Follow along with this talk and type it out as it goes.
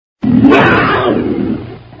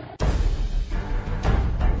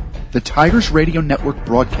The Tigers Radio Network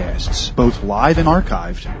broadcasts, both live and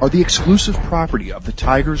archived, are the exclusive property of the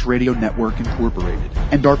Tigers Radio Network Incorporated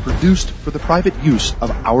and are produced for the private use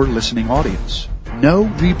of our listening audience. No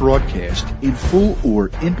rebroadcast, in full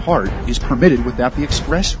or in part, is permitted without the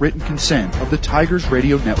express written consent of the Tigers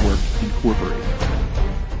Radio Network Incorporated.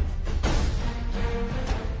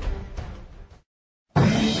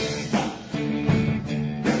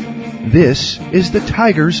 This is the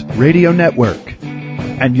Tigers Radio Network,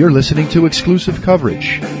 and you're listening to exclusive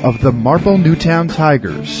coverage of the Marple Newtown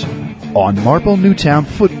Tigers on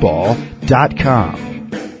MarpleNewtownFootball.com.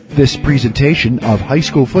 This presentation of high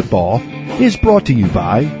school football is brought to you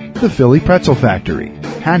by the Philly Pretzel Factory,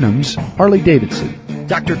 Hannum's Harley-Davidson,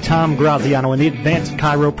 Dr. Tom Graziano and the Advanced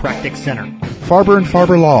Chiropractic Center, Farber &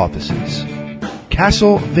 Farber Law Offices,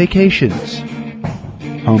 Castle Vacations,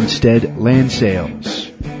 Homestead Land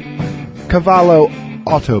Sales, Cavallo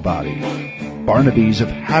Auto Body, Barnaby's of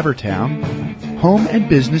Havertown, Home and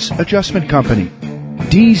Business Adjustment Company,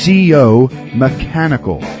 DZO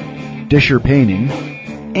Mechanical, Disher Painting,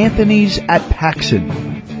 Anthony's at Paxson,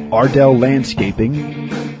 Ardell Landscaping,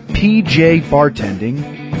 PJ Bartending,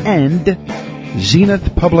 and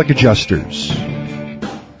Zenith Public Adjusters.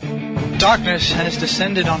 Darkness has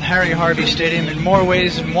descended on Harry Harvey Stadium in more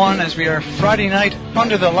ways than one as we are Friday night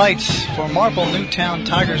under the lights for Marple Newtown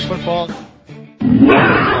Tigers football.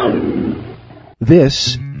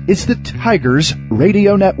 This is the Tigers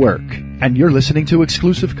Radio Network, and you're listening to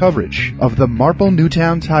exclusive coverage of the Marple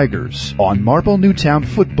Newtown Tigers on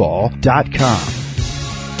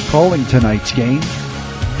MarpleNewtownFootball.com. Calling tonight's game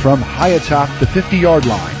from high atop the 50-yard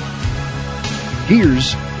line,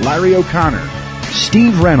 here's Larry O'Connor,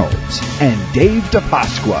 Steve Reynolds, and Dave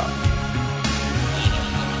DePasqua.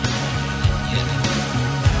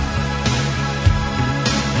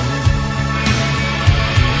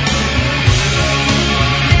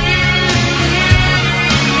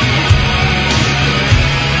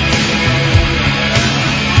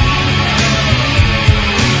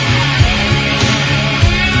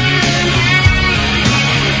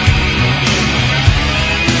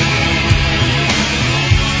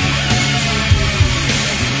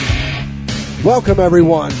 Welcome,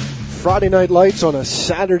 everyone. Friday Night Lights on a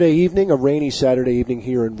Saturday evening, a rainy Saturday evening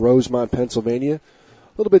here in Rosemont, Pennsylvania. A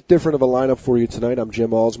little bit different of a lineup for you tonight. I'm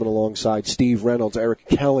Jim Alsman alongside Steve Reynolds, Eric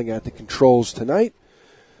Kelling at the controls tonight.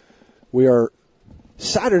 We are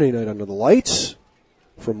Saturday night under the lights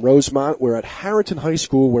from Rosemont. We're at Harrington High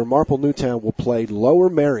School where Marple Newtown will play Lower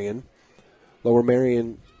Merion. Lower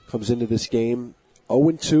Merion comes into this game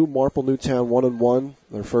 0-2, Marple Newtown 1-1,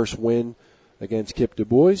 their first win against Kip Du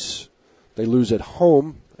Bois. They lose at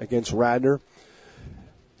home against Radnor.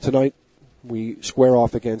 Tonight, we square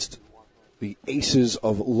off against the Aces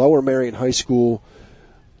of Lower Merion High School.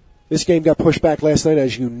 This game got pushed back last night,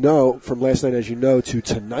 as you know, to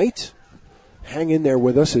tonight. Hang in there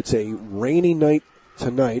with us. It's a rainy night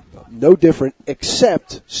tonight. No different,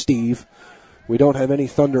 except, Steve, we don't have any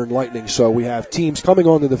thunder and lightning, so we have teams coming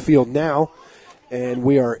onto the field now, and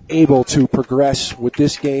we are able to progress with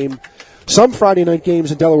this game. Some Friday night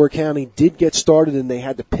games in Delaware County did get started, and they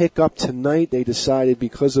had to pick up tonight. They decided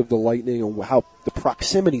because of the lightning and how the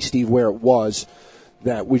proximity, Steve, where it was,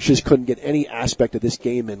 that we just couldn't get any aspect of this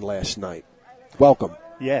game in last night. Welcome.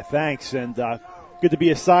 Yeah, thanks, and good to be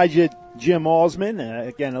beside you, Jim Alsman.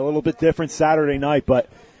 Again, a little bit different Saturday night, but,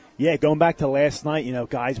 yeah, going back to last night, you know,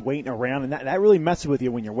 guys waiting around, and that really messes with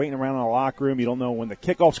you when you're waiting around in a locker room. You don't know when the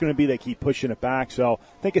kickoff's going to be. They keep pushing it back. So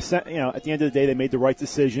I think, at the end of the day, they made the right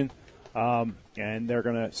decision. And they're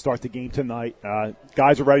going to start the game tonight.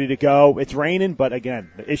 Guys are ready to go. It's raining, but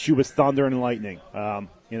again, the issue was thunder and lightning.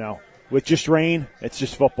 With just rain, it's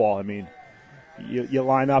just football. I mean, you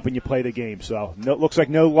line up and you play the game. So it looks like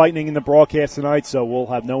no lightning in the broadcast tonight, so we'll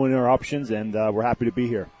have no interruptions, and we're happy to be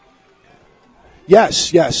here.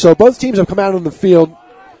 Yes. So both teams have come out on the field.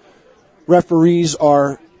 Referees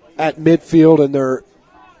are at midfield, and they're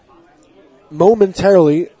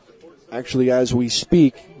momentarily, actually, as we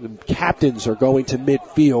speak, the captains are going to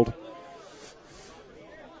midfield.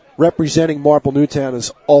 Representing Marple Newtown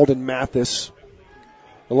is Alden Mathis,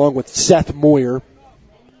 along with Seth Moyer,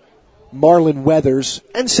 Marlon Weathers,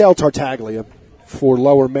 and Sal Tartaglia for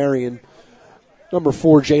Lower Merion. Number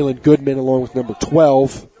 4, Jalen Goodman, along with number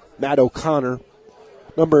 12, Matt O'Connor.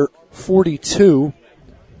 Number 42,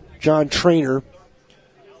 John Trainer.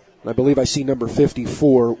 And I believe I see number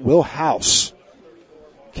 54, Will House.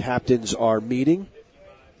 Captains are meeting.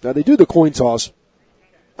 Now, they do the coin toss.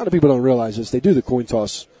 A lot of people don't realize this. They do the coin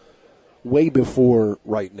toss way before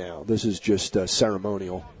right now. This is just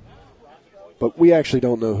ceremonial. But we actually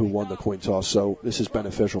don't know who won the coin toss, so this is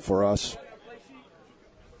beneficial for us.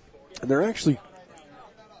 And they're actually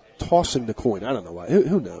tossing the coin. I don't know why.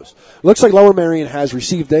 Who knows? Looks like Lower Merion has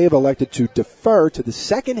received. They have elected to defer to the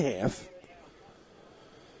second half.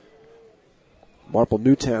 Marple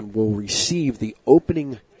Newtown will receive the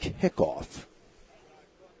opening kickoff.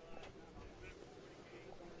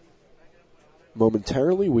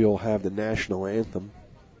 Momentarily, we'll have the national anthem.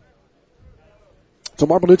 So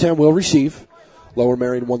Marple Newtown will receive. Lower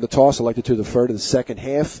Merion won the toss, elected to defer to the second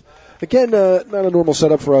half. Again, not a normal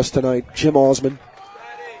setup for us tonight. Jim Osman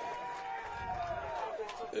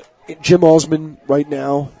right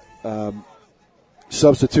now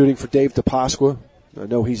substituting for Dave DePasqua. I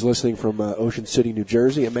know he's listening from Ocean City, New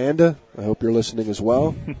Jersey. Amanda, I hope you're listening as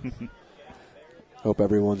well. Hope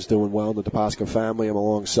everyone's doing well in the DePasqua family. I'm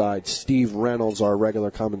alongside Steve Reynolds, our regular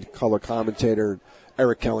color commentator,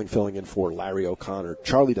 Eric Kelling filling in for Larry O'Connor.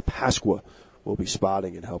 Charlie DePasqua will be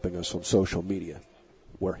spotting and helping us on social media.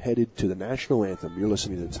 We're headed to the national anthem. You're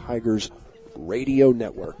listening to the Tigers Radio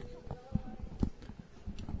Network.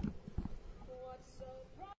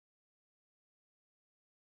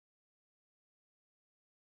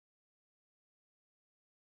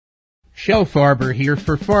 Shel Farber here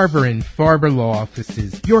for Farber and Farber Law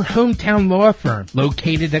Offices, your hometown law firm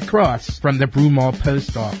located across from the Broomall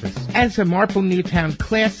Post Office. As a Marple Newtown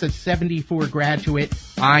class of 74 graduate,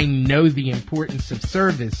 I know the importance of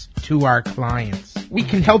service to our clients. We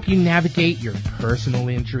can help you navigate your personal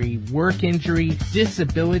injury, work injury,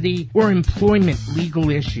 disability, or employment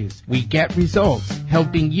legal issues. We get results,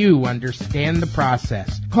 helping you understand the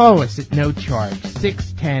process. Call us at no charge,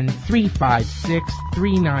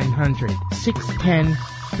 610-356-3900,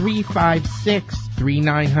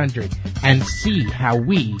 610-356-3900, and see how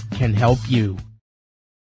we can help you.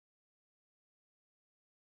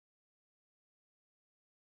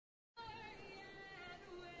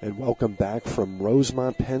 And welcome back from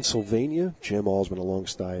Rosemont, Pennsylvania. Jim Alsman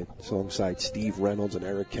alongside Steve Reynolds and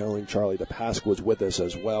Eric Kelling. Charlie DePasqua was with us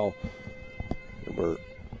as well. And we're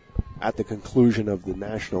at the conclusion of the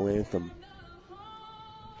national anthem.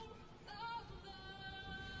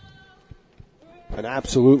 An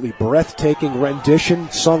absolutely breathtaking rendition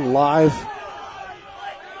sung live.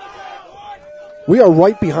 We are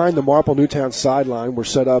right behind the Marple Newtown sideline. We're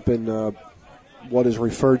set up in what is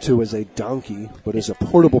referred to as a donkey, but is a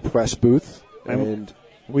portable press booth. And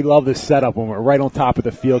we love this setup when we're right on top of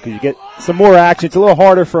the field because you get some more action. It's a little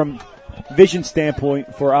harder from vision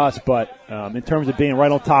standpoint for us, but in terms of being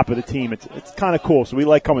right on top of the team, it's kind of cool. So we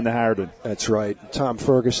like coming to Harridan. That's right. Tom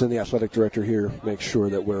Ferguson, the athletic director here, makes sure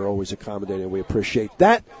that we're always accommodating. We appreciate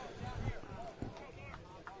that.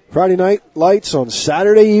 Friday night lights on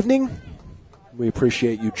Saturday evening. We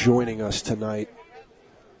appreciate you joining us tonight.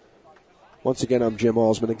 Once again, I'm Jim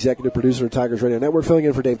Alsman, executive producer of Tigers Radio Network, filling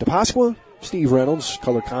in for Dave DePasqua, Steve Reynolds,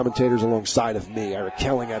 color commentators alongside of me, Eric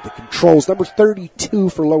Kelling at the controls. Number 32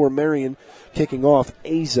 for Lower Merion, kicking off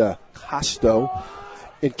Asa Costo.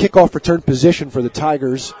 In kickoff return position for the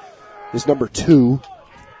Tigers is number 2,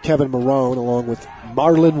 Kevin Marone, along with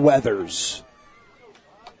Marlon Weathers.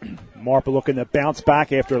 Marple looking to bounce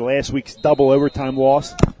back after last week's double overtime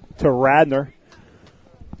loss to Radnor.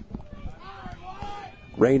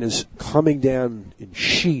 Rain is coming down in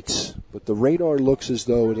sheets, but the radar looks as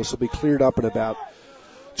though this will be cleared up in about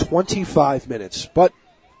 25 minutes. But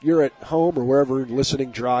you're at home or wherever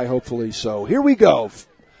listening dry, hopefully. So here we go.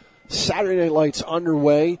 Saturday Night Lights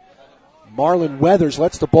underway. Marlon Weathers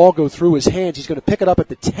lets the ball go through his hands. He's going to pick it up at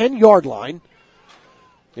the 10-yard line.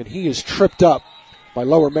 And he is tripped up by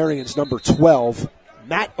Lower Merion's number 12.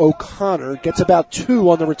 Matt O'Connor gets about 2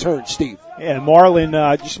 on the return, Steve. Yeah, Marlon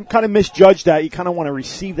just kind of misjudged that. You kind of want to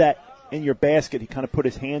receive that in your basket. He kind of put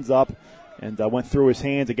his hands up and went through his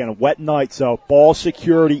hands. Again, a wet night, so ball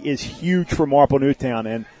security is huge for Marple Newtown.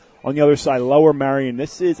 And on the other side, Lower Merion,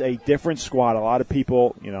 this is a different squad. A lot of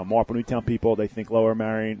people, Marple Newtown people, they think Lower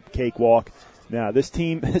Merion, cakewalk. Now, this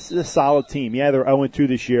is a solid team. Yeah, they're 0-2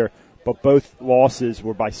 this year, but both losses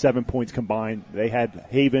were by 7 points combined. They had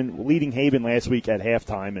leading Haven last week at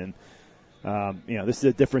halftime, and this is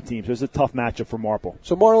a different team, so it's a tough matchup for Marple.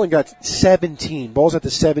 So Marlon got 17. Ball's at the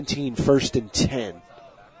 17, 1st and 10.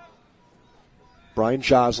 Brian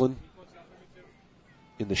Joslin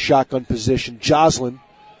in the shotgun position. Joslin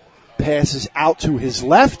passes out to his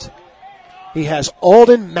left. He has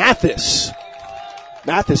Alden Mathis.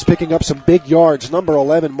 Mathis picking up some big yards. Number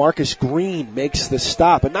 11, Marcus Green, makes the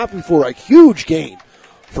stop, and not before a huge gain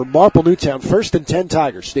for Marple Newtown. 1st and 10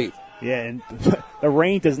 Tigers, Steve. Yeah, and the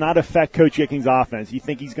rain does not affect Coach Yicking's offense. You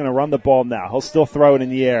think he's going to run the ball now. He'll still throw it in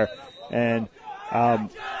the air. And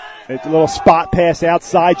It's a little spot pass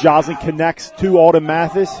outside. Joslin connects to Alden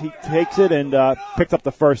Mathis. He takes it and picks up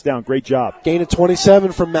the first down. Great job. Gain of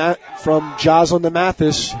 27 from Joslin to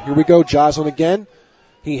Mathis. Here we go, Joslin again.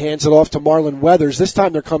 He hands it off to Marlon Weathers. This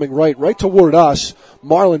time they're coming right toward us.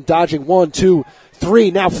 Marlon dodging 1, 2,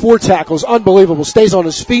 3, now 4 tackles. Unbelievable. Stays on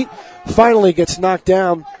his feet. Finally gets knocked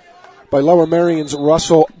down by Lower Merion's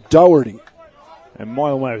Russell Doherty. And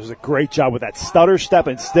Marlon Weathers does a great job with that stutter step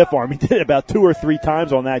and stiff arm. He did it about 2 or 3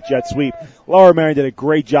 times on that jet sweep. Lower Merion did a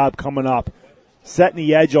great job coming up, setting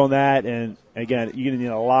the edge on that. And, again, you're going to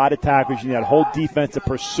need a lot of tackles. You need that whole defense to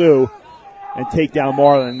pursue and take down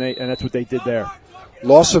Marlon, and that's what they did there.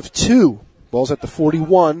 Loss of 2. Ball's at the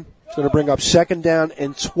 41. It's going to bring up 2nd down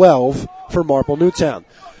and 12 for Marple Newtown.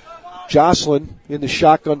 Joslin in the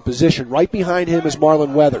shotgun position. Right behind him is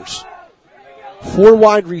Marlon Weathers. 4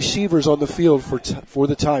 wide receivers on the field for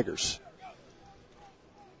the Tigers.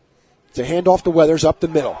 It's a handoff to Weathers up the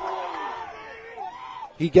middle.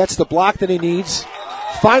 He gets the block that he needs.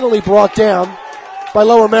 Finally brought down by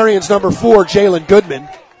Lower Merion's number 4, Jalen Goodman.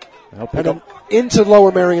 And into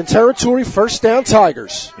Lower Merion territory. First down,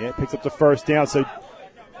 Tigers. Yeah, picks up the first down. So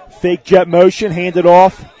fake jet motion, hand it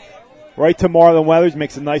off right to Marlon Weathers.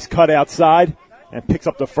 Makes a nice cut outside and picks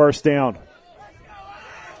up the first down.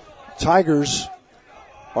 Tigers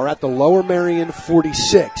are at the Lower Merion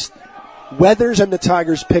 46. Weathers and the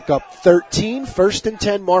Tigers pick up 13. 1st and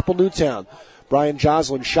 10, Marple Newtown. Brian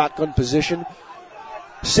Joslin, shotgun position.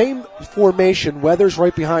 Same formation, Weathers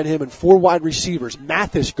right behind him and 4 wide receivers.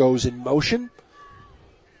 Mathis goes in motion.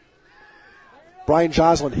 Brian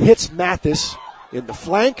Joslin hits Mathis in the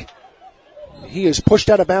flank. He is pushed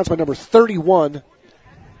out of bounds by number 31,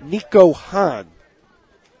 Nico Hahn,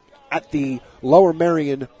 at the Lower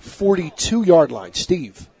Merion 42-yard line.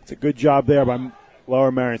 Steve. It's a good job there by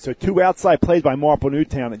Lower Merion. So 2 outside plays by Marple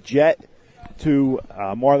Newtown. A jet to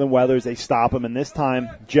Marlon Weathers. They stop him, and this time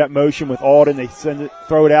jet motion with Alden. They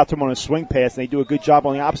throw it out to him on a swing pass, and they do a good job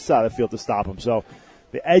on the opposite side of the field to stop him. So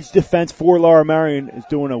the edge defense for Lower Merion is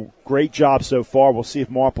doing a great job so far. We'll see if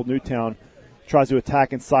Marple Newtown tries to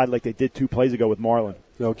attack inside like they did 2 plays ago with Marlon.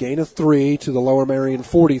 No, gain of 3 to the Lower Merion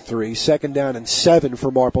 43. 2nd down and 7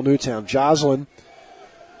 for Marple Newtown. Joslin.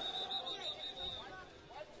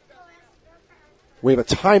 We have a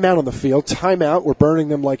timeout on the field. Timeout. We're burning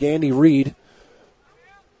them like Andy Reid.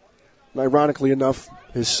 And ironically enough,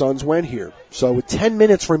 his sons went here. So with 10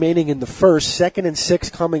 minutes remaining in the first, 2nd and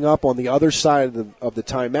 6 coming up on the other side of the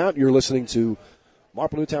timeout. You're listening to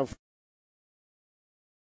Marple Newtown.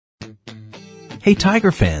 Hey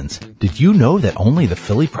Tiger fans, did you know that only the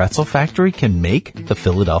Philly Pretzel Factory can make the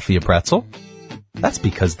Philadelphia pretzel? That's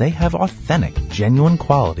because they have authentic, genuine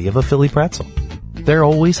quality of a Philly pretzel. They're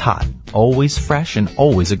always hot, always fresh, and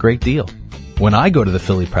always a great deal. When I go to the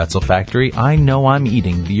Philly Pretzel Factory, I know I'm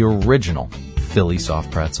eating the original Philly soft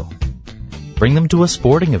pretzel. Bring them to a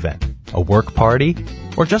sporting event, a work party,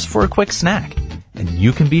 or just for a quick snack, and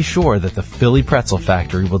you can be sure that the Philly Pretzel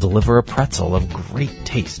Factory will deliver a pretzel of great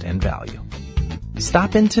taste and value.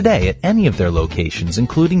 Stop in today at any of their locations,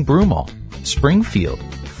 including Broomall, Springfield,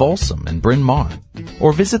 Folsom, and Bryn Mawr,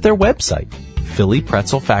 or visit their website,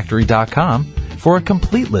 phillypretzelfactory.com, for a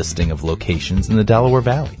complete listing of locations in the Delaware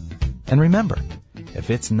Valley. And remember,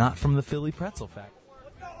 if it's not from the Philly Pretzel Factory.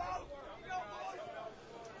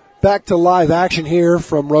 Back to live action here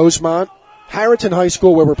from Rosemont. Harrington High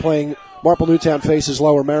School, where we're playing Marple Newtown faces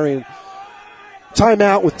Lower Merion.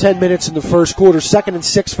 Timeout with 10 minutes in the first quarter. 2nd and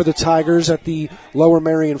 6 for the Tigers at the Lower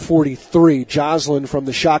Merion 43. Joslin from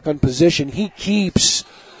the shotgun position. He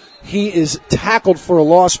is tackled for a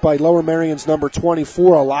loss by Lower Merion's number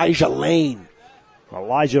 24, Elijah Lane.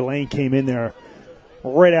 Elijah Lane came in there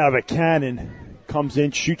right out of a cannon. Comes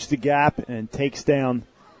in, shoots the gap, and takes down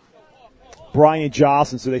Brian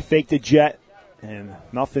Joslin. So they faked the jet, and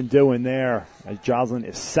nothing doing there as Joslin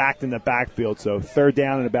is sacked in the backfield. So 3rd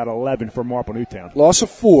down and about 11 for Marple Newtown. Loss of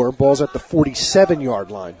 4. Ball's at the 47-yard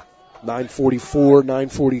line. 9:44,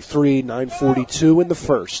 9:43, 9:42 in the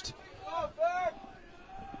first.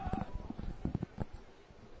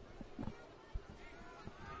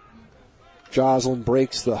 Joslin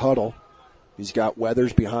breaks the huddle. He's got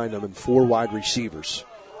Weathers behind him and 4 wide receivers.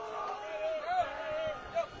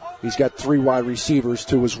 He's got 3 wide receivers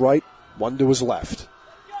to his right, 1 to his left.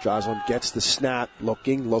 Joslin gets the snap,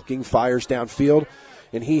 looking, fires downfield,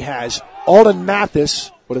 and he has Alden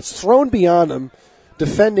Mathis, but it's thrown beyond him.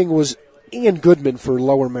 Defending was Ian Goodman for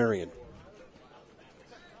Lower Merion.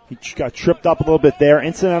 He got tripped up a little bit there.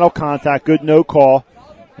 Incidental contact, good no call.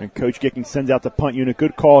 And Coach Gicking sends out the punt unit.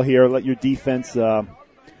 Good call here. Let your defense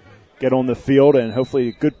get on the field, and hopefully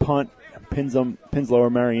a good punt pins Lower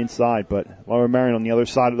Merion inside. But Lower Merion on the other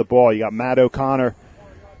side of the ball, you got Matt O'Connor,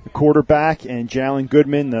 the quarterback, and Jalen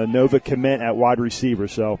Goodman, the Nova commit at wide receiver.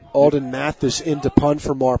 So Alden Mathis into punt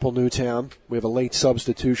for Marple Newtown. We have a late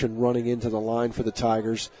substitution running into the line for the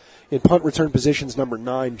Tigers. In punt return positions, number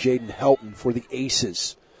 9, Jaden Helton for the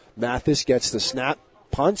Aces. Mathis gets the snap,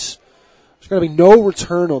 punts. There's going to be no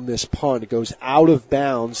return on this punt. It goes out of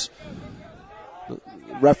bounds. The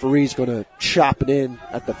referee's going to chop it in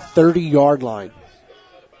at the 30-yard line.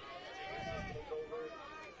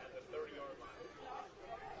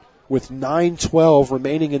 With 9:12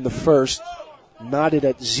 remaining in the first, knotted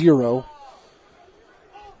at 0.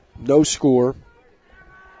 No score.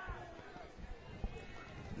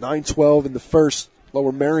 9:12 in the first.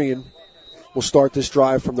 Lower Merion will start this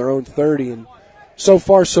drive from their own 30, and so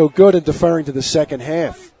far so good in deferring to the second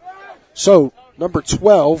half. So, number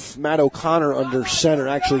 12, Matt O'Connor under center.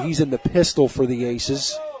 Actually, he's in the pistol for the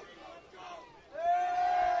Aces.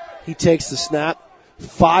 He takes the snap,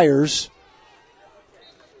 fires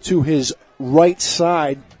to his right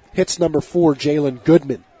side, hits number 4, Jalen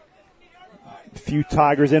Goodman. A few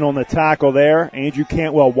Tigers in on the tackle there. Andrew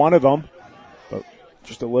Cantwell, one of them. But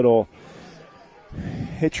just a little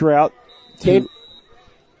hitch route. Gain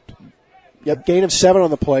of 7 on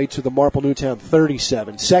the play to the Marple Newtown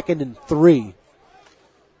 37. 2nd and 3.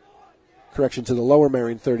 Correction, to the Lower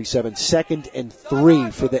Merion 37. 2nd and 3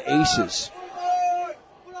 for the Aces.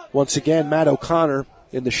 Once again, Matt O'Connor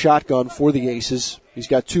in the shotgun for the Aces. He's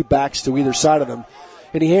got 2 backs to either side of them.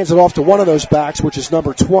 And he hands it off to one of those backs, which is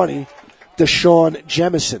number 20, Deshaun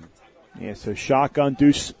Jemison. Yeah, so shotgun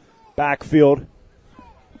deuce backfield.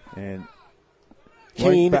 And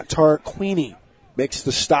Kane Tarquini makes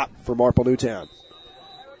the stop for Marple Newtown.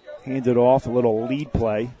 Hands it off, a little lead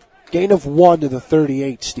play. Gain of 1 to the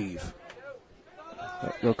 38, Steve.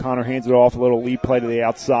 O'Connor hands it off, a little lead play to the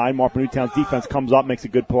outside. Marple Newtown's defense comes up, makes a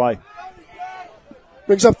good play.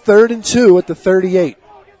 Brings up 3rd and 2 at the 38.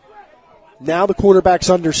 Now the quarterback's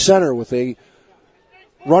under center with a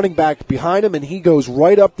running back behind him, and he goes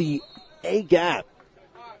right up the A gap.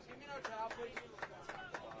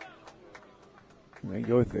 They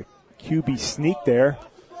go with the QB sneak there.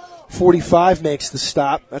 45 makes the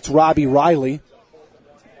stop. That's Robbie Riley.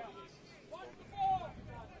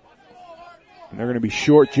 And they're going to be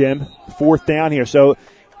short, Jim. 4th down here. So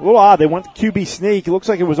a little odd. They went the QB sneak. It looks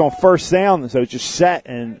like it was on 1st down, so it's just set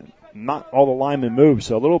and not all the linemen moved.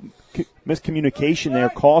 So a little miscommunication there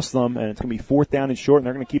cost them, and it's going to be 4th down and short, and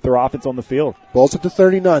they're going to keep their offense on the field. Ball's up to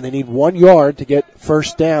 39. They need 1 yard to get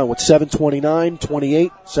 1st down with 7:29,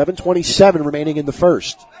 28, 7:27 remaining in the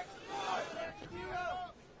first.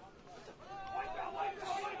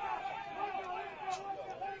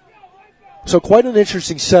 So quite an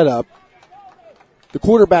interesting setup. The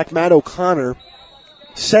quarterback, Matt O'Connor,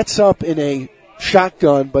 sets up in a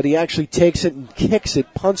shotgun, but he actually takes it and kicks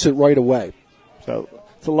it, punts it right away. So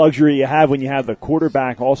it's a luxury you have when you have the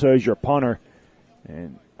quarterback also as your punter.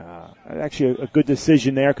 And actually a good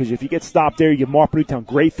decision there, because if you get stopped there, you give Marple Newtown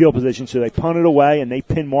great field position, so they punt it away and they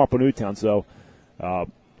pin Marple Newtown. So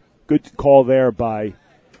good call there by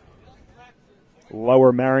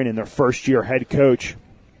Lower Merion and their first-year head coach.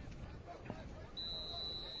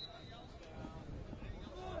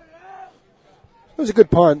 It was a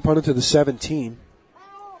good punt, punted to the 17.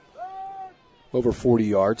 Over 40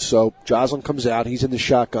 yards. So Joslin comes out. He's in the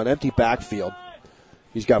shotgun. Empty backfield.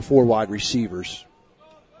 He's got 4 wide receivers.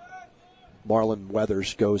 Marlon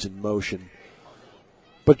Weathers goes in motion.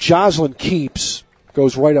 But Joslin keeps,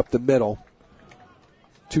 goes right up the middle.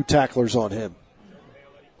 2 tacklers on him.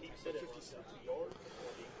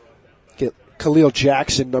 Khalil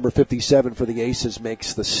Jackson, number 57 for the Aces,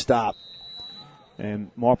 makes the stop.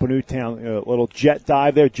 And Marple Newtown, a little jet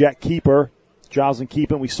dive there, jet keeper. Joslin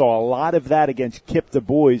keeping. We saw a lot of that against Kip Du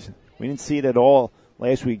Bois. We didn't see it at all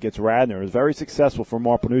last week against Radnor. It was very successful for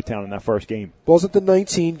Marple Newtown in that first game. Ball's at the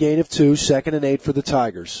 19, gain of 2, 2nd and 8 for the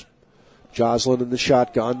Tigers. Joslin in the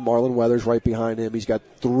shotgun. Marlon Weathers right behind him. He's got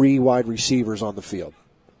 3 wide receivers on the field.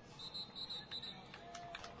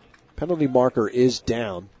 Penalty marker is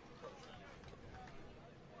down.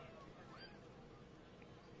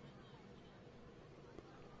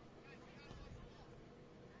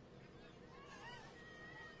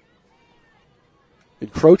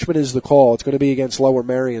 Encroachment is the call. It's going to be against Lower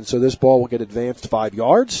Merion, so this ball will get advanced 5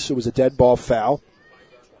 yards. It was a dead ball foul.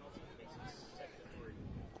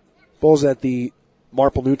 Ball's at the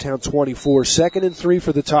Marple Newtown 24. 2nd and 3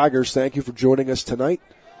 for the Tigers. Thank you for joining us tonight.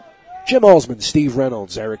 Jim Alsman, Steve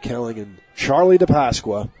Reynolds, Eric Kelling, and Charlie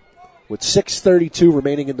DePasqua with 6:32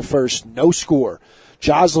 remaining in the first. No score.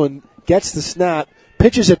 Joslin gets the snap,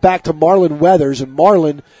 pitches it back to Marlon Weathers, and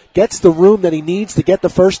Marlon gets the room that he needs to get the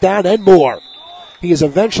first down and more. He is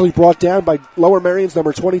eventually brought down by Lower Merion's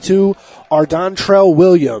number 22, Ardontrell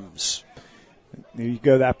Williams. There you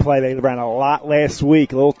go, that play. They ran a lot last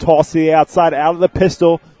week. A little toss to the outside, out of the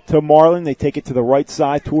pistol to Marlon. They take it to the right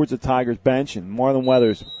side towards the Tigers bench, and Marlon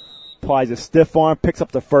Weathers applies a stiff arm, picks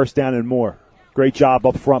up the first down and more. Great job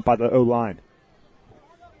up front by the O-line.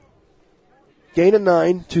 Gain of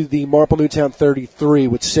 9 to the Marple Newtown 33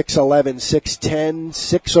 with 6:11, 6:10,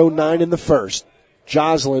 6:09 in the first.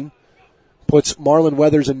 Joslin puts Marlon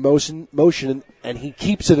Weathers in motion, and he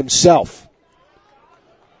keeps it himself.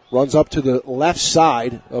 Runs up to the left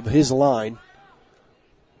side of his line,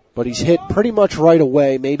 but he's hit pretty much right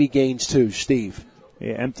away, maybe gains 2. Steve.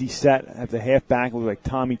 Yeah, empty set at the halfback. Looks like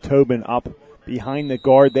Tommy Tobin up behind the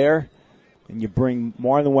guard there. And you bring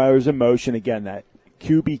Marlon Weathers in motion. Again, that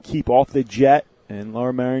QB keep off the jet, and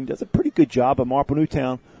Lower Merion does a pretty good job, but Marple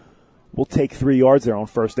Newtown will take 3 yards there on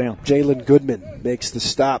first down. Jalen Goodman makes the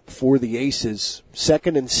stop for the Aces.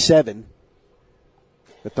 2nd and 7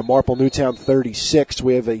 at the Marple Newtown 36.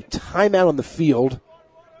 We have a timeout on the field.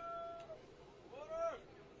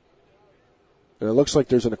 And it looks like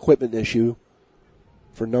there's an equipment issue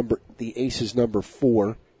for the Aces number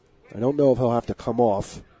 4. I don't know if he'll have to come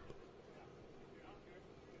off.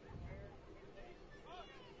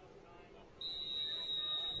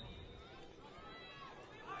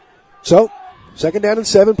 So, 2nd down and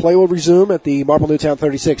 7. Play will resume at the Marple Newtown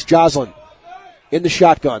 36. Joslin in the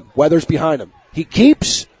shotgun. Weathers behind him. He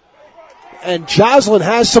keeps, and Joslin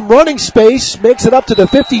has some running space. Makes it up to the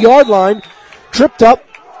 50-yard line. Tripped up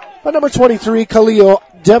by number 23, Khalil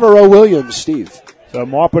Devereaux Williams. Steve. So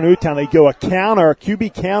Marple Newtown, they go a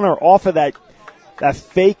QB counter off of that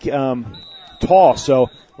fake toss. So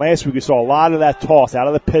last week we saw a lot of that toss out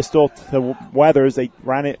of the pistol to Weathers. They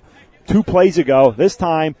ran it 2 plays ago. This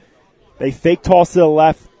time they fake toss to the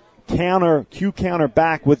left, Q counter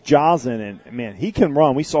back with Joslin, and man, he can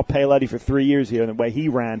run. We saw Paletti for 3 years here, and the way he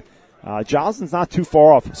ran. Joslin's not too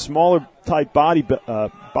far off, smaller type body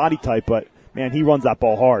type, but man, he runs that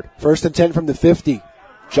ball hard. 1st and 10 from the 50.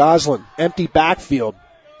 Joslin, empty backfield.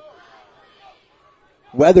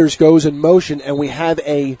 Weathers goes in motion, and we have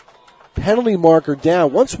a penalty marker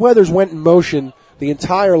down. Once Weathers went in motion, the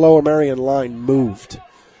entire Lower Merion line moved.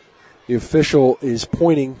 The official is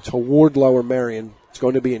pointing toward Lower Merion. It's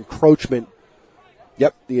going to be encroachment.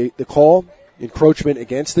 Yep, the call, encroachment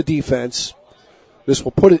against the defense. This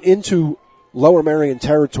will put it into Lower Merion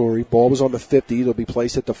territory. Ball was on the 50. It'll be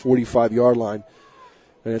placed at the 45-yard line.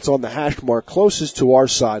 And it's on the hash mark closest to our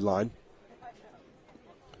sideline.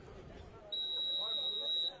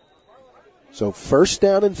 So 1st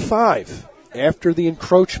down and 5 after the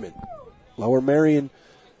encroachment. Lower Merion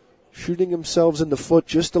shooting themselves in the foot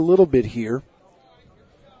just a little bit here.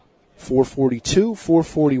 4:42,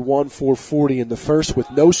 4:41, 4:40 in the first with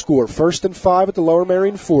no score. 1st and 5 at the Lower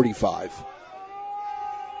Merion 45.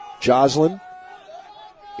 Joslin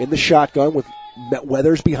in the shotgun with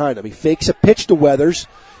Weathers behind him. He fakes a pitch to Weathers,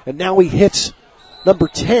 and now he hits number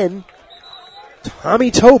 10, Tommy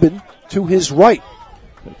Tobin, to his right.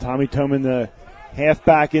 Tommy Tobin, the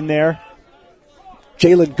halfback in there.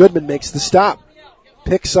 Jalen Goodman makes the stop.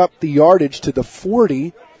 Picks up the yardage to the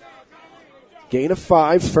 40. Gain of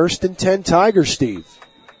 5, 1st and 10 Tigers, Steve.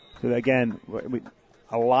 So again,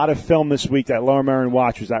 a lot of film this week that Lower Merion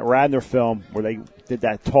watched was that Radnor film where they did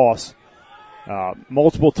that toss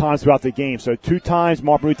multiple times throughout the game. So 2 times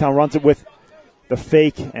Marple Newtown runs it with the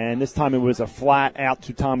fake, and this time it was a flat out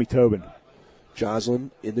to Tommy Tobin.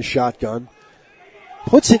 Joslin in the shotgun.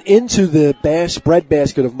 Puts it into the bread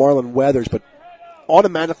basket of Marlon Weathers, but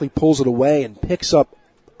automatically pulls it away and picks up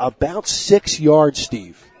about 6 yards,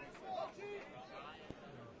 Steve.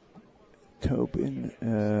 Tobin,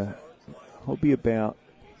 he'll be about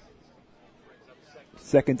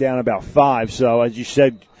 2nd down, about 5. So as you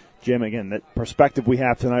said, Jim, again, that perspective we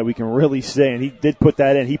have tonight, we can really see, and he did put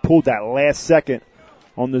that in. He pulled that last second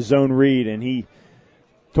on the zone read, and he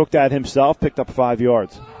took that himself, picked up 5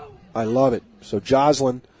 yards. I love it. So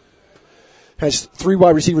Joslin has 3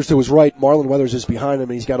 wide receivers to his right. Marlon Weathers is behind him,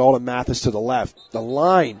 and he's got Alden Mathis to the left. The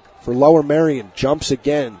line for Lower Merion jumps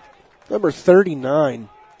again. Number 39,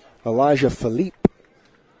 Elijah Philippe.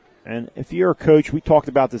 And if you're a coach, we talked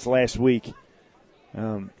about this last week,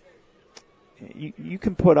 you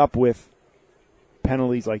can put up with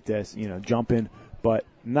penalties like this, jumping, but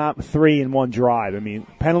not 3 in one drive. I mean,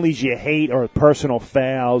 penalties you hate are personal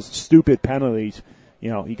fouls, stupid penalties.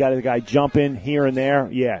 You got a guy jumping here and there.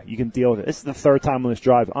 Yeah, you can deal with it. This is the 3rd time on this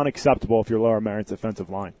drive. Unacceptable if you're Lower Merion's defensive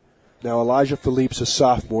line. Now, Elijah Philippe's a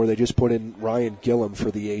sophomore. They just put in Ryan Gillum for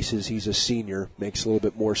the Aces. He's a senior. Makes a little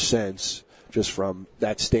bit more sense just from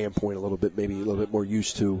that standpoint, maybe a little bit more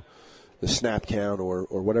used to the snap count or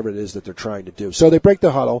whatever it is that they're trying to do. So they break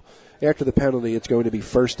the huddle. After the penalty, it's going to be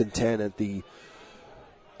 1st and 10 at the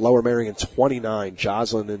Lower Merion 29.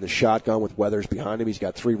 Joslin in the shotgun with Weathers behind him. He's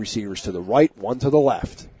got 3 receivers to the right, 1 to the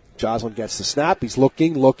left. Joslin gets the snap. He's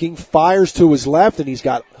looking, fires to his left, and he's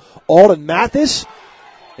got Alden Mathis.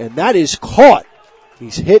 And that is caught.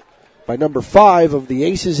 He's hit by number 5 of the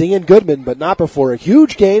Aces, Ian Goodman, but not before a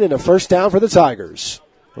huge gain and a first down for the Tigers.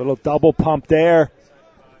 Little double pump there.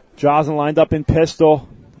 Joslin lined up in pistol.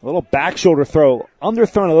 A little back shoulder throw.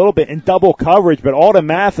 Underthrown a little bit in double coverage, but Alden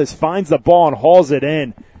Mathis finds the ball and hauls it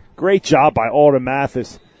in. Great job by Alden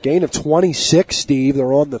Mathis. Gain of 26, Steve.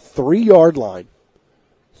 They're on the 3-yard line.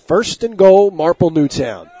 1st and goal, Marple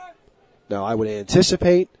Newtown. Now, I would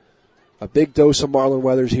anticipate a big dose of Marlon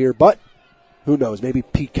Weathers here, but who knows? Maybe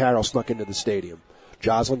Pete Carroll snuck into the stadium.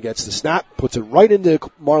 Joslin gets the snap, puts it right into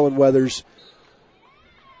Marlon Weathers'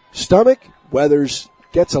 stomach. Weathers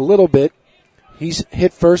gets a little bit. He's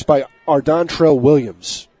hit first by Ardontrell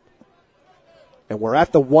Williams. And we're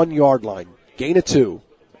at the 1-yard line. Gain of 2.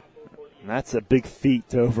 And that's a big feat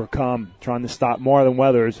to overcome, trying to stop Marlon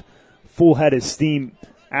Weathers. Full head of steam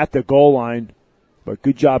at the goal line. But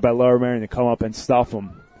good job by Lower Merion to come up and stuff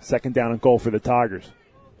him. 2nd down and goal for the Tigers.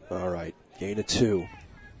 All right, gain of 2.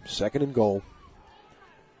 2nd and goal.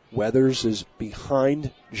 Weathers is behind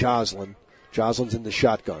Joslin. Joslin's in the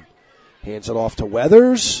shotgun. Hands it off to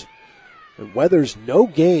Weathers. And Weathers, no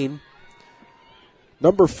gain.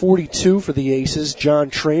 Number 42 for the Aces, John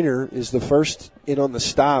Trainer, is the first in on the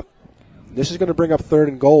stop. This is going to bring up 3rd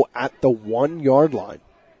and goal at the 1-yard line.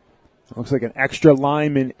 Looks like an extra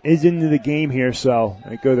lineman is into the game here, so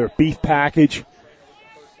they go their beef package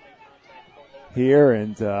here,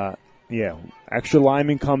 and extra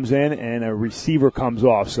lineman comes in and a receiver comes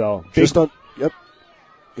off. So yep.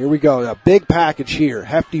 Here we go. A big package here.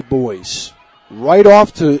 Hefty boys. Right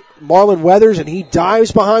off to Marlon Weathers, and he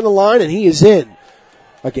dives behind the line, and he is in.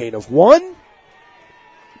 A gain of 1.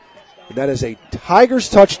 And that is a Tigers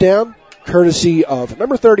touchdown, courtesy of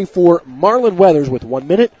number 34, Marlon Weathers, with 1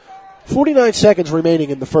 minute, 49 seconds remaining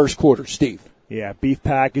in the first quarter. Steve. Yeah, beef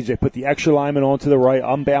package. They put the extra lineman onto the right,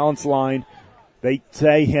 unbalanced line. They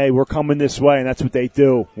say, hey, we're coming this way, and that's what they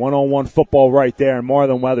do. One-on-one football right there, and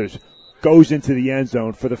Marlon Weathers goes into the end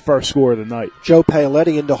zone for the first score of the night. Joe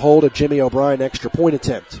Paoletti in to hold a Jimmy O'Brien extra point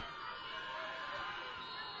attempt.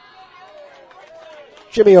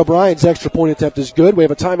 Jimmy O'Brien's extra point attempt is good. We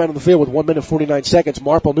have a timeout on the field with 1 minute 49 seconds.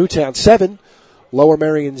 Marple Newtown 7, Lower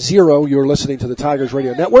Merion 0. You're listening to the Tigers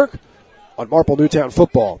Radio Network on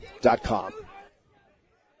MarpleNewtownFootball.com.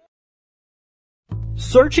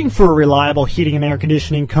 Searching for a reliable heating and air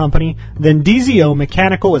conditioning company? Then DZO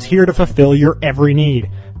Mechanical is here to fulfill your every need.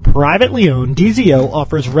 Privately owned, DZO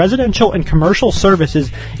offers residential and commercial services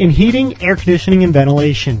in heating, air conditioning, and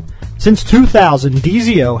ventilation. Since 2000,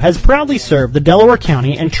 DZO has proudly served the Delaware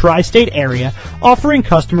County and tri-state area, offering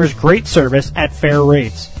customers great service at fair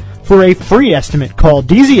rates. For a free estimate, call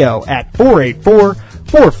DZO at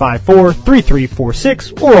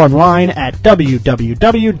 484-454-3346 or online at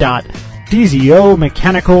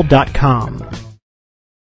www.dzomechanical.com.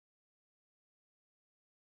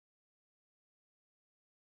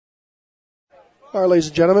 All right, ladies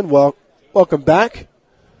and gentlemen, welcome back.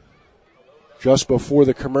 Just before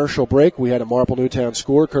the commercial break, we had a Marple Newtown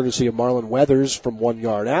score, courtesy of Marlon Weathers from 1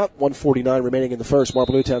 yard out. 1:49 remaining in the first.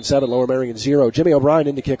 Marple Newtown 7, Lower Merion 0. Jimmy O'Brien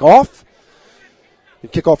in to kick off. In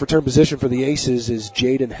kickoff return position for the Aces is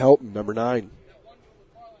Jaden Helton, number 9.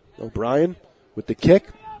 O'Brien with the kick.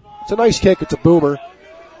 It's a nice kick. It's a boomer.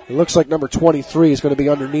 It looks like number 23 is going to be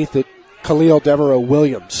underneath it, Khalil Devereaux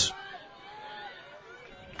Williams.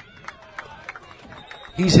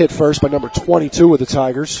 He's hit first by number 22 with the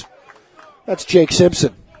Tigers. That's Jake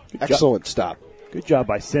Simpson. Excellent stop. Good job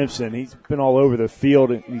by Simpson. He's been all over the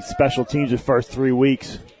field in these special teams the first 3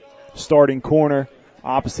 weeks. Starting corner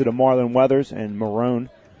opposite of Marlon Weathers and Marone.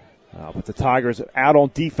 But the Tigers out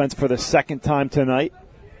on defense for the second time tonight.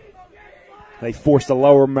 They forced a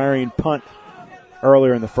Lower Merion punt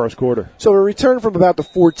earlier in the first quarter. So a return from about the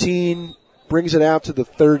 14 brings it out to the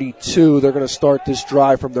 32. They're going to start this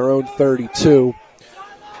drive from their own 32.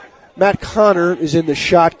 Matt Connor is in the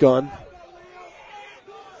shotgun.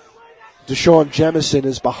 Deshaun Jemison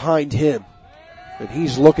is behind him. And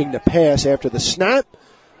he's looking to pass after the snap.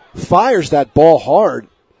 Fires that ball hard.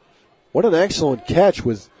 What an excellent catch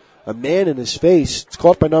with a man in his face. It's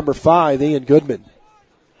caught by number 5, Ian Goodman.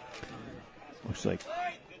 Looks like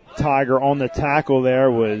Tiger on the tackle there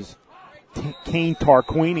was Kane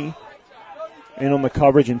Tarquini. in on the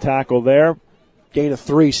coverage and tackle there. Gain of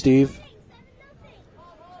 3, Steve.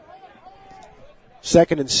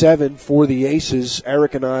 2nd and 7 for the Aces.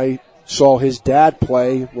 Eric and I saw his dad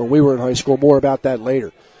play when we were in high school. More about that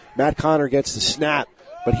later. Matt Connor gets the snap,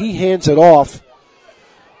 but he hands it off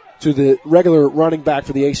to the regular running back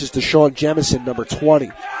for the Aces, Deshaun Jemison, number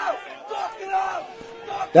 20.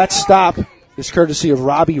 That stop is courtesy of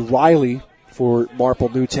Robbie Riley for Marple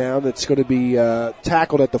Newtown. It's going to be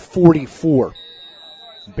tackled at the 44.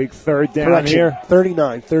 Big third down here.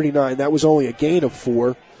 39. That was only a gain of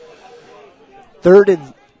 4. 3rd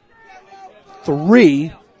and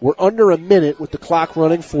 3. We're under a minute with the clock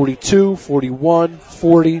running. 42, 41,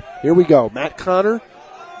 40. Here we go. Matt Connor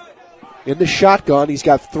in the shotgun. He's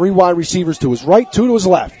got 3 wide receivers to his right, 2 to his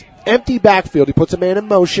left. Empty backfield. He puts a man in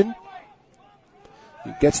motion.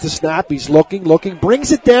 He gets the snap. He's looking,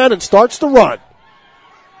 brings it down and starts to run.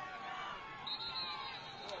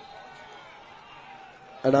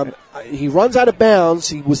 And he runs out of bounds.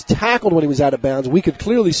 He was tackled when he was out of bounds. We could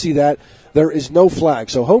clearly see that. There is no flag.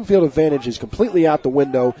 So home field advantage is completely out the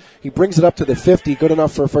window. He brings it up to the 50. Good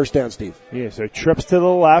enough for a first down, Steve. Yeah, so trips to the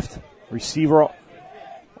left. Receiver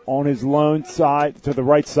on his lone side, to the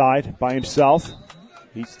right side by himself.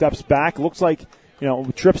 He steps back. Looks like,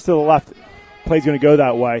 trips to the left. Play's going to go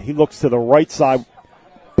that way. He looks to the right side.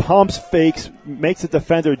 Pumps, fakes, makes the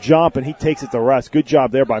defender jump, and he takes it to rest. Good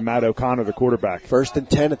job there by Matt O'Connor, the quarterback. 1st and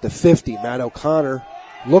 10 at the 50. Matt O'Connor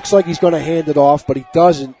looks like he's going to hand it off, but he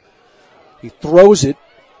doesn't. He throws it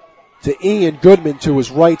to Ian Goodman to his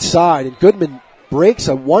right side, and Goodman breaks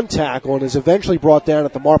a 1 tackle and is eventually brought down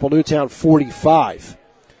at the Marple Newtown 45.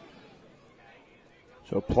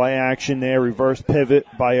 So play action there, reverse pivot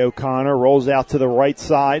by O'Connor, rolls out to the right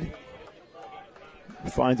side.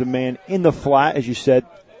 Finds a man in the flat, as you said,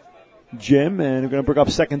 Jim, and we're going to bring up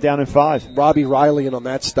 2nd down and 5. Robbie Riley in on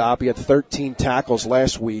that stop. He had 13 tackles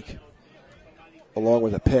last week, along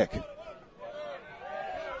with a pick.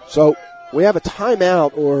 So we have a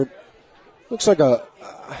timeout, or looks like my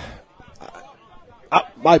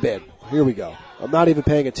bad. Here we go. I'm not even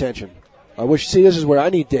paying attention. This is where I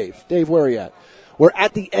need Dave. Dave, where are you at? We're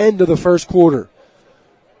at the end of the first quarter.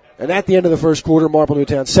 And at the end of the first quarter, Marple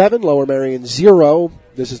Newtown 7, Lower Merion 0.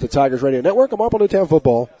 This is the Tigers Radio Network on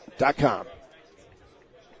MarpleNewtownFootball.com.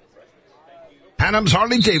 Adams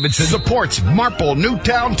Harley-Davidson supports Marple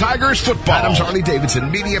Newtown Tigers football. Adams Harley-Davidson,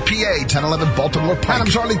 Media, PA, 1011 Baltimore Pike.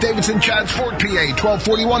 Adams Harley-Davidson, Chadds Ford, PA,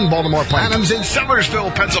 1241 Baltimore Pike. Adams in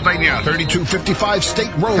Sellersville, Pennsylvania, 3255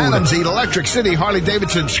 State Road. Adams Electric City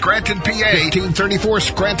Harley-Davidson, Scranton, PA, 1834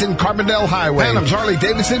 Scranton Carbondale Highway. Adams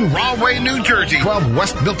Harley-Davidson, Rahway, New Jersey, 12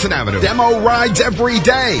 West Milton Avenue. Demo rides every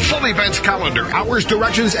day. Full events calendar, hours,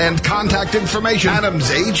 directions, and contact information.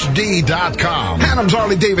 AdamsHD.com. Adams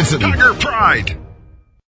Harley-Davidson, Tiger Pride.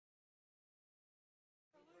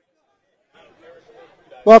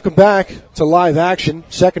 Welcome back to live action.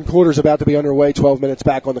 Second quarter is about to be underway. 12 minutes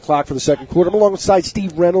back on the clock for the second quarter. I'm alongside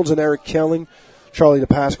Steve Reynolds and Eric Kelling. Charlie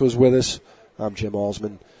DePasco is with us. I'm Jim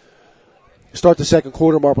Alsman. Start the second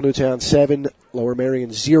quarter. Marple Newtown 7, Lower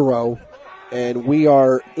Merion 0. And we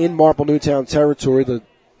are in Marple Newtown territory. The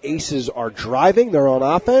Aces are driving. They're on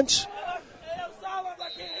offense.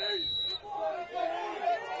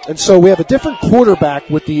 And so we have a different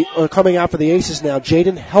quarterback with the coming out for the Aces now.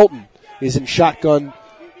 Jaden Helton is in shotgun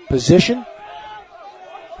position.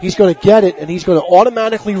 He's going to get it, and he's going to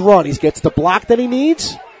automatically run. He gets the block that he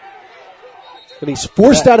needs, and he's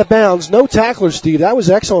forced out of bounds. No tackler, Steve. That was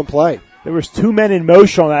excellent play. There was 2 men in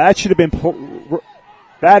motion on that. That should have been.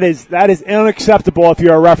 That is unacceptable if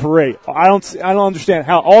you're a referee. I don't understand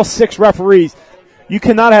how all 6 referees. You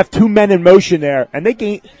cannot have 2 men in motion there, and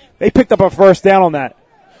they picked up a first down on that.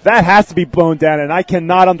 That has to be blown down, and I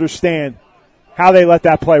cannot understand how they let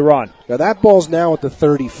that play run. Now that ball's now at the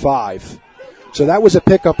 35. So that was a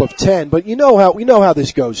pickup of 10, but we know how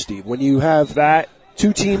this goes, Steve. When you have that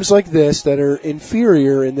 2 teams like this that are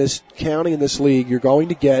inferior in this county, in this league, you're going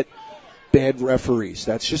to get bad referees.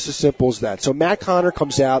 That's just as simple as that. So Matt Connor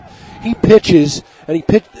comes out, he pitches, and he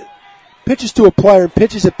pitches to a player and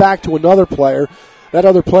pitches it back to another player. That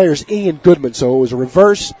other player is Ian Goodman. So it was a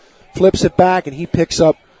reverse, flips it back, and he picks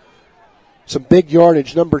up some big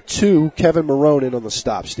yardage. Number 2, Kevin Marone in on the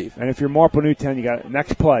stop, Steve. And if you're Marple Newtown, you got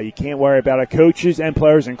next play. You can't worry about it. Coaches and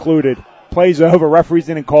players included. Play's over. Referees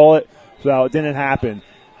didn't call it, so it didn't happen.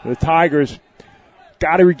 The Tigers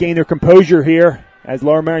got to regain their composure here as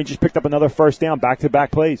Lower Merion just picked up another first down,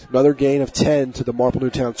 back-to-back plays. Another gain of 10 to the Marple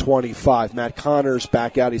Newtown 25. Matt Connor's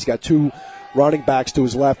back out. He's got 2 running backs to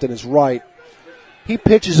his left and his right. He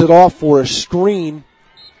pitches it off for a screen.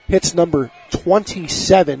 Hits number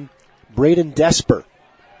 27, Braden Desper.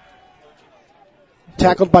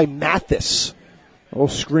 Tackled by Mathis. A little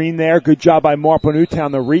screen there. Good job by Marple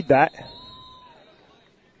Newtown to read that.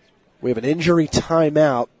 We have an injury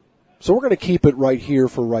timeout, so we're going to keep it right here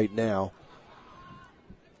for right now.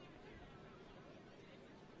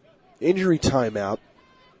 Injury timeout.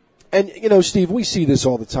 And, Steve, we see this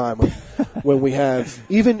all the time when we have,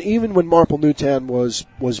 even when Marple Newtown was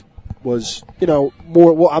more,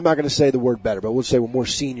 well, I'm not going to say the word better, but we'll say we're more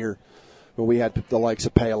senior, when we had the likes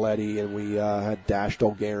of Paoletti and we had Dash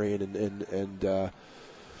Dolgarian and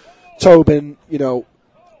Tobin,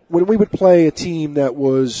 when we would play a team that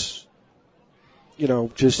was,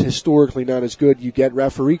 just historically not as good, you get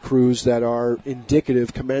referee crews that are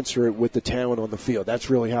indicative, commensurate with the talent on the field. That's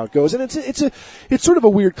really how it goes. And it's sort of a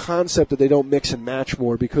weird concept that they don't mix and match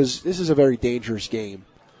more, because this is a very dangerous game.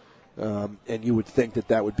 And you would think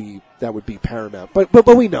that would be paramount.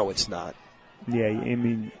 But we know it's not. Yeah, I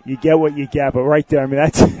mean, you get what you get, but right there, I mean,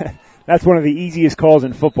 that's one of the easiest calls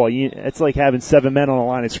in football. It's like having 7 men on the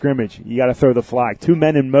line of scrimmage. You got to throw the flag. 2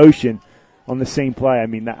 men in motion on the same play. I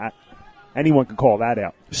mean, anyone can call that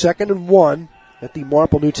out. 2nd and 1 at the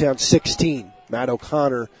Marple Newtown 16. Matt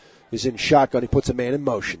O'Connor is in shotgun. He puts a man in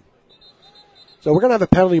motion. So we're going to have a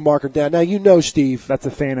penalty marker down. Now, Steve. That's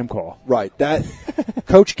a phantom call. Right. That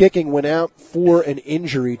Coach Gicking went out for an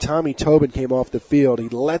injury. Tommy Tobin came off the field. He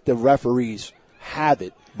let the referees have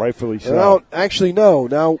it. Rightfully so. Well, actually, no.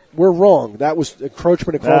 Now, we're wrong. That was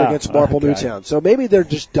encroachment called against Marple Newtown. So maybe they're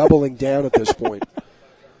just doubling down at this point.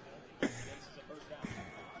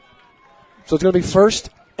 So it's going to be 1st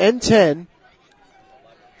and 10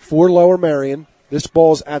 for Lower Merion. This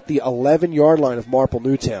ball's at the 11-yard line of Marple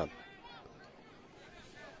Newtown.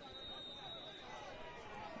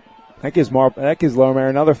 That gives Lower Merion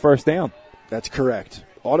another first down. That's correct.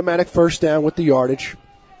 Automatic first down with the yardage.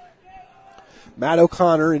 Matt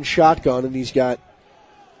O'Connor in shotgun, and he's got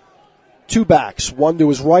 2 backs, one to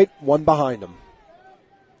his right, one behind him.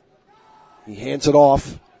 He hands it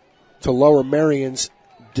off to Lower Merion's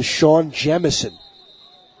Deshaun Jemison.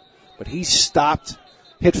 But he's stopped,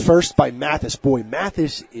 hit first by Mathis. Boy,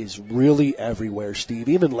 Mathis is really everywhere, Steve.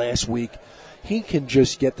 Even last week, he can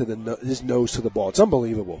just get to his nose to the ball. It's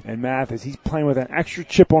unbelievable. And Mathis, he's playing with an extra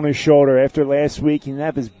chip on his shoulder after last week. He didn't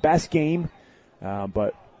have his best game,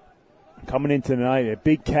 but coming in tonight, a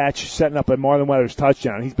big catch, setting up a Marlon Weathers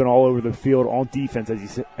touchdown. He's been all over the field on defense,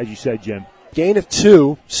 as you said, Jim. Gain of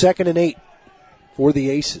 2, 2nd and 8 for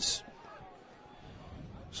the Aces.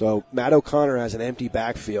 So Matt O'Connor has an empty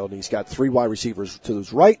backfield, and he's got 3 wide receivers to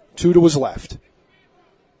his right, 2 to his left.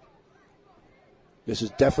 This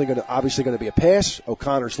is definitely obviously going to be a pass.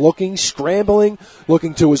 O'Connor's looking, scrambling,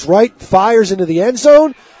 looking to his right, fires into the end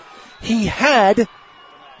zone. He had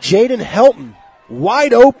Jaden Helton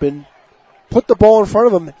wide open, put the ball in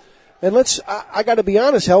front of him, and I got to be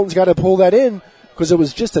honest, Helton's got to pull that in, because it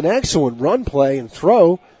was just an excellent run play and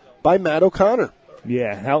throw by Matt O'Connor.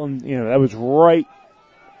 Yeah, Helton, that was right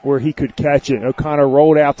where he could catch it. O'Connor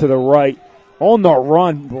rolled out to the right on the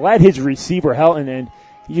run, led his receiver Helton, and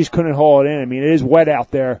he just couldn't haul it in. I mean, it is wet out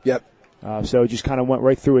there. Yep. So it just kind of went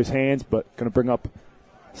right through his hands, but going to bring up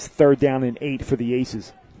 3rd down and 8 for the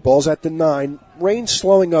Aces. Ball's at the 9. Rain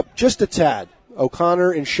slowing up just a tad.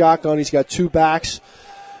 O'Connor in shotgun. He's got 2 backs.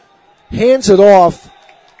 Hands it off.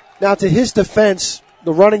 Now, to his defense,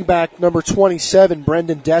 the running back, number 27,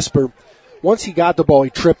 Brendan Desper, once he got the ball, he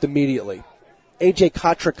tripped immediately. A.J.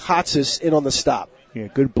 Katrakatsis in on the stop. Yeah,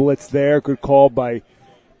 good blitz there. Good call by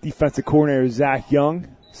defensive coordinator Zach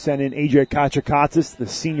Young. Sent in A.J. Katrakatsis, the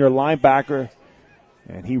senior linebacker,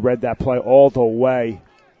 and he read that play all the way.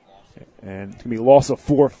 And it's going to be a loss of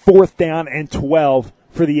 4, 4th down and 12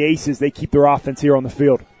 for the Aces. They keep their offense here on the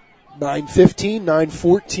field. 9-15,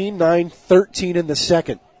 9-14, 9-13 in the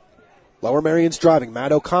second. Lower Merion's driving.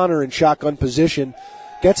 Matt O'Connor in shotgun position.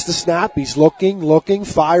 Gets the snap. He's looking,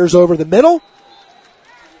 fires over the middle.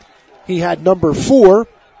 He had number 4,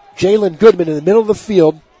 Jalen Goodman, in the middle of the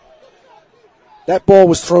field. That ball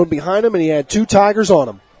was thrown behind him, and he had 2 Tigers on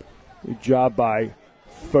him. Good job by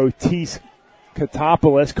Fotis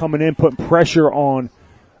Katopoulos coming in, putting pressure on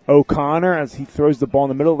O'Connor as he throws the ball in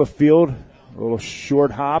the middle of the field. A little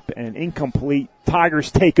short hop and incomplete.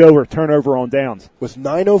 Tigers take over, turnover on downs. With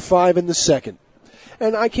 9:05 in the second.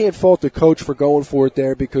 And I can't fault the coach for going for it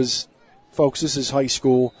there because, folks, this is high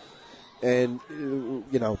school. And,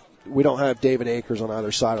 we don't have David Akers on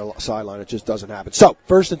either sideline. It just doesn't happen. So,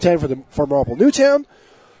 1st and 10 for Marple Newtown.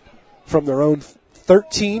 From their own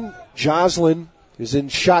 13, Joslin is in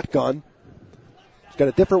shotgun. He's got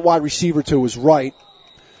a different wide receiver to his right.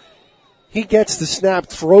 He gets the snap,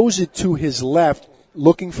 throws it to his left,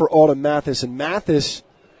 looking for Alden Mathis. And Mathis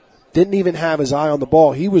didn't even have his eye on the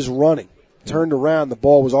ball. He was running. turned around, the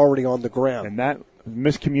ball was already on the ground. And that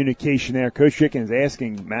miscommunication there. Coach Chicken is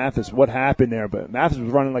asking Mathis what happened there, but Mathis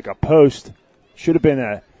was running like a post. Should have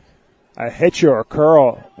been a hitch or a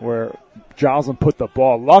curl where Joslin put the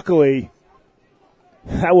ball. Luckily,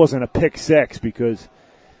 that wasn't a pick six because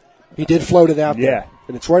he did float it out there.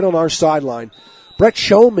 And it's right on our sideline. Brett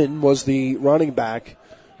Showman was the running back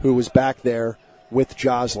who was back there with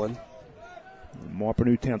Joslin. Marple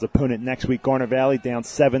Newtown's opponent next week, Garner Valley, down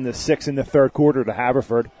 7-6 in the third quarter to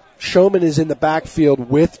Haverford. Showman is in the backfield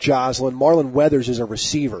with Joslin. Marlon Weathers is a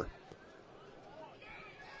receiver.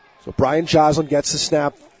 So Brian Joslin gets the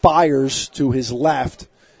snap, fires to his left,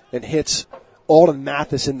 and hits Alden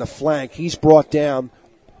Mathis in the flank. He's brought down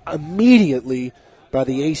immediately by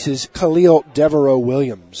the Aces' Khalil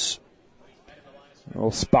Devereaux-Williams. A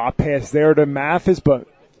little spot pass there to Mathis, but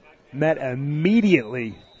met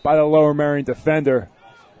immediately by the Lower Merion defender.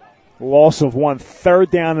 Loss of 1, 3rd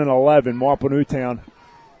down and 11. Marple Newtown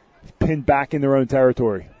pinned back in their own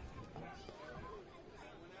territory.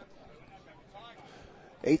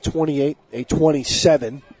 8:28,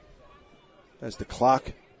 8:27 as the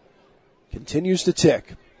clock continues to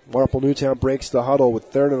tick. Marple Newtown breaks the huddle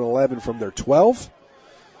with 3rd and 11 from their 12.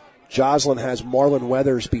 Joslin has Marlon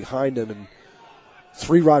Weathers behind him and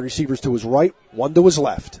 3 wide receivers to his right, 1 to his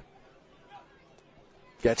left.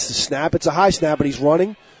 Gets the snap. It's a high snap, but he's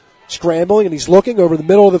running, scrambling, and he's looking over the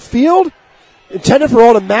middle of the field. Intended for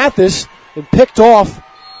Alden Mathis and picked off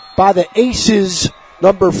by the Aces'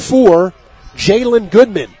 number 4, Jalen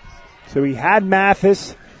Goodman. So he had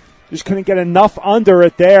Mathis, just couldn't get enough under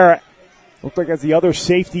it there. Looked like as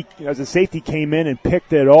the safety came in and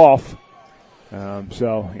picked it off. And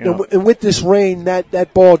with this rain,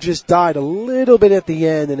 that ball just died a little bit at the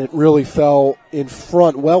end, and it really fell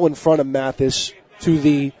well in front of Mathis to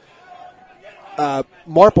the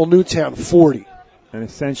Marple Newtown 40. And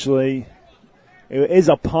essentially, it is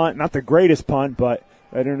a punt, not the greatest punt, but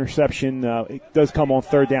that interception it does come on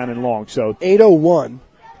 3rd down and long. So 8:01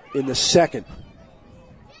 in the second.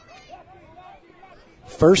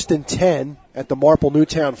 1st and 10 at the Marple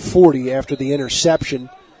Newtown 40 after the interception.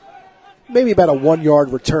 Maybe about a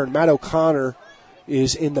 1-yard return. Matt O'Connor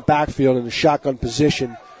is in the backfield in the shotgun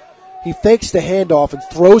position. He fakes the handoff and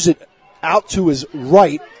throws it out to his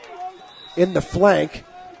right in the flank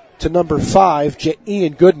to number 5,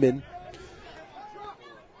 Ian Goodman.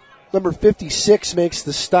 Number 56 makes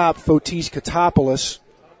the stop, Fotis Katopoulos.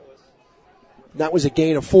 That was a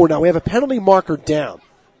gain of 4. Now we have a penalty marker down.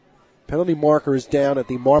 Penalty marker is down at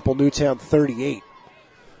the Marple Newtown 38.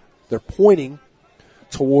 They're pointing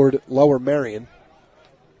toward Lower Merion.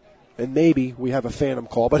 And maybe we have a phantom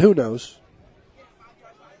call, but who knows?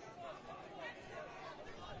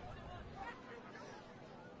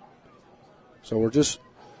 So we're just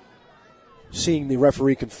seeing the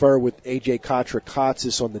referee confer with A.J.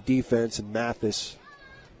 Kotra-Kotsis on the defense and Mathis,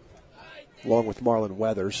 along with Marlon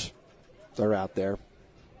Weathers. They're out there.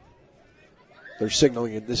 They're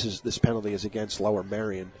signaling that this penalty is against Lower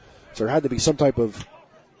Merion. So there had to be some type of...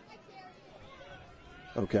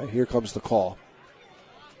 Okay, here comes the call.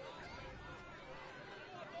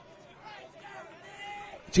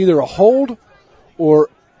 It's either a hold or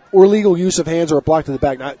legal use of hands or a block to the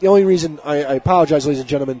back. Now, the only reason, I apologize, ladies and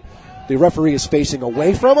gentlemen, the referee is facing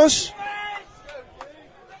away from us.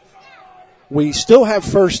 We still have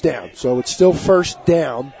 1st down, so it's still 1st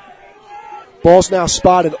down. Ball's now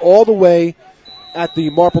spotted all the way at the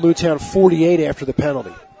Marple Newtown 48 after the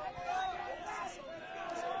penalty.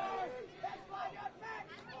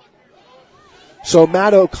 So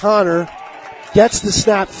Matt O'Connor gets the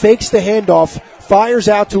snap, fakes the handoff, fires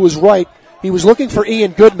out to his right. He was looking for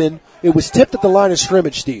Ian Goodman. It was tipped at the line of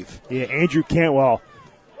scrimmage, Steve. Yeah, Andrew Cantwell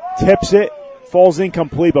tips it, falls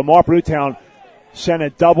incomplete, but Marple Newtown sent a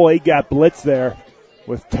double A-gap blitz there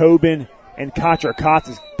with Tobin and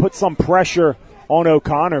Kotra-Kotsis. Put some pressure on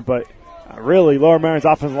O'Connor, but really Lower Merion's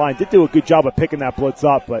offensive line did do a good job of picking that blitz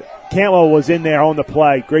up, but Cantwell was in there on the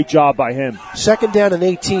play. Great job by him. 2nd down and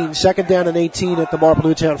 18. 2nd down and 18 at the Marple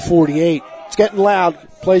Newtown 48. It's getting loud.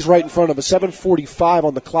 Plays right in front of us. 7:45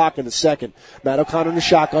 on the clock in the second. Matt O'Connor in the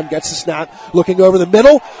shotgun. Gets the snap. Looking over the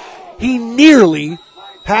middle. He nearly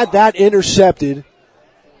had that intercepted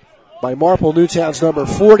by Marple Newtown's number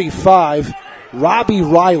 45, Robbie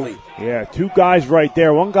Riley. Yeah, 2 guys right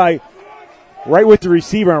there. One guy right with the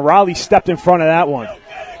receiver, and Riley stepped in front of that one.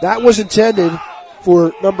 That was intended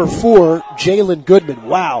for number 4, Jalen Goodman.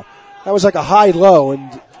 Wow. That was like a high-low,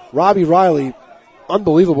 and Robbie Riley,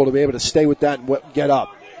 unbelievable to be able to stay with that and get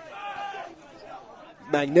up.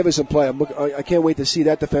 Magnificent play. I can't wait to see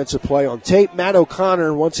that defensive play on tape. Matt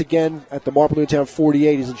O'Connor, once again, at the Marple Newtown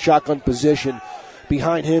 48. He's in shotgun position.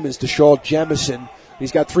 Behind him is Deshaun Jemison.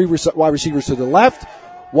 He's got 3 wide receivers to the left,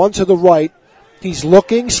 1 to the right. He's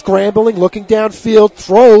looking, scrambling, looking downfield,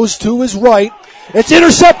 throws to his right. It's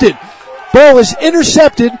intercepted. Ball is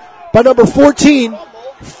intercepted by number 14.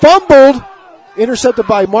 Fumbled, intercepted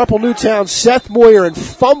by Marple Newtown, Seth Moyer, and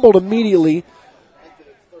fumbled immediately.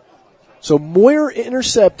 So Moyer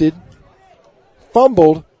intercepted,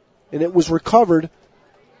 fumbled, and it was recovered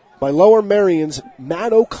by Lower Merion's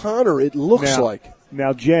Matt O'Connor, it looks like.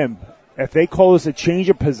 Now, Jim, if they call this a change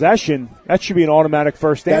of possession, that should be an automatic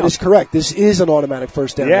first down. That is correct. This is an automatic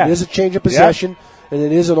first down. Yeah. It is a change of possession, and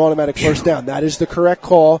it is an automatic first down. That is the correct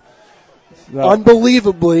call.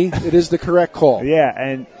 Unbelievably, it is the correct call. Yeah,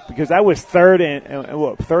 and because that was third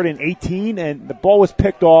and 18, and the ball was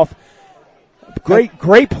picked off.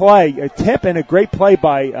 Great play, a tip and a great play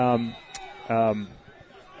by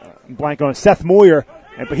blank on Seth Moyer,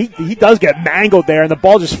 but he does get mangled there, and the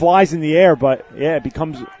ball just flies in the air. But yeah, it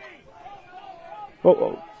becomes.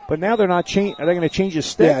 But now they're not change. Are they going to change the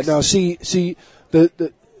sticks? Yeah. No. See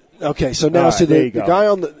the. Okay. So now the guy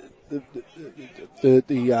on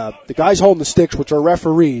the guys holding the sticks, which are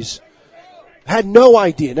referees, had no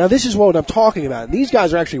idea. Now this is what I'm talking about. And these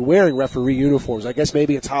guys are actually wearing referee uniforms. I guess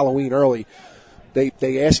maybe it's Halloween early.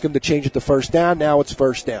 They ask him to change it to first down. Now it's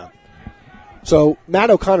first down. So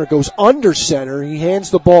Matt O'Connor goes under center. He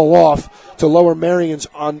hands the ball off to Lower Merion's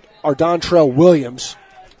on Ardontrell Williams.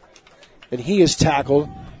 And he is tackled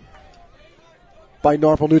by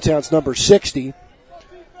Marple Newtown's number 60.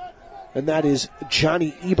 And that is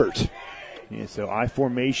Johnny Ebert. Yeah, so I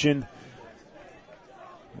formation.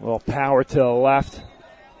 A little power to the left.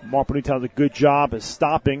 Marple Newtown does a good job of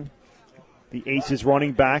stopping the Aces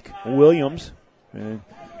running back, Williams. And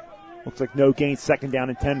looks like no gain, second down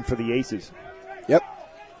and 10 for the Aces. Yep.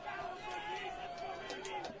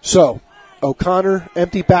 So, O'Connor,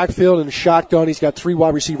 empty backfield and a shotgun. He's got 3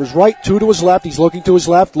 wide receivers right, 2 to his left. He's looking to his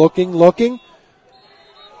left, looking.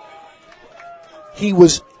 He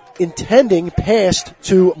was intending pass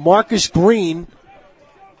to Marcus Green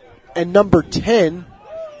and number 1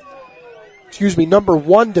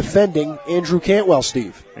 defending Andrew Cantwell,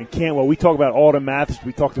 Steve. And Cantwell, we talk about Alden Mathis.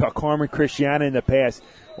 We talked about Carmen Christiana in the past.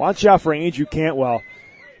 Watch out for Andrew Cantwell.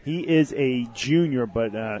 He is a junior,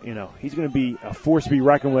 but, he's going to be a force to be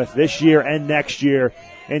reckoned with this year and next year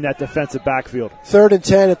in that defensive backfield. 3rd and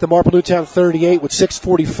 10 at the Marple Newtown 38 with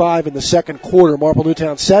 6:45 in the second quarter. Marple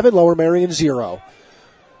Newtown 7, Lower Merion 0.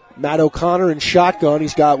 Matt O'Connor in shotgun.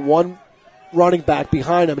 He's got 1 running back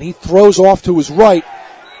behind him, and he throws off to his right.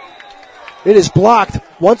 It is blocked.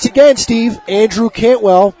 Once again, Steve, Andrew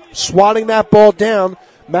Cantwell swatting that ball down.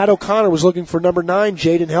 Matt O'Connor was looking for number 9,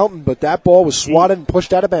 Jaden Helton, but that ball was swatted and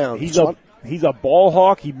pushed out of bounds. He's a ball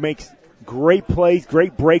hawk. He makes great plays,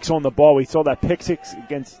 great breaks on the ball. We saw that pick 6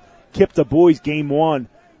 against Kip the Boys game 1.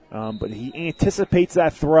 But he anticipates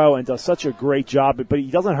that throw and does such a great job. But he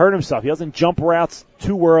doesn't hurt himself. He doesn't jump routes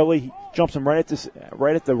too early. He jumps them right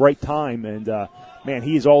at the right time. And, man,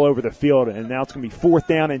 he is all over the field. And now it's going to be 4th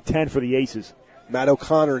down and 10 for the Aces. Matt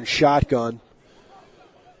O'Connor in shotgun.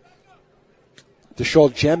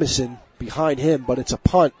 Deshaun Jemison behind him, but it's a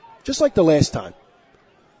punt, just like the last time.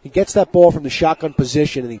 He gets that ball from the shotgun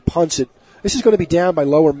position and he punts it. This is going to be down by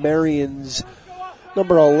Lower Merion's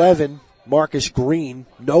number 11, Marcus Green.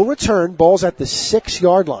 No return. Ball's at the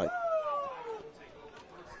 6-yard line.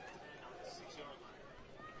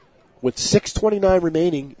 With 6:29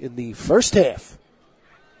 remaining in the first half.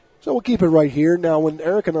 So we'll keep it right here. Now, when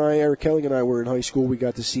Eric Kelly and I were in high school, we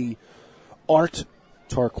got to see Art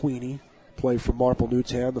Tarquini play for Marple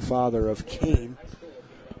Newtown, the father of Kane.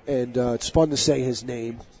 And it's fun to say his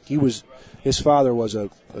name. His father was a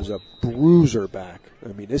bruiser back.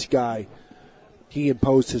 I mean, this guy, he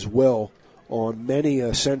imposed his will on many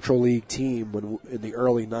a Central League team in the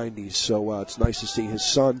early 90s. So it's nice to see his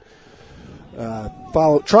son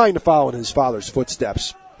trying to follow in his father's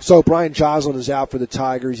footsteps. So Brian Joslin is out for the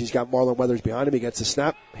Tigers. He's got Marlon Weathers behind him. He gets the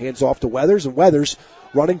snap, hands off to Weathers, and Weathers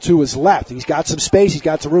running to his left. He's got some space. He's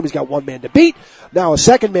got some room. He's got 1 man to beat. Now a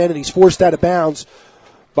second man, and he's forced out of bounds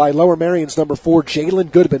by Lower Merion's number 4,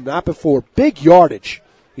 Jalen Goodman. Not before. Big yardage.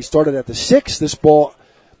 He started at the 6. This ball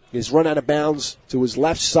is run out of bounds to his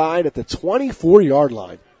left side at the 24-yard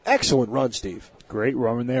line. Excellent run, Steve. Great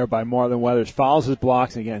run there by Marlon Weathers. Follows his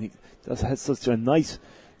blocks. And again, he has such a nice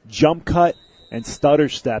jump cut and stutter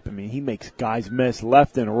step. I mean, he makes guys miss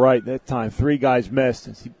left and right. That time, 3 guys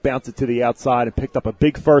missed. He bounced it to the outside and picked up a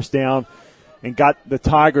big first down and got the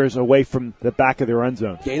Tigers away from the back of their end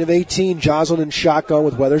zone. Gain of 18, Joslin in shotgun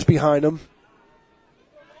with Weathers behind him.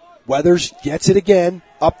 Weathers gets it again,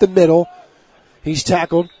 up the middle. He's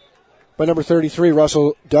tackled by number 33,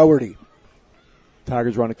 Russell Dougherty.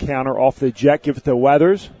 Tigers run a counter off the jet, give it to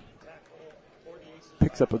Weathers.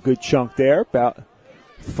 Picks up a good chunk there, about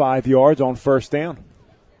 5 yards on first down.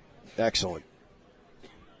 Excellent.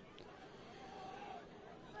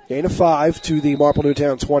 Gain of 5 to the Marple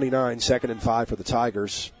Newtown 29, 2nd and 5 for the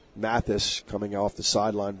Tigers. Mathis coming off the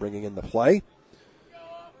sideline, bringing in the play.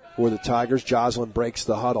 For the Tigers, Joslin breaks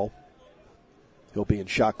the huddle. He'll be in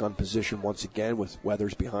shotgun position once again with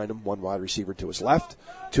Weathers behind him. One wide receiver to his left,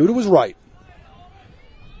 two to his right.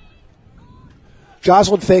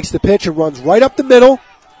 Joslin fakes the pitch and runs right up the middle.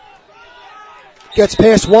 Gets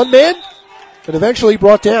past one man and eventually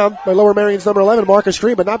brought down by Lower Merion's number 11, Marcus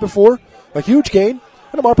Green, but not before a huge gain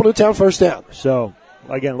and a Marple Newtown first down. So,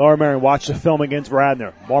 again, Lower Merion watched the film against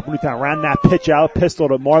Radnor. Marple Newtown ran that pitch out, pistol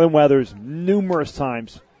to Marlon Weathers numerous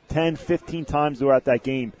times, 10, 15 times throughout that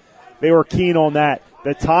game. They were keen on that.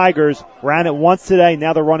 The Tigers ran it once today.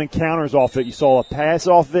 Now they're running counters off it. You saw a pass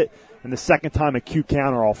off of it, and the second time a cute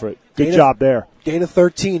counter off it. Good job there. Gain of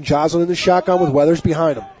 13. Joslin in the shotgun with Weathers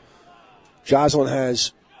behind him. Joslin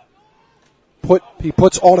has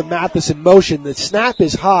puts Alden Mathis in motion. The snap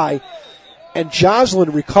is high, and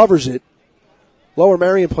Joslin recovers it. Lower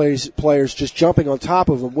Merion players just jumping on top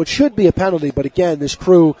of him, which should be a penalty, but again, this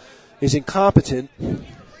crew is incompetent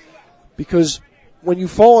because when you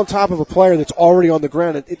fall on top of a player that's already on the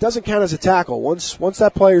ground, it doesn't count as a tackle. Once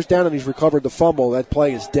that player's down and he's recovered the fumble, that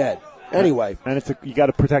play is dead. Anyway. And you got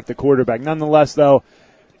to protect the quarterback. Nonetheless, though,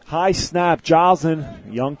 high snap. Joslin,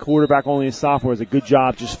 young quarterback, only a sophomore, does a good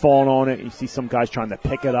job just falling on it. You see some guys trying to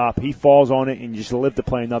pick it up. He falls on it and you just live to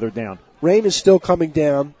play another down. Rain is still coming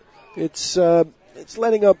down. It's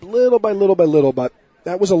letting up little by little by little, but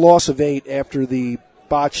that was a loss of 8 after the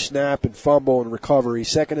botched snap and fumble and recovery.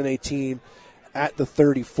 2nd and 18 at the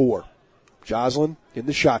 34. Joslin in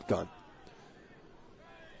the shotgun.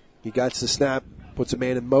 He gets the snap, puts a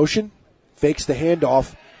man in motion, fakes the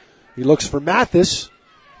handoff. He looks for Mathis.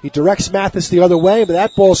 He directs Mathis the other way, but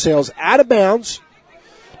that ball sails out of bounds.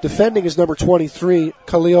 Defending is number 23,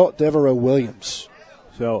 Khalil Devereaux Williams.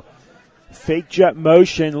 So, fake jet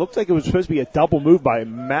motion. Looked like it was supposed to be a double move by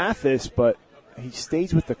Mathis, but he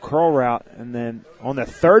stays with the curl route. And then on the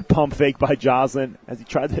third pump fake by Joslin, as he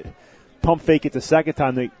tried to pump fake it the second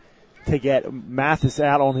time to get Mathis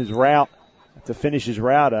out on his route, to finish his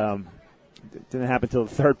route. It didn't happen until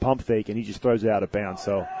the third pump fake, and he just throws it out of bounds.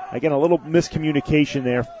 So, again, a little miscommunication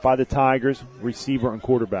there by the Tigers, receiver and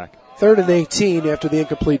quarterback. 3rd and 18 after the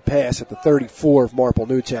incomplete pass at the 34 of Marple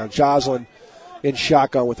Newtown. Joslin in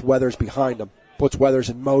shotgun with Weathers behind him. Puts Weathers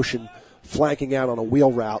in motion, flanking out on a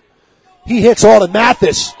wheel route. He hits Alden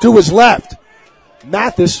Mathis to his left.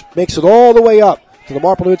 Mathis makes it all the way up to the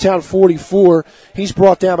Marple Newtown 44. He's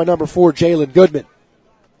brought down by number 4, Jalen Goodman.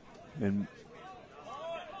 And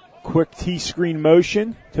quick T-screen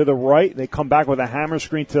motion to the right. They come back with a hammer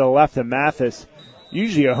screen to the left to Mathis.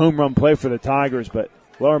 Usually a home run play for the Tigers, but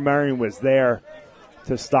Lower Merion was there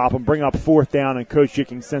to stop him, bring up 4th down, and Coach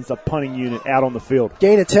Jicking sends a punting unit out on the field.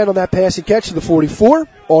 Gain of 10 on that passing catch to the 44.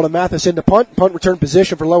 Alden Mathis into punt. Punt return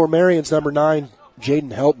position for Lower Merion's number 9,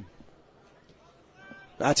 Jaden Helton.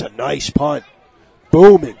 That's a nice punt.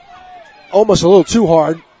 Booming. Almost a little too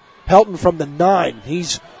hard. Helton from the 9.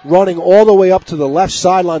 He's running all the way up to the left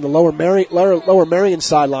sideline, the Lower Merion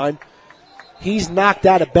sideline. He's knocked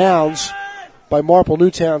out of bounds by Marple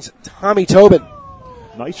Newtown's Tommy Tobin.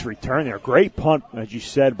 Nice return there. Great punt, as you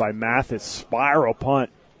said, by Mathis. Spiral punt.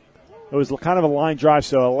 It was kind of a line drive,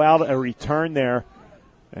 so allowed a return there.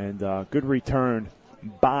 And good return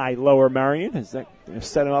by Lower Merion. As that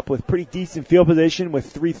set him up with pretty decent field position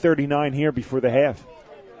with 3:39 here before the half.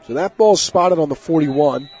 So that ball's spotted on the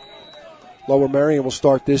 41. Lower Merion will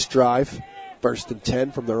start this drive. 1st and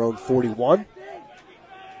 10 from their own 41.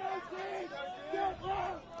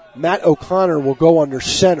 Matt O'Connor will go under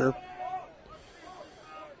center.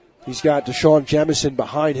 He's got Deshaun Jemison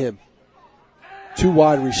behind him. 2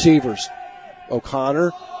 wide receivers.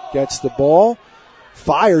 O'Connor gets the ball,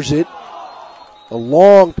 fires it. A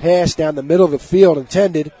long pass down the middle of the field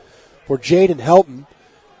intended for Jaden Helton.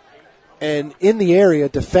 And in the area,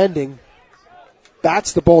 defending,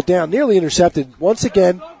 bats the ball down, nearly intercepted. Once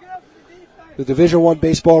again, the Division I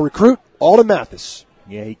baseball recruit, Alden Mathis.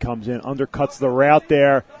 Yeah, he comes in, undercuts the route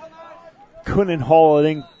there. Couldn't haul it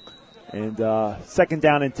in. And 2nd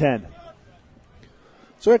down and 10.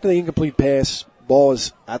 So after the incomplete pass, ball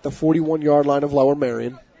is at the 41-yard line of Lower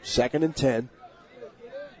Merion. 2nd and 10.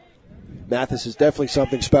 Mathis is definitely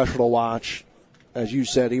something special to watch. As you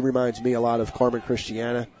said, he reminds me a lot of Carmen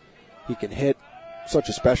Christiana. He can hit. Such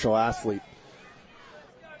a special athlete.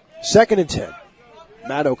 2nd and 10.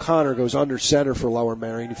 Matt O'Connor goes under center for Lower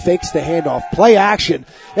Merion. He fakes the handoff, play action,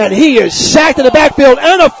 and he is sacked in the backfield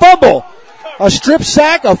and a fumble. A strip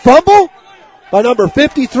sack, a fumble by number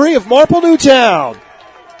 53 of Marple Newtown.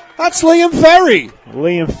 That's Liam Ferry.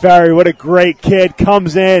 Liam Ferry, what a great kid,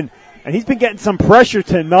 comes in, and he's been getting some pressure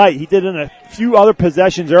tonight. He did in a few other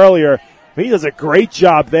possessions earlier, but he does a great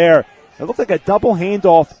job there. It looked like a double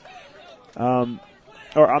handoff,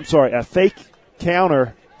 a fake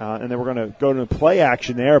counter. And then we're going to go to play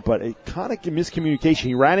action there, but it kind of miscommunication.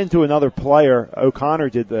 He ran into another player. O'Connor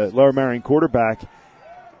did, the Lower Merion quarterback,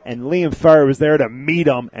 and Liam Ferry was there to meet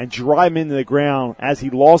him and drive him into the ground as he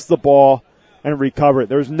lost the ball and recovered.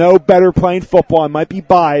 There's no better playing football, it might be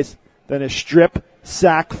biased, than a strip,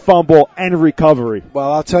 sack, fumble, and recovery.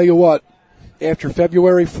 Well, I'll tell you what, after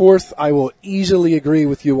February 4th, I will easily agree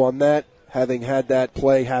with you on that, having had that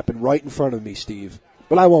play happen right in front of me, Steve.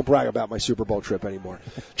 But I won't brag about my Super Bowl trip anymore.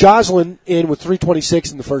 Joslin in with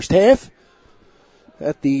 3:26 in the first half.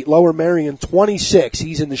 At the Lower Merion 26,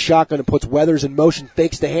 he's in the shotgun and puts Weathers in motion,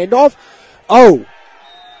 fakes the handoff. Oh,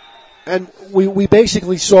 and we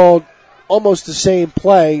basically saw almost the same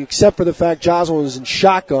play, except for the fact Joslin was in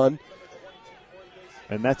shotgun.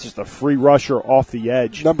 And that's just a free rusher off the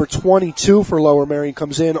edge. Number 22 for Lower Merion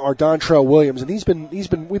comes in, Dontrell Williams, and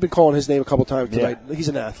we've been calling his name a couple times tonight. Yeah. He's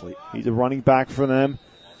an athlete. He's a running back for them.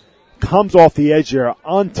 Comes off the edge there,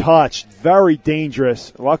 untouched, very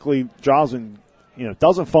dangerous. Luckily, Joslin,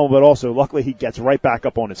 doesn't fumble, but also luckily he gets right back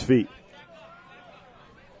up on his feet.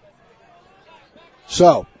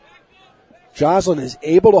 So, Joslin is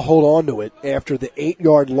able to hold on to it after the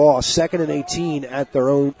 8-yard loss, 2nd and 18 at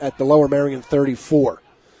the Lower Merion 34.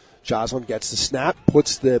 Joslin gets the snap,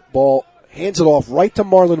 puts the ball, hands it off right to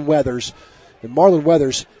Marlon Weathers, and Marlon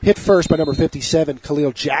Weathers hit first by number 57,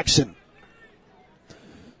 Khalil Jackson.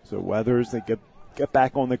 So Weathers, they get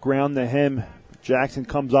back on the ground to him. Jackson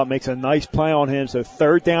comes up, makes a nice play on him. So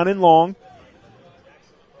 3rd down and long.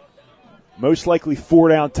 Most likely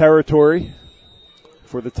 4-down territory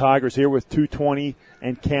for the Tigers here with 2:20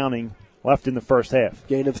 and counting left in the first half.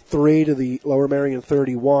 Gain of 3 to the Lower Merion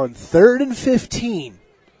 31. 3rd and 15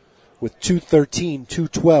 with 2:13,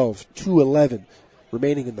 2:12, 2:11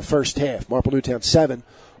 remaining in the first half. Marple Newtown 7,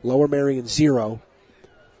 Lower Merion 0.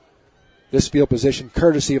 This field position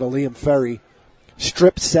courtesy of a Liam Ferry.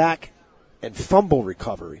 Strip sack and fumble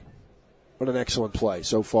recovery. What an excellent play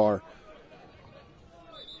so far.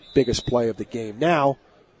 Biggest play of the game. Now,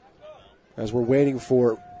 as we're waiting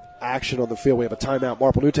for action on the field, we have a timeout.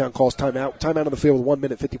 Marple Newtown calls timeout. Timeout on the field with 1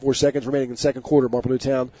 minute, 54 seconds remaining in the second quarter. Marple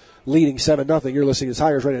Newtown leading 7-0. You're listening to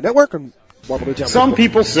Tigers Radio Network on Marple Newtown. Some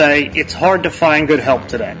people say it's hard to find good help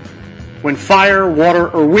today. When fire, water,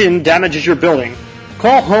 or wind damages your building,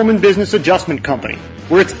 call Home and Business Adjustment Company,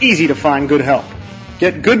 where it's easy to find good help.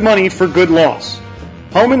 Get good money for good loss.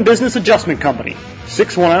 Home and Business Adjustment Company,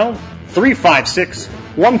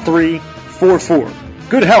 610-356-1344.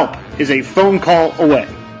 Good help is a phone call away.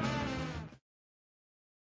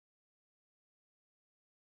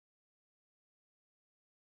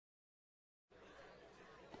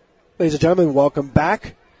 Ladies and gentlemen, welcome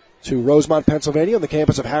back to Rosemont, Pennsylvania, on the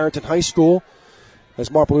campus of Harrington High School, as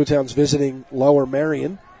Marple Newtown's visiting Lower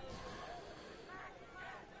Merion.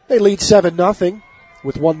 They lead 7-0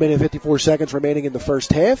 with 1 minute 54 seconds remaining in the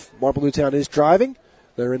first half. Marple Newtown is driving.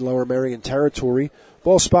 They're in Lower Merion territory.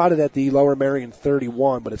 Ball spotted at the Lower Merion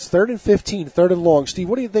 31, but it's 3rd and 15, 3rd and long. Steve,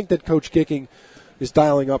 what do you think that Coach Kicking is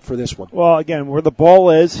dialing up for this one? Well, again, where the ball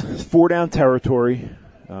is 4-down territory,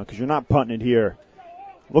 because you're not punting it here.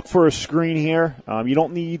 Look for a screen here. You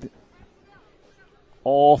don't need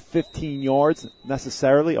all 15 yards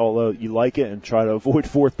necessarily, although you like it and try to avoid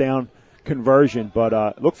 4th down conversion.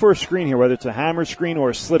 But look for a screen here, whether it's a hammer screen or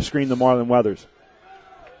a slip screen to Marlon Weathers.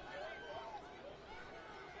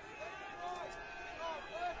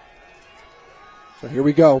 So here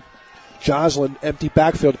we go. Joslin, empty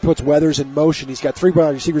backfield, puts Weathers in motion. He's got 3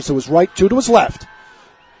 wide receivers to his right, 2 to his left.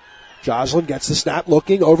 Joslin gets the snap,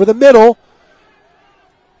 looking over the middle.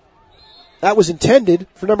 That was intended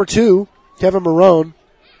for number 2, Kevin Marone.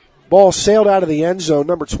 Ball sailed out of the end zone.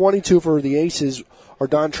 Number 22 for the Aces are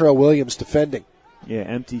Dontrell Williams defending. Yeah,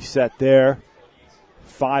 empty set there.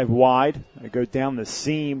 5 wide. I go down the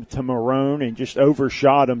seam to Marone and just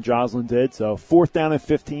overshot him, Joslin did. So 4th down and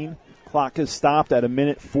 15. Clock has stopped at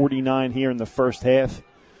 1:49 here in the first half.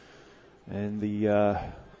 And the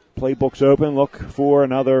playbook's open. Look for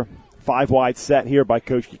another 5 wide set here by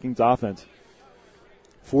Coach Kicking's offense.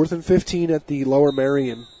 4th and 15 at the Lower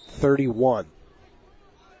Merion 31.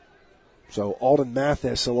 So Alden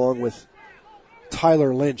Mathis along with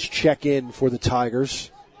Tyler Lynch check in for the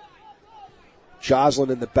Tigers.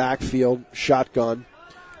 Joslin in the backfield, shotgun.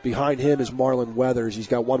 Behind him is Marlon Weathers. He's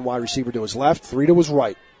got one wide receiver to his left, three to his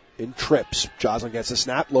right. In trips. Joslin gets a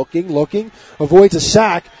snap, looking, avoids a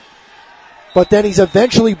sack, but then he's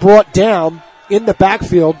eventually brought down in the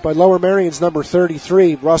backfield by Lower Merion's number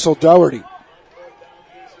 33, Russell Doherty.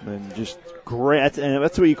 And just great, and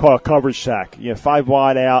that's what you call a coverage sack. You have 5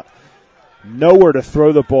 wide out, nowhere to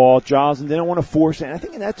throw the ball. Joslin didn't want to force it. And I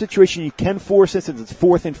think in that situation you can force it since it's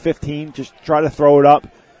 4th and 15. Just try to throw it up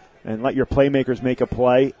and let your playmakers make a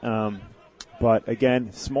play. But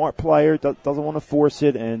again, smart player, doesn't want to force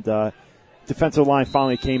it, and defensive line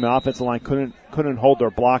finally came out. Offensive line couldn't hold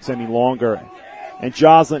their blocks any longer. And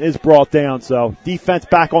Joslin is brought down, so defense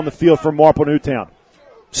back on the field for Marple Newtown.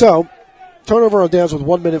 So, turnover on downs with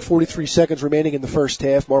 1 minute 43 seconds remaining in the first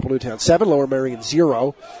half. Marple Newtown 7, Lower Merion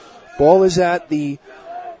 0. Ball is at the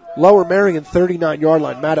Lower Merion 39-yard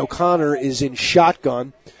line. Matt O'Connor is in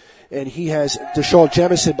shotgun, and he has Deshaun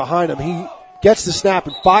Jemison behind him. He gets the snap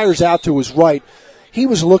and fires out to his right. He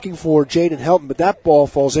was looking for Jaden Helton, but that ball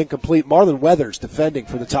falls incomplete. Marlon Weathers defending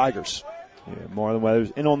for the Tigers. Yeah, Marlon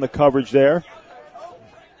Weathers in on the coverage there.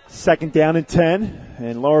 2nd down and 10,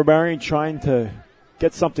 and Lower Merion trying to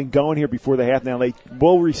get something going here before the half. Now they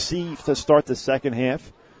will receive to start the second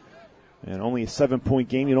half, and only a 7-point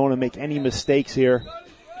game. You don't want to make any mistakes here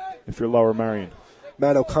if you're Lower Merion.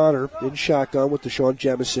 Matt O'Connor in shotgun with Deshaun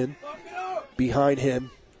Jemison behind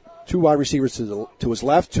him. 2 wide receivers to his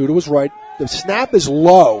left, 2 to his right. The snap is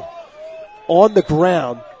low on the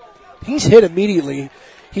ground. He's hit immediately.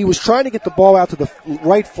 He was trying to get the ball out to the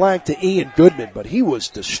right flank to Ian Goodman, but he was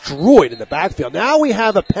destroyed in the backfield. Now we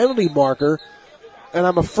have a penalty marker, and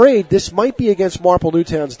I'm afraid this might be against Marple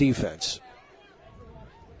Newtown's defense.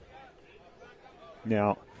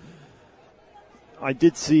 Now, I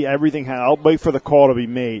did see everything. I'll wait for the call to be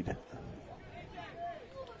made.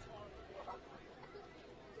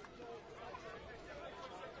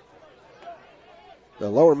 The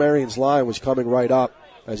Lower Merion's line was coming right up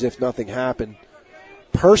as if nothing happened.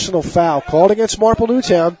 Personal foul called against Marple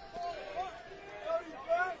Newtown.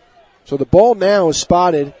 So the ball now is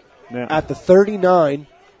spotted at the 39.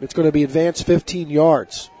 It's going to be advanced 15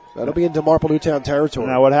 yards. That'll be into Marple Newtown territory.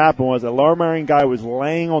 Now what happened was a Lower Merion guy was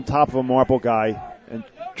laying on top of a Marple guy and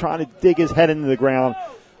trying to dig his head into the ground.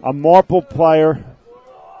 A Marple player,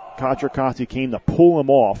 Katrikasi, came to pull him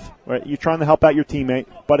off. Right? You're trying to help out your teammate,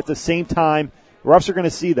 but at the same time, refs are going to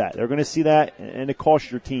see that. They're going to see that, and it costs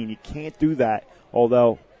your team. You can't do that.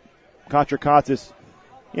 Although Katrikasi is,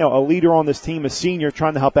 a leader on this team, a senior,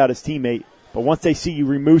 trying to help out his teammate. But once they see you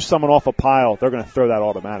remove someone off a pile, they're going to throw that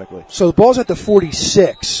automatically. So the ball's at the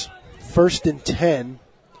 46. 1st and 10.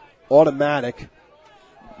 Automatic.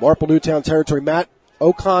 Marple Newtown territory. Matt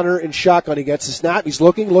O'Connor in shotgun. He gets the snap. He's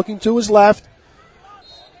looking to his left.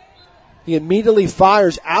 He immediately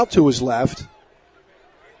fires out to his left.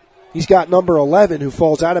 He's got number 11 who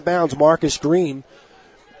falls out of bounds, Marcus Green.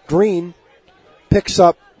 Green picks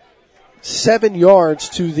up 7 yards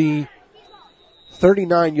to the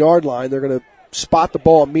 39-yard line. They're going to spot the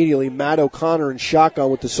ball immediately. Matt O'Connor in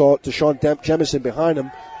shotgun with Deshaun Jemison behind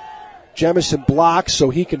him. Jemison blocks so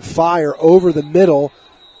he can fire over the middle.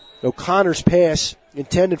 O'Connor's pass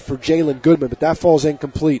intended for Jalen Goodman, but that falls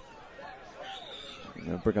incomplete.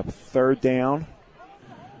 Going to bring up 3rd down.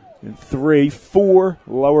 And 3-4,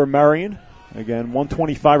 Lower Merion. Again,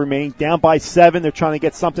 1:25 remaining. Down by 7. They're trying to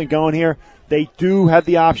get something going here. They do have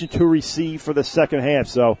the option to receive for the second half.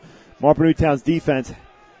 So Marple Newtown's defense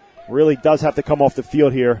really does have to come off the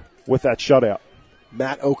field here with that shutout.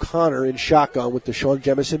 Matt O'Connor in shotgun with Deshaun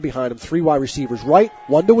Jemison behind him. 3 wide receivers right,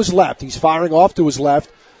 1 to his left. He's firing off to his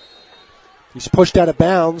left. He's pushed out of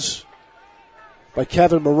bounds by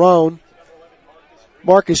Kevin Marone.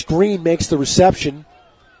 Marcus Green makes the reception.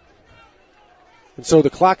 And so the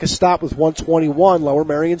clock is stopped with 1:21. Lower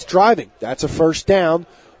Merion's driving. That's a 1st down.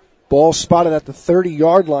 Ball spotted at the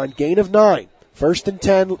 30-yard line. Gain of 9. 1st and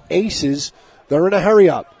 10. Aces. They're in a hurry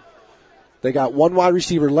up. They got 1 wide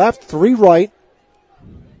receiver left, 3 right.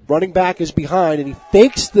 Running back is behind, and he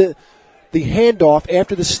fakes the handoff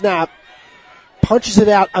after the snap. Punches it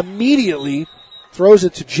out immediately. Throws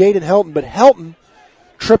it to Jaden Helton, but Helton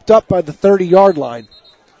tripped up by the 30-yard line.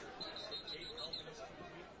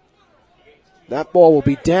 That ball will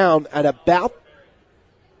be down at about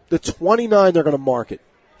the 29. They're going to mark it.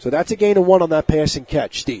 So that's a gain of 1 on that passing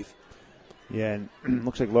catch, Steve. Yeah, and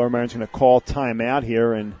looks like Lower Merion's going to call timeout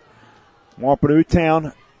here. And Marple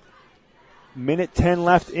Newtown, minute 10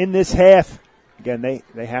 left in this half. Again,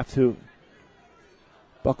 they have to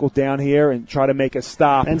buckle down here and try to make a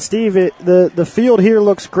stop. And, Steve, the field here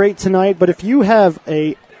looks great tonight, but if you have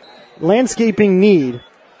a landscaping need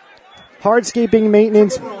hardscaping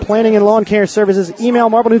maintenance, planning, and lawn care services. Email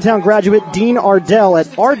Marple Newtown graduate Dean Ardell at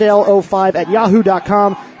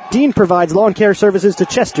ardell05@yahoo.com. Dean provides lawn care services to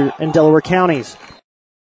Chester and Delaware counties.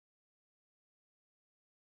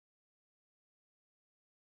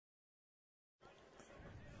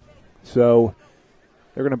 So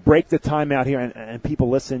they're going to break the timeout here, and people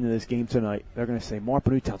listening to this game tonight, they're going to say,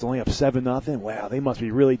 Marple Newtown's only up 7-0. Wow, they must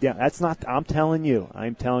be really down. That's not, I'm telling you,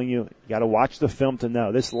 you got to watch the film to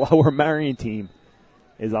know. This Lower Merion team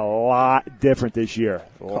is a lot different this year.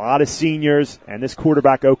 A lot of seniors, and this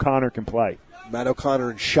quarterback O'Connor can play. Matt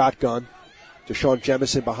O'Connor in shotgun. Deshaun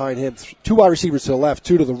Jemison behind him. 2 wide receivers to the left,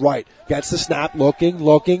 2 to the right. Gets the snap, looking.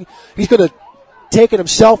 He's going to take it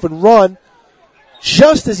himself and run.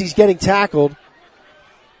 Just as he's getting tackled,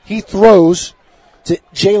 he throws to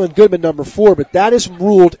Jalen Goodman, number 4, but that is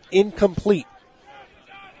ruled incomplete.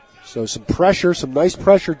 So some pressure, some nice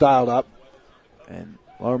pressure dialed up. And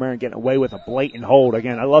Lower Merion getting away with a blatant hold.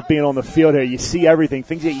 Again, I love being on the field here. You see everything,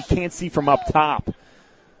 things that you can't see from up top.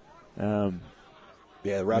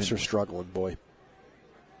 Yeah, the refs are struggling, boy.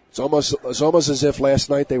 It's almost as if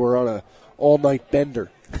last night they were on a all-night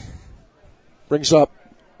bender. Brings up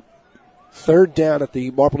 3rd down at the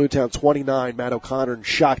Marple Newtown 29. Matt O'Connor in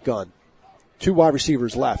shotgun. 2 wide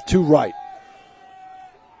receivers left, 2 right.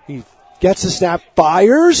 He gets the snap,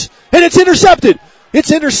 fires, and it's intercepted.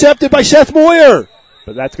 It's intercepted by Seth Moyer.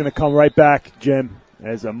 But that's going to come right back, Jim,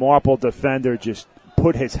 as a Marple defender just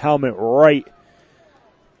put his helmet right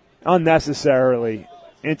unnecessarily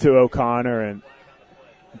into O'Connor, and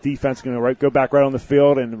defense going to go back right on the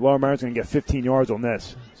field, and Lower Merion's going to get 15 yards on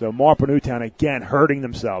this. So Marple Newtown, again, hurting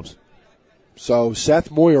themselves. So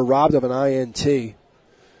Seth Moyer robbed of an INT.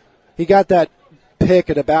 He got that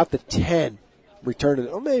pick at about the 10, returned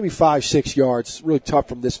it maybe 5-6 yards. It's really tough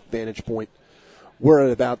from this vantage point. We're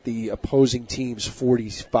at about the opposing team's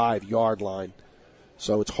 45-yard line,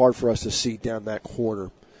 so it's hard for us to see down that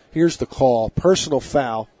corner. Here's the call. Personal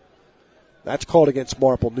foul. That's called against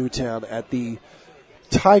Marple Newtown at the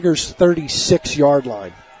Tigers' 36-yard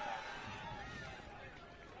line.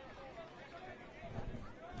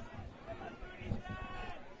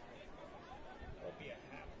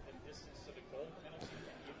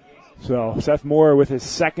 So Seth Moore with his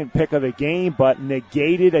 2nd pick of the game, but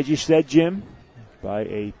negated, as you said, Jim, by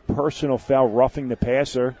a personal foul roughing the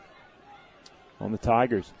passer on the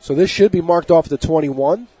Tigers. So this should be marked off the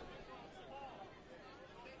 21.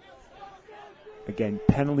 Again,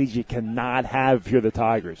 penalties you cannot have if you're the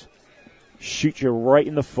Tigers. Shoot you right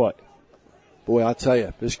in the foot. Boy, I'll tell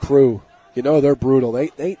you, this crew, they're brutal.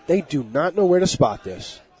 They do not know where to spot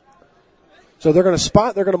this. So they're going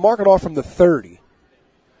to mark it off from the 30.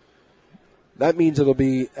 That means it'll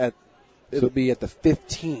be at the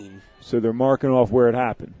 15. So they're marking off where it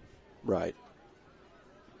happened. Right.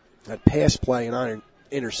 That pass play and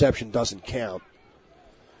interception doesn't count.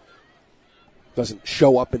 Doesn't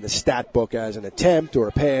show up in the stat book as an attempt or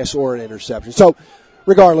a pass or an interception. So,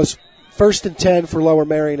 regardless, 1st and 10 for Lower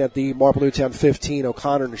Merion at the Marple Newtown 15.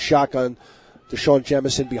 O'Connor in the shotgun. Deshaun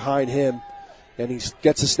Jemison behind him. And he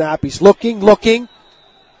gets a snap. He's looking.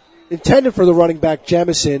 Intended for the running back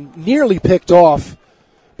Jemison. Nearly picked off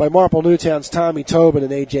by Marple Newtown's Tommy Tobin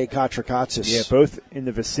and A.J. Katrakatsis. Yeah, both in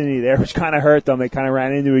the vicinity there, which kind of hurt them. They kind of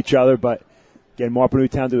ran into each other. But, again, Marple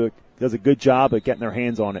Newtown does a good job at getting their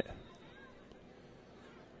hands on it.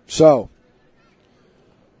 So,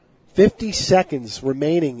 50 seconds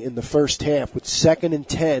remaining in the first half with 2nd and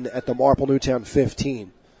 10 at the Marple Newtown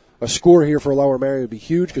 15. A score here for Lower Merion would be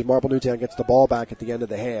huge because Marple Newtown gets the ball back at the end of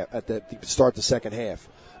the half, at the start of the second half.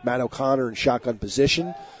 Matt O'Connor in shotgun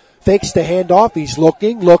position. Fakes the handoff. He's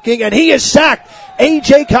looking, and he is sacked.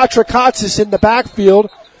 A.J. Katrakatsis in the backfield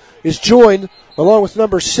is joined, along with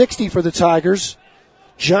number 60 for the Tigers,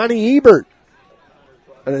 Johnny Ebert.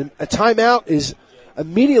 And a timeout is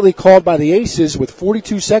immediately called by the Aces with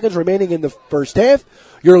 42 seconds remaining in the first half.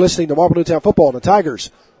 You're listening to Marple Newtown Football on the Tigers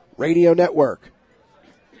Radio Network.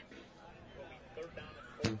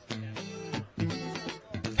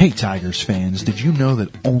 Hey Tigers fans, did you know that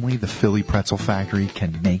only the Philly Pretzel Factory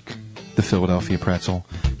can make the Philadelphia pretzel?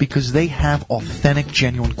 Because they have authentic,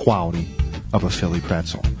 genuine quality of a Philly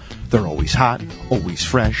pretzel. They're always hot, always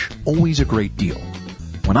fresh, always a great deal.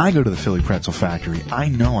 When I go to the Philly Pretzel Factory, I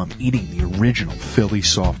know I'm eating the original Philly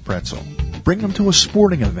soft pretzel. Bring them to a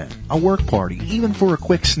sporting event, a work party, even for a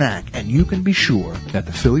quick snack, and you can be sure that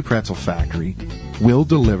the Philly Pretzel Factory will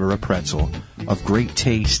deliver a pretzel of great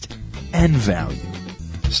taste and value.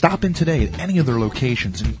 Stop in today at any of their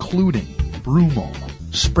locations, including Broomall,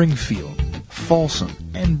 Springfield, Folsom,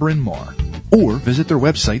 and Bryn Mawr, or visit their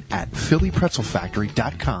website at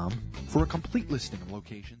phillypretzelfactory.com for a complete listing of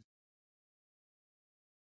locations.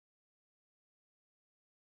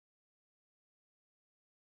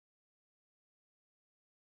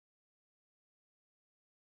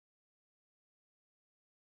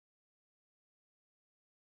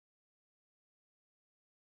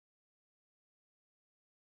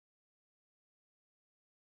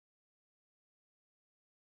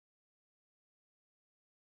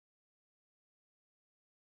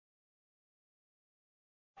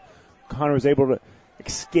 Connor was able to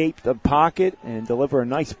escape the pocket and deliver a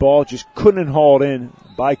nice ball. Just couldn't haul it in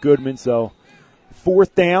by Goodman. So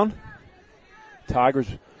 4th down. Tigers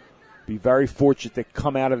be very fortunate to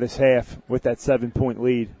come out of this half with that 7-point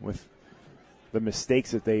lead with the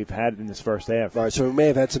mistakes that they've had in this first half. All right, so we may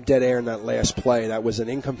have had some dead air in that last play. That was an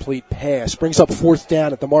incomplete pass. Brings up 4th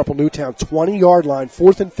down at the Marple Newtown 20-yard line,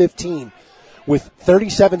 4th and 15 with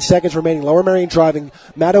 37 seconds remaining. Lower Merion driving.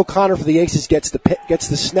 Matt O'Connor for the Aces gets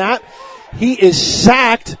the snap. He is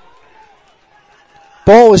sacked.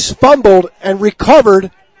 Ball is fumbled and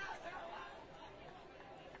recovered.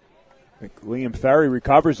 Liam Ferry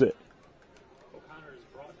recovers it.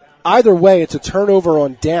 Either way, it's a turnover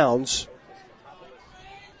on downs.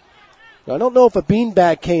 I don't know if a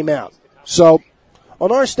beanbag came out. So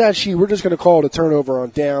on our stat sheet, we're just going to call it a turnover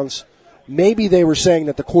on downs. Maybe they were saying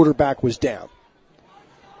that the quarterback was down.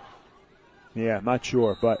 Yeah, I'm not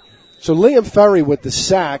sure. But so Liam Ferry with the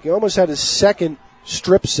sack. He almost had his second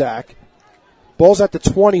strip sack. Ball's at the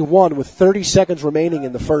 21 with 30 seconds remaining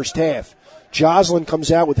in the first half. Joslin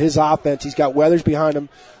comes out with his offense. He's got Weathers behind him.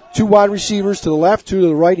 2 wide receivers to the left, 2 to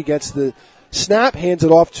the right. He gets the snap, hands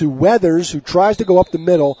it off to Weathers, who tries to go up the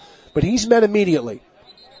middle, but he's met immediately.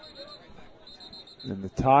 And the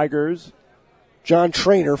Tigers. John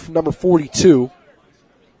Trainer from number 42.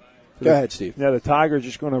 Go ahead, Steve. Yeah, the Tigers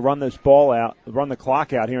just going to run this ball out, run the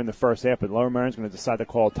clock out here in the first half, but Lower Merion's going to decide to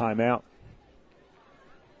call a timeout.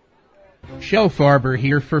 Shel Farber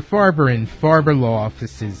here for Farber and Farber Law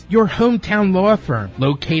Offices, your hometown law firm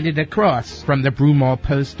located across from the Broomall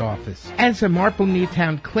Post Office. As a Marple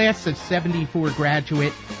Newtown class of 74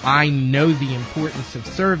 graduate, I know the importance of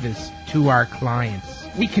service to our clients.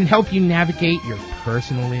 We can help you navigate your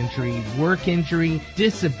personal injury, work injury,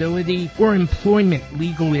 disability, or employment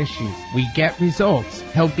legal issues. We get results,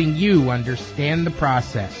 helping you understand the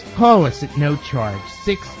process. Call us at no charge,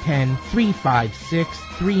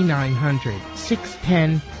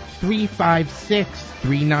 610-356-3900,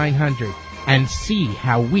 610-356-3900, and see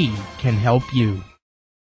how we can help you.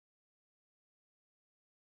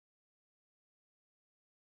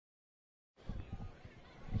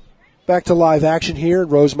 Back to live action here in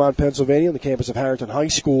Rosemont, Pennsylvania, on the campus of Harrington High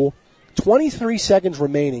School. 23 seconds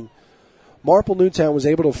remaining. Marple Newtown was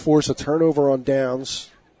able to force a turnover on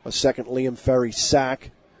downs. A second Liam Ferry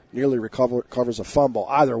sack. Nearly recovers a fumble.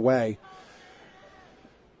 Either way,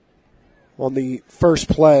 on the first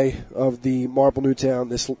play of the Marple Newtown,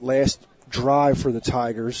 this last drive for the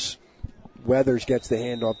Tigers, Weathers gets the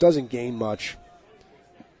handoff. Doesn't gain much.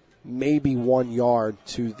 Maybe 1 yard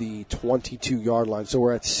to the 22-yard line. So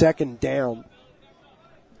we're at 2nd down.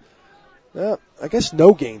 I guess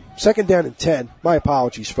no gain. 2nd down and 10. My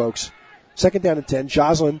apologies, folks. 2nd down and 10.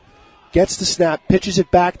 Joslin gets the snap, pitches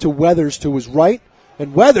it back to Weathers to his right,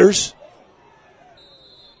 and Weathers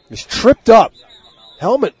is tripped up.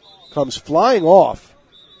 Helmet comes flying off.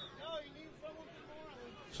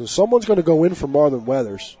 So someone's going to go in for Marlon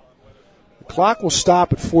Weathers. The clock will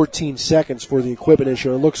stop at 14 seconds for the equipment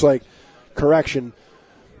issue. It looks like, correction,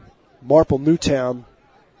 Marple Newtown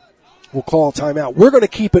will call a timeout. We're going to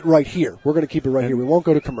keep it right here. We won't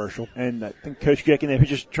go to commercial. And I think Coach Gickin is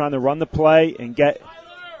just trying to run the play and get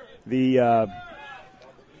the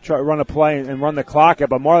try to run a play and run the clock out.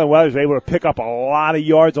 But Marlon Weathers was able to pick up a lot of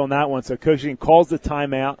yards on that one. So Coach Gickin calls the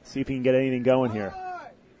timeout, see if he can get anything going here.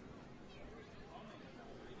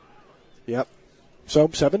 Yep. So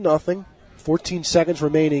 7-0. 14 seconds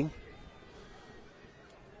remaining.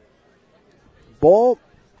 Ball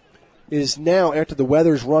is now after the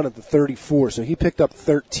Weathers run at the 34, so he picked up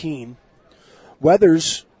 13.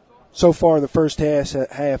 Weathers, so far in the first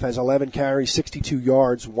half, has 11 carries, 62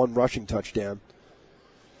 yards, 1 rushing touchdown.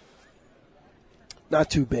 Not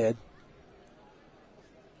too bad.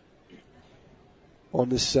 On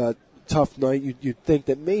this tough night, you'd think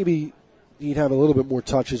that maybe he'd have a little bit more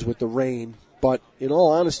touches with the rain. But in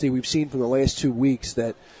all honesty, we've seen from the last 2 weeks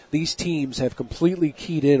that these teams have completely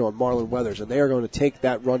keyed in on Marlon Weathers, and they are going to take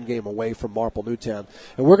that run game away from Marple Newtown.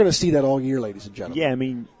 And we're going to see that all year, ladies and gentlemen. Yeah, I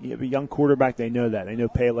mean, you have a young quarterback, they know that. They know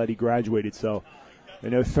Paoletti graduated, so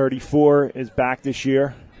they know 34 is back this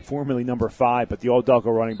year, formerly number 5, but the old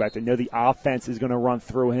Delco running back. They know the offense is going to run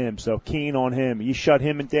through him, so keen on him. You shut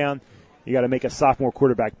him down, you got to make a sophomore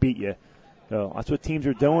quarterback beat you. So that's what teams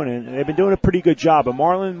are doing, and they've been doing a pretty good job. But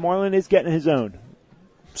Marlon is getting his own.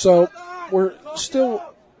 So we're still,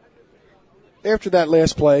 after that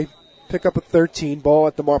last play, pick up a 13, ball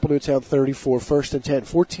at the Marple Newtown 34, 1st and 10,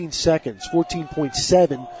 14 seconds,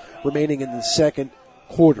 14.7 remaining in the second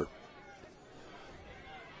quarter.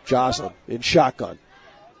 Joslin in shotgun.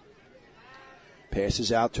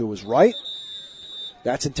 Passes out to his right.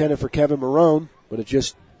 That's intended for Kevin Marone, but it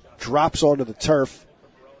just drops onto the turf.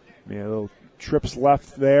 Yeah, little trips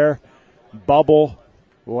left there. Bubble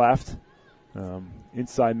left.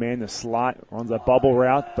 Inside man, the slot, runs that bubble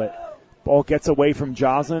route, but ball gets away from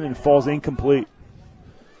Joslin and falls incomplete.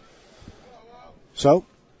 So,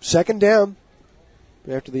 second down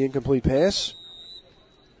after the incomplete pass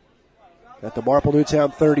at the Marple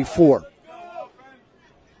Newtown 34.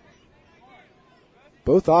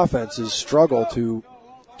 Both offenses struggle to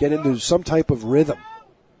get into some type of rhythm.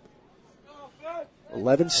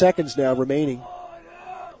 11 seconds now remaining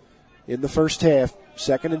in the first half.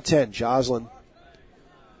 2nd and 10. Joslin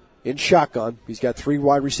in shotgun. He's got 3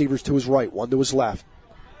 wide receivers to his right, 1 to his left.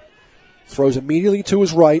 Throws immediately to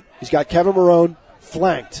his right. He's got Kevin Marone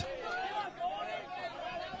flanked.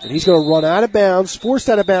 And he's going to run out of bounds, forced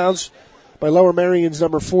out of bounds by Lower Merion's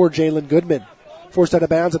number 4, Jalen Goodman. Forced out of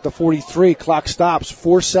bounds at the 43. Clock stops.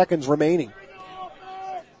 4 seconds remaining.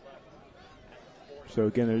 So,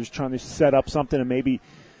 again, they're just trying to set up something and maybe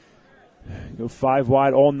go 5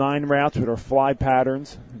 wide, all 9 routes with our fly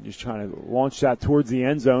patterns. Just trying to launch that towards the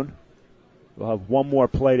end zone. We'll have one more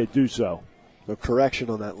play to do so. No correction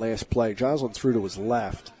on that last play. Joslin threw to his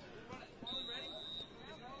left.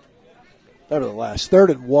 Nevertheless, 3rd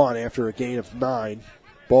and 1 after a gain of 9.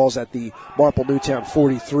 Ball's at the Marple Newtown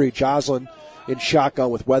 43. Joslin in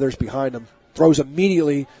shotgun with Weathers behind him. Throws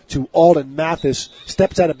immediately to Alden Mathis.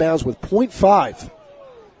 Steps out of bounds with .5.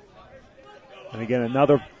 And again,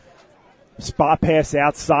 another spot pass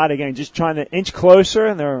outside. Again, just trying to inch closer,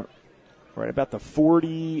 and they're right about the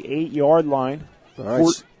 48-yard line, right.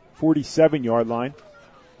 47-yard line.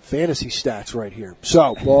 Fantasy stats right here.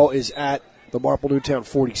 So, ball is at the Marple Newtown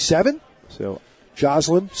 47. So,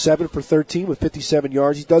 Joslin, 7 for 13 with 57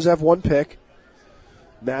 yards. He does have 1 pick.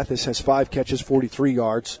 Mathis has 5 catches, 43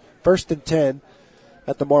 yards. 1st and 10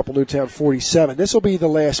 at the Marple Newtown 47. This will be the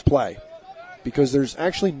last play because there's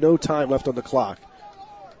actually no time left on the clock.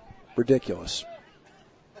 Ridiculous.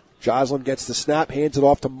 Joslin gets the snap, hands it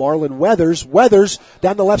off to Marlon Weathers. Weathers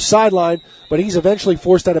down the left sideline, but he's eventually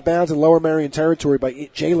forced out of bounds in Lower Merion territory by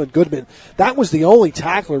Jalen Goodman. That was the only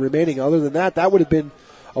tackler remaining. Other than that, that would have been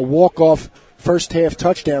a walk-off first-half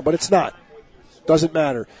touchdown, but it's not. Doesn't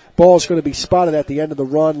matter. Ball's going to be spotted at the end of the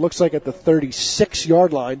run. Looks like at the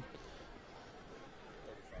 36-yard line.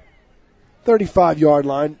 35-yard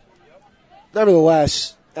line.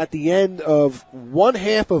 Nevertheless, at the end of 1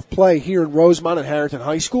 half of play here in Rosemont at Harrington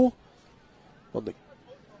High School, the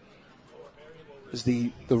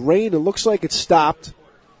rain, it looks like it stopped.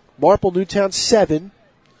 Marple Newtown 7,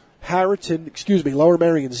 Lower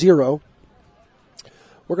Merion 0.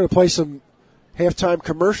 We're going to play some halftime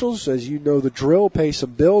commercials. As you know the drill, pay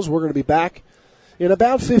some bills. We're going to be back in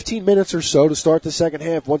about 15 minutes or so to start the second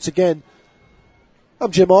half. Once again,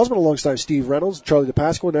 I'm Jim Osmond alongside Steve Reynolds, Charlie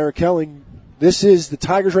DePasqua, and Eric Kelling. This is the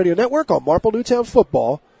Tigers Radio Network on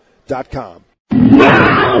MarpleNewtownFootball.com.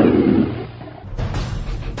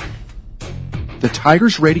 The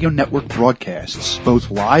Tigers Radio Network broadcasts, both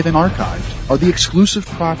live and archived, are the exclusive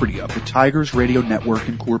property of the Tigers Radio Network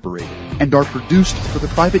Incorporated and are produced for the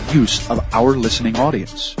private use of our listening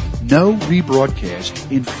audience. No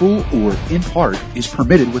rebroadcast, in full or in part, is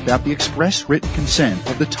permitted without the express written consent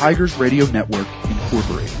of the Tigers Radio Network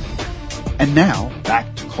Incorporated. And now,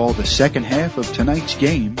 back to call the second half of tonight's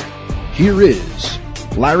game. Here is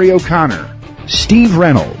Larry O'Connor, Steve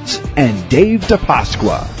Reynolds, and Dave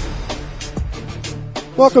DePasqua.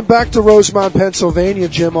 Welcome back to Rosemont, Pennsylvania.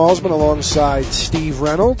 Jim Osmond alongside Steve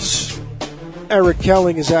Reynolds. Eric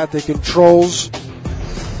Kelling is at the controls.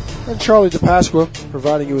 And Charlie DePasqua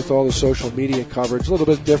providing you with all the social media coverage. A little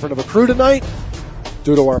bit different of a crew tonight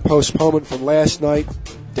due to our postponement from last night.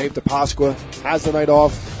 Dave DePasqua has the night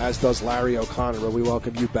off, as does Larry O'Connor. But we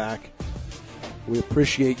welcome you back. We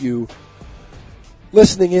appreciate you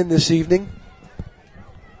listening in this evening.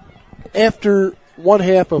 After 1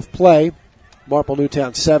 half of play, Marple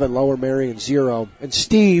Newtown 7, Lower Merion 0. And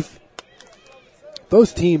Steve,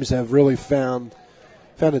 both teams have really found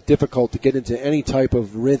it difficult to get into any type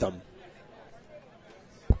of rhythm.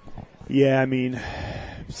 Yeah, I mean,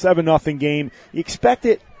 7-0 game. You expect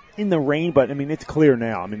it in the rain, but, I mean, it's clear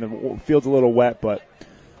now. I mean, the field's a little wet, but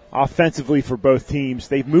offensively for both teams,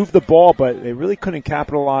 they've moved the ball, but they really couldn't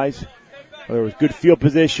capitalize. Whether it was good field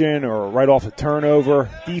position or right off a turnover.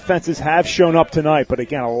 Defenses have shown up tonight, but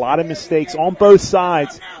again, a lot of mistakes on both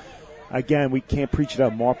sides. Again, we can't preach it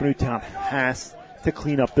up. Marple Newtown has to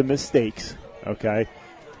clean up the mistakes, okay?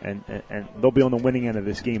 And they'll be on the winning end of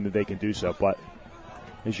this game if they can do so. But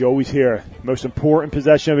as you always hear, the most important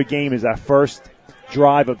possession of a game is that first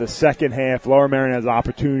drive of the second half. Lower Merion has an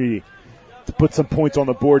opportunity to put some points on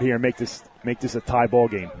the board here and make this a tie ball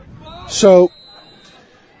game. So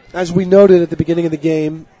As we noted at the beginning of the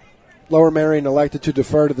game, Lower Merion elected to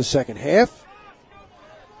defer to the second half.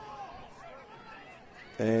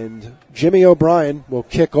 And Jimmy O'Brien will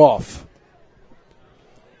kick off.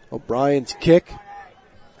 O'Brien's kick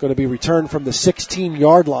going to be returned from the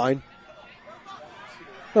 16-yard line.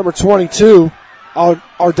 Number 22,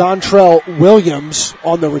 Ardontrell Williams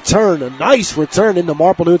on the return. A nice return into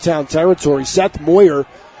Marple Newtown territory. Seth Moyer,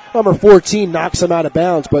 number 14, knocks him out of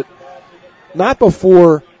bounds, but not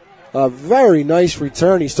before a very nice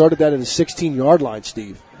return. He started that in the 16-yard line,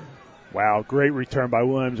 Steve. Wow, great return by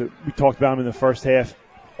Williams. We talked about him in the first half.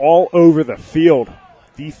 All over the field,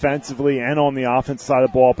 defensively and on the offense side of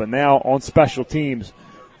the ball, but now on special teams.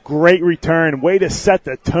 Great return. Way to set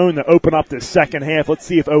the tone to open up this second half. Let's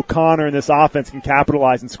see if O'Connor and this offense can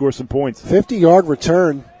capitalize and score some points. 50-yard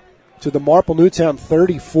return to the Marple Newtown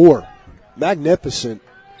 34. Magnificent.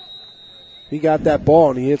 He got that ball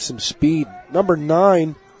and he hit some speed. Number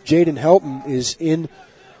 9, Jaden Helton, is in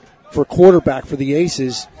for quarterback for the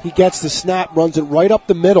Aces. He gets the snap, runs it right up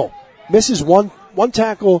the middle. Misses one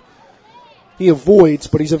tackle he avoids,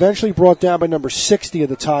 but he's eventually brought down by number 60 of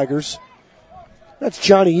the Tigers. That's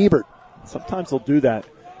Johnny Ebert. Sometimes they'll do that.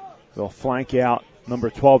 They'll flank out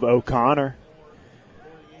number 12, O'Connor,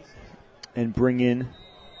 and bring in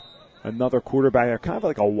another quarterback. They're kind of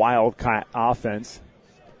like a wildcat offense.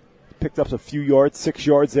 Picked up a few yards, 6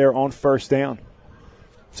 yards there on first down.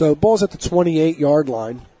 So ball's at the 28-yard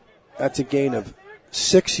line. That's a gain of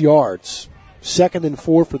 6 yards. 2nd and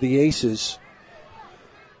 4 for the Aces.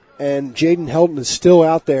 And Jaden Helton is still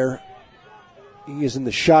out there. He is in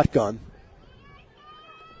the shotgun.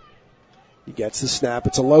 He gets the snap.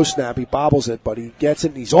 It's a low snap. He bobbles it, but he gets it,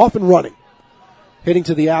 and he's off and running. Hitting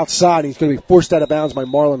to the outside. He's going to be forced out of bounds by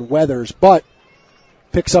Marlon Weathers, but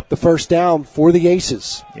picks up the first down for the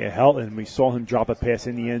Aces. Yeah, Helton, we saw him drop a pass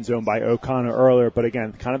in the end zone by O'Connor earlier, but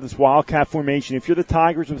again, kind of this wildcat formation. If you're the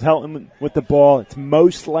Tigers with Helton with the ball, it's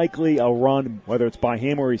most likely a run, whether it's by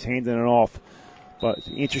him or he's handing it off. But it's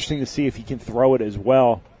interesting to see if he can throw it as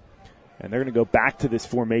well. And they're going to go back to this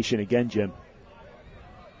formation again, Jim.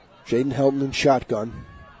 Jaden Helton in shotgun.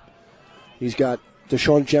 He's got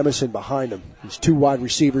Deshaun Jemison behind him. He's 2 wide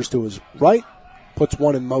receivers to his right, puts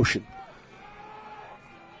one in motion.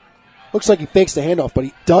 Looks like he fakes the handoff, but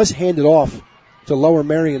he does hand it off to Lower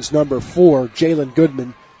Merion's number 4, Jalen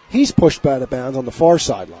Goodman. He's pushed out of bounds on the far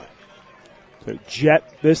sideline. So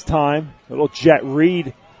jet this time, little jet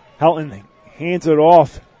read. Helton hands it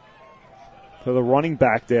off to the running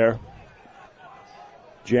back there.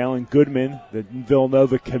 Jalen Goodman, the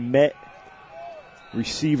Villanova commit,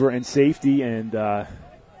 receiver and safety, and now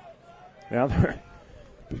they're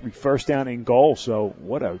first down and goal. So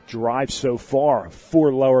what a drive so far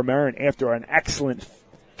for Lower Merion after an excellent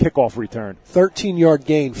kickoff return. 13-yard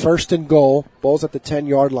gain, 1st and goal. Ball's at the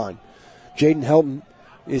 10-yard line. Jaden Helton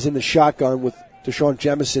is in the shotgun with Deshaun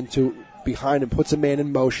Jemison behind him, puts a man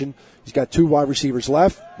in motion. He's got 2 wide receivers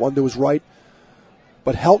left, one to his right.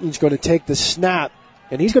 But Helton's going to take the snap,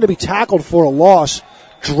 and he's going to be tackled for a loss,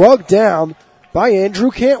 drugged down by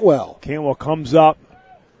Andrew Cantwell. Cantwell comes up,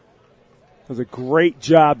 does a great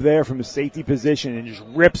job there from the safety position, and just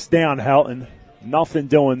rips down Helton. Nothing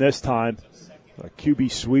doing this time. A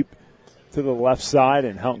QB sweep to the left side,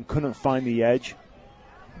 and Helton couldn't find the edge.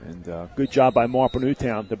 And good job by Marple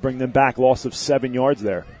Newtown to bring them back. Loss of 7 yards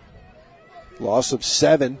there. Loss of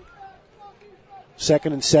 7.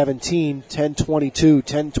 2nd and 17, 10-22,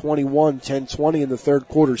 10-21, 10-20 in the third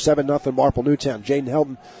quarter. 7-0 Marple Newtown. Jaden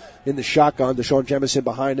Helton in the shotgun. Deshaun Jemison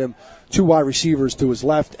behind him. 2 wide receivers to his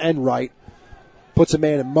left and right. Puts a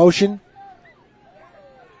man in motion.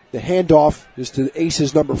 The handoff is to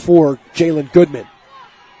Aces number 4, Jalen Goodman.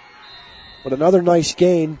 But another nice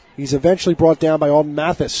gain. He's eventually brought down by Alden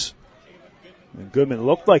Mathis. And Goodman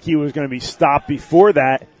looked like he was going to be stopped before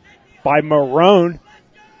that by Marone,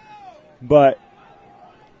 but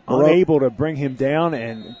unable to bring him down,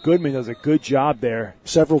 and Goodman does a good job there.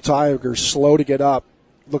 Several Tigers slow to get up.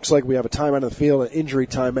 Looks like we have a timeout on the field, an injury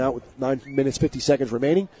timeout with 9 minutes, 50 seconds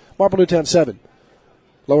remaining. Marple Newtown 7,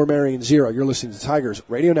 Lower Merion 0. You're listening to Tigers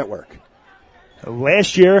Radio Network.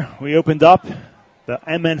 Last year, we opened up the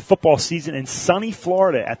MN football season in sunny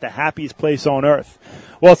Florida at the happiest place on earth.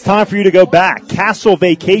 Well, it's time for you to go back. Castle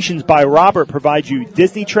Vacations by Robert provides you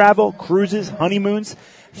Disney travel, cruises, honeymoons,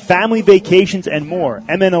 family vacations, and more.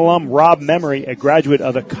 MN alum Rob Memory, a graduate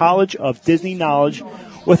of the College of Disney Knowledge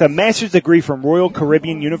with a master's degree from Royal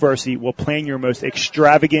Caribbean University, will plan your most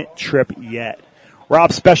extravagant trip yet.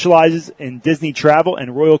 Rob specializes in Disney travel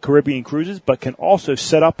and Royal Caribbean cruises, but can also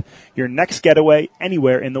set up your next getaway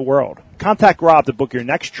anywhere in the world. Contact Rob to book your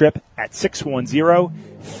next trip at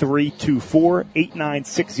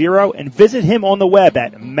 610-324-8960 and visit him on the web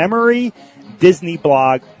at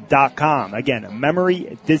memorydisneyblog.com. Again,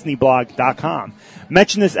 memorydisneyblog.com.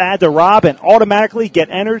 Mention this ad to Rob and automatically get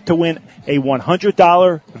entered to win a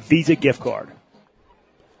 $100 Visa gift card.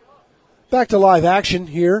 Back to live action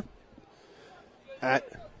here at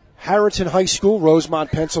Harrington High School,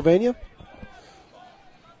 Rosemont, Pennsylvania.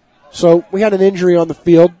 So we had an injury on the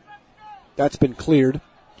field. That's been cleared.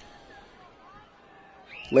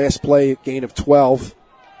 Last play, gain of 12.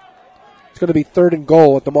 It's going to be 3rd and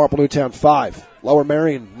goal at the Marple Newtown 5. Lower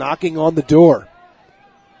Merion knocking on the door,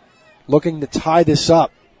 looking to tie this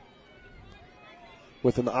up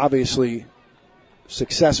with an obviously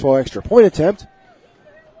successful extra point attempt.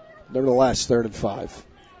 Nevertheless, 3rd and 5.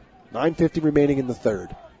 9:50 remaining in the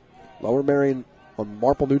third. Lower Merion on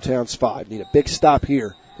Marple Newtown's 5. Need a big stop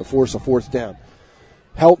here to force a 4th down.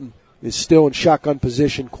 Helton is still in shotgun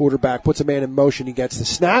position. Quarterback puts a man in motion. He gets the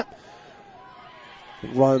snap.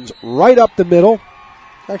 It runs right up the middle.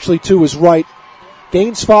 Actually, 2 is right.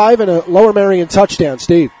 Gains 5 and a Lower Merion touchdown,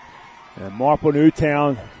 Steve. And Marple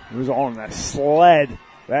Newtown was on a sled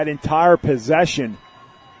that entire possession.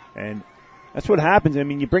 And that's what happens. I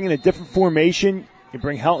mean, you bring in a different formation. You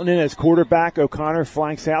bring Helton in as quarterback. O'Connor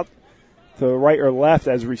flanks out to the right or left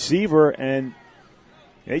as receiver. And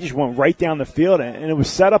they just went right down the field. And it was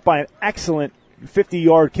set up by an excellent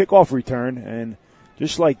 50-yard kickoff return. And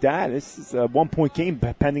just like that, this is a 1-point game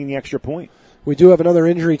pending the extra point. We do have another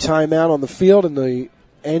injury timeout on the field in the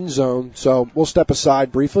end zone. So we'll step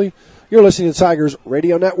aside briefly. You're listening to Tigers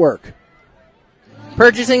Radio Network.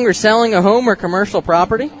 Purchasing or selling a home or commercial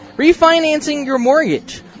property? Refinancing your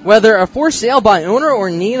mortgage? Whether a for sale by owner or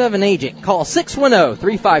in need of an agent, call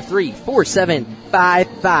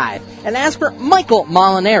 610-353-4755 and ask for Michael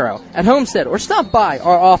Molinaro at Homestead or stop by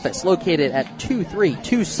our office located at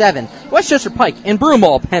 2327 Westchester Pike in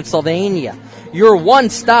Broomall, Pennsylvania. Your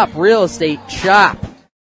one-stop real estate shop.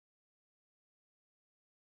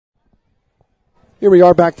 Here we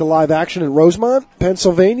are back to live action in Rosemont,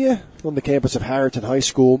 Pennsylvania, on the campus of Harrington High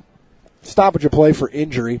School. Stoppage of play for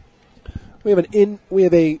injury. We have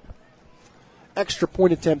a extra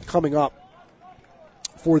point attempt coming up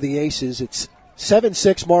for the Aces. It's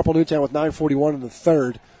 7-6 Marple Newtown with 9:41 in the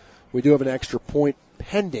third. We do have an extra point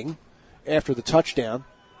pending after the touchdown.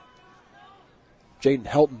 Jaden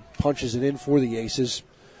Helton punches it in for the Aces.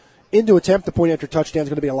 In to attempt the point after touchdown is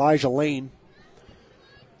going to be Elijah Lane.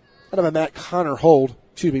 Out of a Matt O'Connor hold.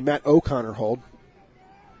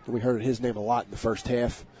 We heard his name a lot in the first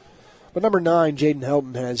half. But number 9, Jaden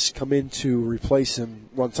Helton, has come in to replace him,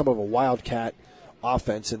 run some of a Wildcat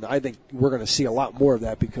offense, and I think we're going to see a lot more of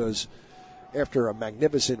that because after a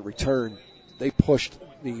magnificent return, they pushed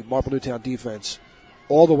the Marple Newtown defense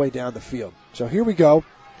all the way down the field. So here we go.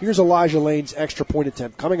 Here's Elijah Lane's extra point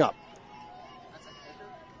attempt coming up.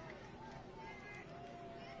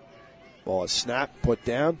 Ball is snapped, put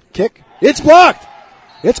down, kick. It's blocked.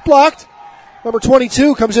 It's blocked. Number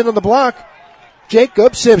 22 comes in on the block.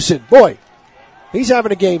 Jacob Simpson. Boy, he's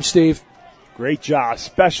having a game, Steve. Great job.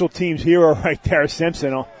 Special teams hero right there,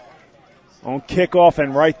 Simpson. On kickoff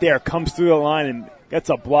and right there. Comes through the line and gets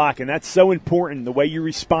a block. And that's so important. The way you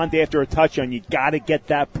respond after a touchdown, you got to get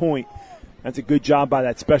that point. That's a good job by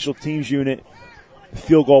that special teams unit.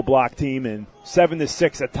 Field goal block team. And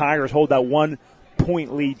 7-6, the Tigers hold that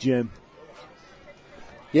 1-point lead, Jim.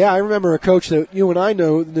 Yeah, I remember a coach that you and I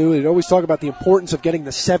knew they'd always talk about the importance of getting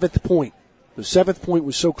the 7th point. The 7th point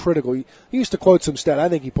was so critical. He used to quote some stat. I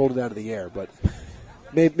think he pulled it out of the air, but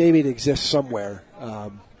maybe it exists somewhere.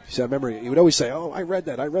 So I remember he would always say, "Oh, I read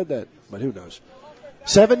that," but who knows?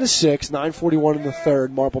 7-6, 9:41 in the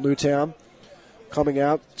third. Marple Newtown coming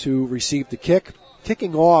out to receive the kick,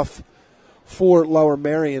 kicking off for Lower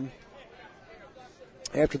Merion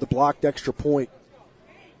after the blocked extra point.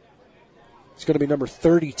 It's going to be number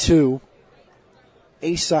 32,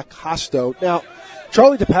 Asa Costo. Now,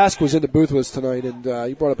 Charlie DePasque was in the booth with us tonight, and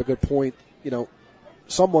he brought up a good point. You know,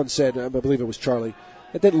 someone said, I believe it was Charlie,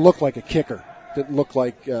 it didn't look like a kicker. It didn't look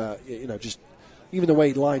like, just even the way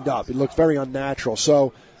he lined up. It looked very unnatural.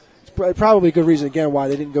 So it's probably a good reason, again, why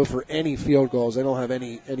they didn't go for any field goals. They don't have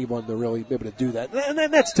anyone to really be able to do that.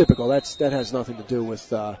 And that's typical. That has nothing to do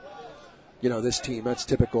with, this team. That's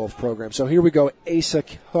typical of programs. So here we go. Asa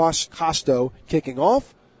Costo kicking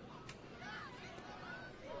off.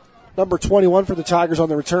 Number 21 for the Tigers on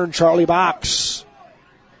the return, Charlie Box.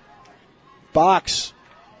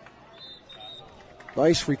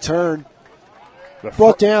 Nice return.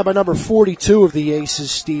 Brought down by number 42 of the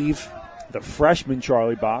Aces, Steve. The freshman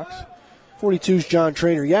Charlie Box. 42's John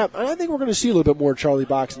Trainer. Yeah, I think we're going to see a little bit more Charlie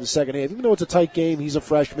Box in the second half. Even though it's a tight game, he's a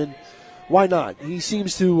freshman. Why not? He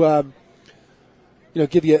seems to,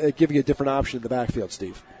 give you a different option in the backfield,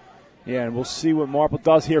 Steve. Yeah, and we'll see what Marple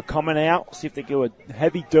does here coming out. See if they get a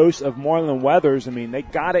heavy dose of Marlon Weathers. I mean, they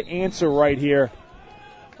got to answer right here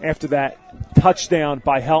after that touchdown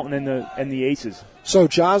by Helton and the Aces. So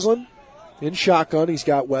Joslin in shotgun. He's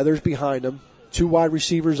got Weathers behind him. 2 wide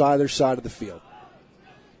receivers either side of the field.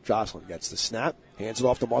 Joslin gets the snap, hands it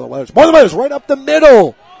off to Marlon Weathers. Marlon Weathers right up the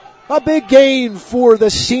middle. A big gain for the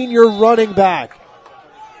senior running back.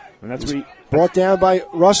 And that's what brought down by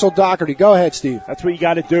Russell Doherty. Go ahead, Steve. That's what you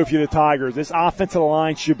got to do if you're the Tigers. This offensive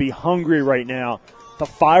line should be hungry right now to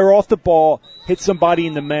fire off the ball, hit somebody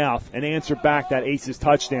in the mouth, and answer back that Aces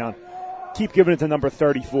touchdown. Keep giving it to number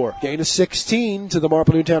 34. Gain of 16 to the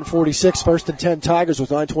Marple Newtown 46. 1st and 10 Tigers with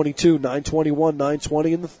 9:22, 9:21,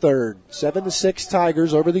 9:20 in the third. 7-6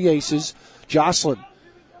 Tigers over the Aces. Joslin,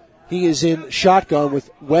 he is in shotgun with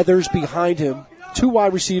Weathers behind him. 2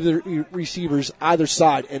 wide receivers either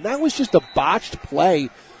side. And that was just a botched play.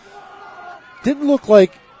 It looked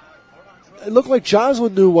like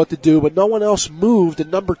Joslin knew what to do, but no one else moved. And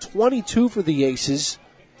number 22 for the Aces,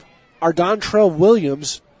 Ardontrell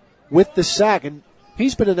Williams, with the sack, and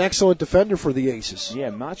he's been an excellent defender for the Aces. Yeah,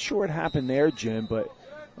 I'm not sure what happened there, Jim, but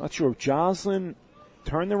I'm not sure if Joslin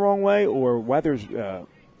turned the wrong way or Weathers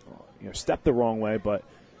stepped the wrong way, but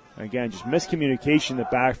again, just miscommunication in the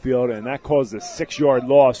backfield, and that caused a 6-yard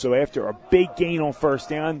loss. So after a big gain on first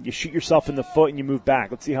down, you shoot yourself in the foot and you move back.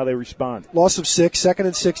 Let's see how they respond. Loss of 6, 2nd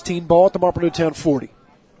and 16, ball at the Marple Newtown 40.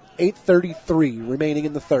 8:33 remaining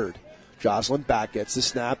in the third. Joslin back, gets the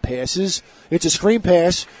snap, passes. It's a screen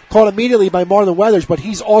pass, caught immediately by Marlon Weathers, but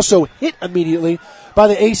he's also hit immediately by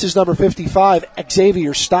the Aces number 55,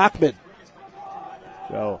 Xavier Stockman.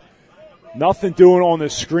 So, nothing doing on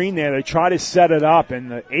the screen there. They try to set it up,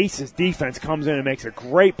 and the Aces defense comes in and makes a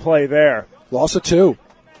great play there. Loss of 2.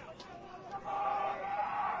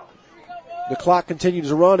 The clock continues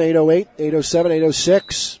to run, 8:08, 8:07,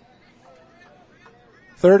 8:06.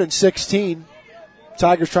 3rd and 16.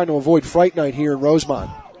 Tigers trying to avoid Fright Night here in Rosemont.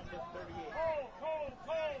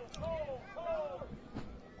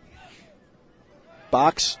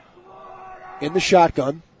 Box in the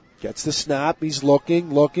shotgun. Gets the snap. He's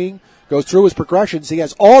looking. Goes through his progressions. He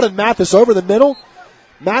has Alden Mathis over the middle.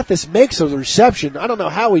 Mathis makes a reception. I don't know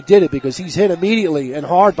how he did it because he's hit immediately and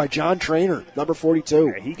hard by John Trainer, number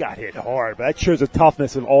 42. Yeah, he got hit hard, but that shows the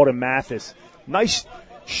toughness of Alden Mathis. Nice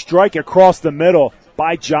strike across the middle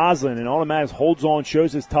by Joslin, and Alden Mathis holds on,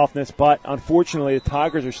 shows his toughness, but unfortunately the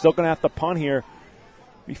Tigers are still going to have to punt here.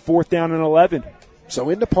 Be 4th down and 11. So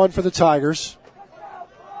in the punt for the Tigers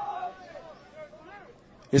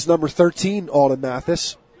is number 13, Alden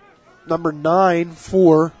Mathis. Number 9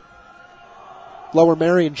 for Lower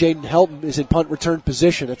Merion, Jaden Helton, is in punt return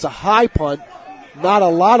position. It's a high punt, not a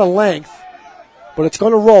lot of length, but it's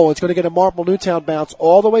going to roll. It's going to get a Marple Newtown bounce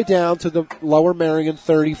all the way down to the Lower Merion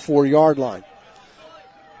 34-yard line.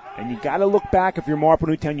 And you got to look back if you're Marple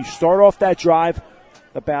Newtown. You start off that drive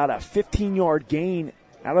about a 15-yard gain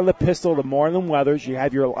out of the pistol to Marlon Weathers. You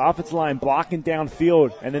have your offensive line blocking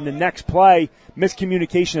downfield, and then the next play,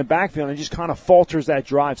 miscommunication in backfield, and it just kind of falters that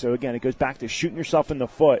drive. So, again, it goes back to shooting yourself in the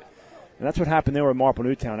foot. And that's what happened there with Marple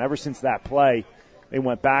Newtown. Ever since that play, they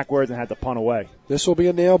went backwards and had to punt away. This will be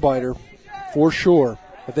a nail-biter for sure.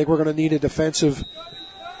 I think we're going to need a defensive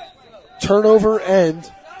turnover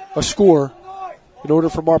and a score in order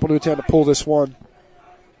for Marple Newtown to pull this one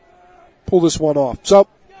off. So,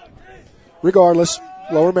 regardless,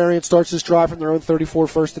 Lower Merion starts this drive from their own 34,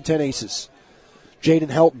 1st and 10 Aces. Jaden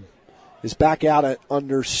Helton is back out at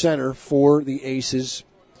under center for the Aces.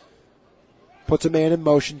 Puts a man in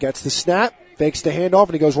motion, gets the snap, fakes the handoff,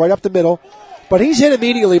 and he goes right up the middle. But he's hit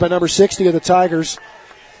immediately by number 60 of the Tigers,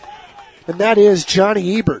 and that is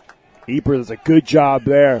Johnny Ebert. Ebert does a good job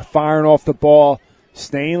there, firing off the ball,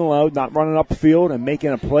 staying low, not running up the field, and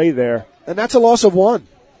making a play there. And that's a loss of 1.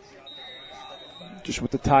 Just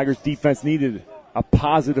what the Tigers defense needed, a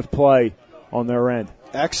positive play on their end.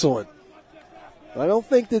 Excellent. I don't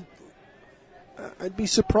think that I'd be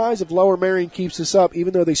surprised if Lower Merion keeps this up,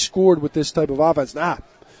 even though they scored with this type of offense.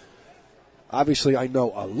 Obviously I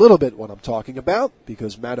know a little bit what I'm talking about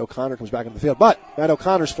because Matt O'Connor comes back in the field. But Matt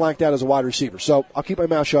O'Connor's flanked out as a wide receiver. So I'll keep my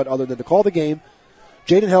mouth shut other than to call the game.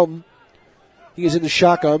 Jaden Helton, he is in the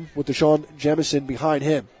shotgun with Deshaun Jemison behind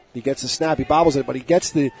him. He gets the snap, he bobbles it, but he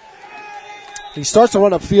starts to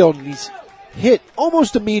run upfield, and he's hit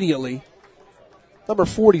almost immediately. Number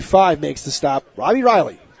 45 makes the stop, Robbie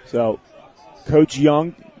Riley. So Coach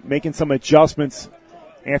Young making some adjustments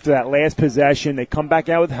after that last possession. They come back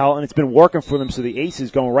out with Hell, and it's been working for them, so the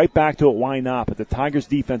Aces going right back to it. Why not? But the Tigers'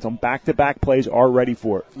 defense on back-to-back plays are ready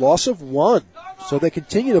for it. Loss of 1, so they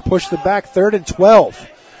continue to push them back 3rd and 12.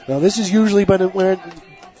 Now, this has usually been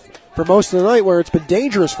for most of the night where it's been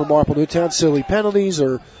dangerous for Marple Newtown, silly penalties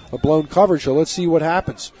or a blown coverage, so let's see what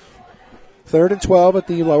happens. 3rd and 12 at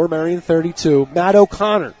the Lower Merion 32. Matt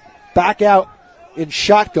O'Connor back out in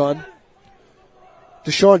shotgun.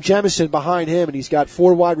 Deshaun Jemison behind him, and he's got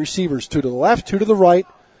 4 wide receivers, 2 to the left, 2 to the right.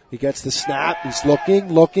 He gets the snap. He's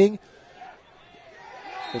looking.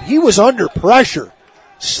 And he was under pressure.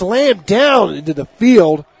 Slammed down into the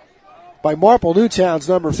field by Marple Newtown's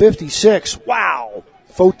number 56. Wow.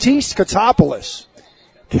 Fotis Katopoulos.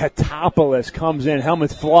 Katopoulos comes in.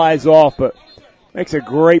 Helmet flies off, but makes a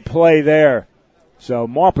great play there. So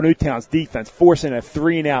Marple Newtown's defense forcing a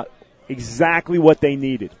 3-and-out. Exactly what they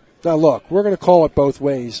needed. Now, look, we're going to call it both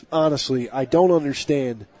ways. Honestly, I don't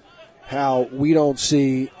understand how we don't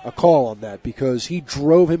see a call on that because he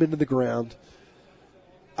drove him into the ground.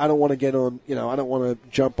 I don't want to get on, I don't want to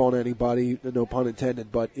jump on anybody, no pun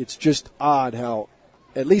intended, but it's just odd how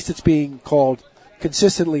at least it's being called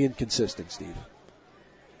consistently inconsistent, Steve.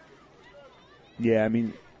 Yeah, I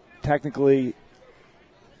mean, technically,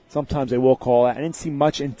 sometimes they will call that. I didn't see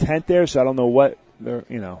much intent there, so I don't know what they're,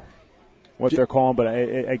 what they're calling, but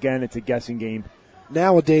again, it's a guessing game.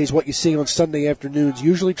 Nowadays, what you see on Sunday afternoons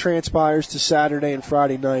usually transpires to Saturday and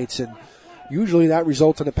Friday nights, and usually that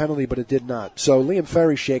results in a penalty, but it did not. So Liam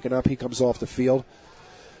Ferry's shaken up. He comes off the field.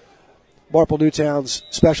 Marple Newtown's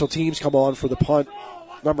special teams come on for the punt.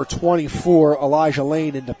 Number 24, Elijah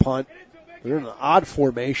Lane into punt. They're in an odd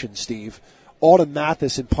formation, Steve. Alden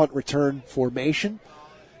Mathis in punt return formation.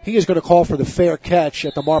 He is going to call for the fair catch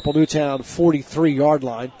at the Marple Newtown 43-yard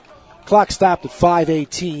line. Clock stopped at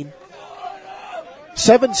 5:18.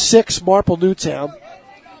 7-6 Marple Newtown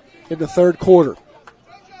in the third quarter.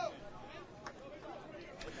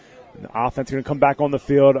 The offense is going to come back on the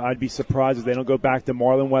field. I'd be surprised if they don't go back to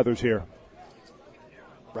Marlon Weathers here.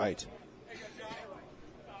 Right.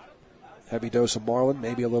 Heavy dose of Marlon,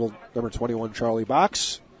 maybe a little number 21 Charlie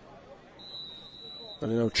Box. I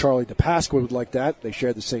know Charlie DePasqua would like that. They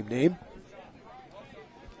share the same name.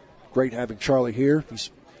 Great having Charlie here. He's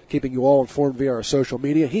keeping you all informed via our social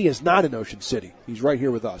media. He is not in Ocean City. He's right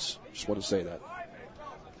here with us. Just want to say that.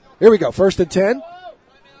 Here we go. 1st and 10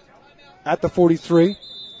 at the 43.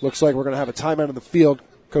 Looks like we're going to have a timeout on the field.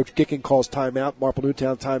 Coach Gicking calls timeout. Marple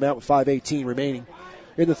Newtown timeout with 5:18 remaining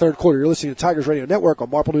in the third quarter. You're listening to Tigers Radio Network on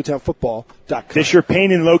MarpleNewtownFootball.com. Disher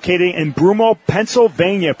Painting located in Broomall,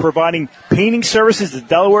 Pennsylvania, providing painting services to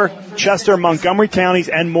Delaware, Chester, Montgomery counties,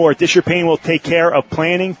 and more. Disher Painting will take care of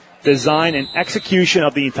planning, design, and execution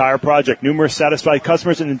of the entire project. Numerous satisfied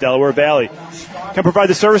customers in the Delaware Valley. Can provide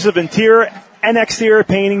the service of interior and exterior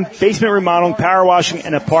painting, basement remodeling, power washing,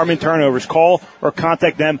 and apartment turnovers. Call or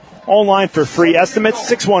contact them online for free estimates,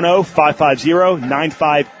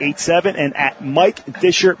 610-550-9587 and at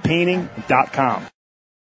MikeDisherPainting.com.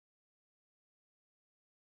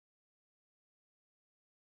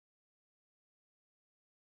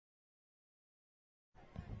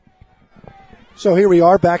 So here we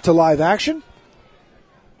are back to live action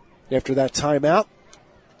after that timeout.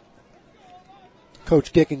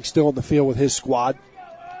 Coach Gicking still in the field with his squad.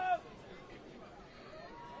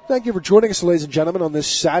 Thank you for joining us, ladies and gentlemen, on this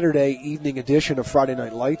Saturday evening edition of Friday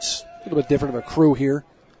Night Lights. A little bit different of a crew here.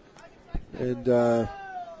 And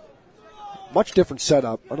much different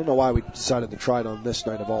setup. I don't know why we decided to try it on this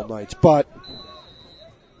night of all nights, but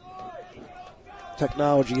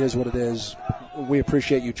technology is what it is. We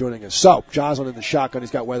appreciate you joining us. So, Joslin in the shotgun.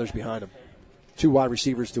 He's got Weathers behind him. 2 wide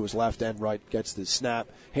receivers to his left and right. Gets the snap,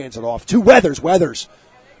 hands it off to Weathers. Weathers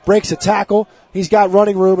breaks a tackle. He's got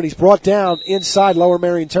running room, and he's brought down inside Lower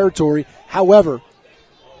Merion territory. However,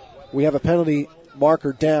 we have a penalty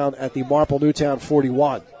marker down at the Marple Newtown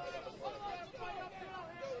 41.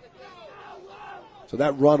 So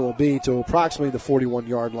that run will be to approximately the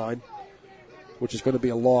 41-yard line, which is going to be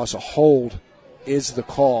a loss. A hold is the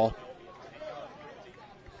call.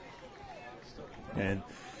 And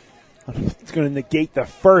it's going to negate the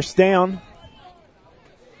first down.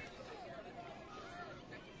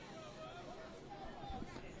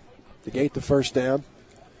 Negate the first down.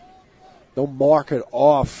 They'll mark it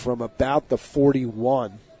off from about the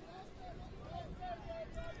 41.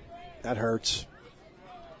 That hurts.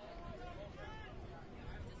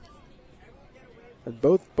 And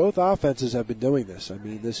both offenses have been doing this. I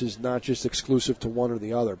mean, this is not just exclusive to one or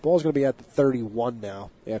the other. Ball's going to be at the 31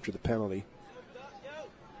 now after the penalty.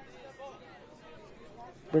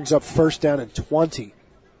 Brings up first down and 20.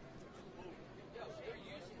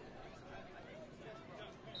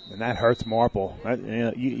 And that hurts Marple.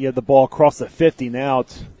 You have the ball across the 50 now.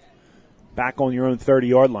 It's back on your own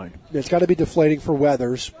 30-yard line. It's got to be deflating for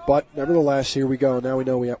Weathers, but nevertheless, here we go. Now we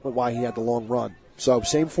know why he had the long run. So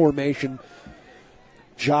same formation.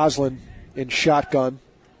 Joslin in shotgun.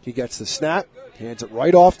 He gets the snap, hands it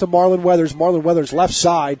right off to Marlon Weathers. Marlon Weathers left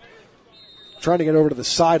side, trying to get over to the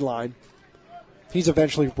sideline. He's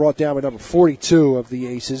eventually brought down by number 42 of the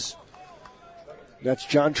Aces. That's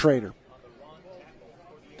John Traynor.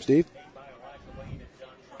 Steve?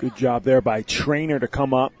 Good job there by Traynor to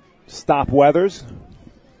come up, stop Weathers.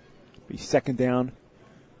 Be second down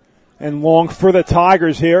and long for the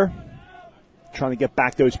Tigers here. Trying to get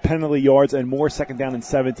back those penalty yards and more. Second down and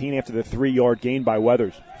 17 after the 3-yard gain by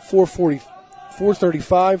Weathers.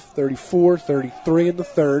 4:35, 34, 33 in the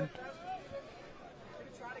third.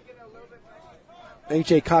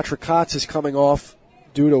 A.J. Katrakatz is coming off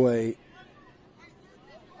due to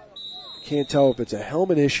can't tell if it's a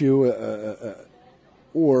helmet issue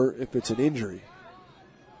or if it's an injury.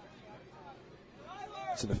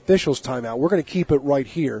 It's an official's timeout. We're going to keep it right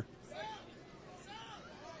here.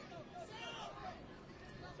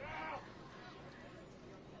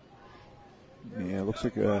 Yeah, it looks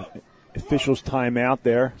like an official's timeout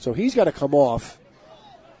there. So he's got to come off.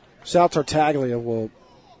 Sal Tartaglia will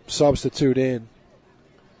substitute in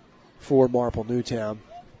for Marple Newtown.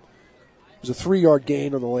 It was a 3-yard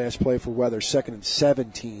gain on the last play for Weathers, 2nd and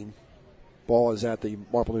 17. Ball is at the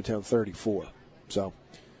Marple Newtown 34. So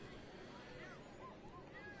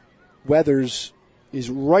Weathers is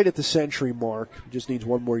right at the century mark. Just needs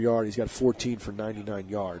one more yard. He's got 14 for 99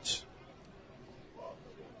 yards.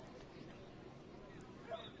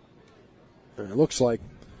 And it looks like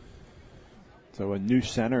so a new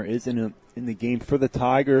center is in the game for the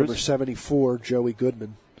Tigers. Number 74, Joey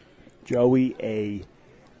Goodman. Joey, a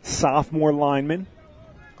sophomore lineman,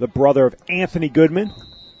 the brother of Anthony Goodman.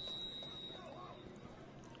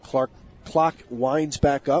 Clock winds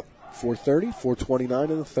back up. 4:30, 4:29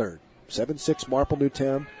 in the third. 7-6 Marple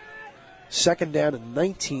Newtown. Second down and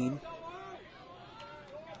 19.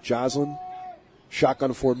 Joslin,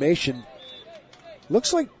 shotgun formation.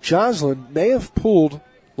 Looks like Joslin may have pulled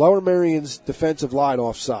Lower Merion's defensive line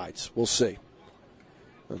off sides. We'll see.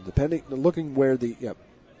 Looking where the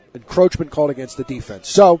encroachment called against the defense.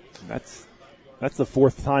 So that's the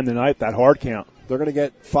fourth time tonight, that hard count. They're going to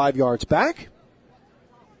get 5 yards back.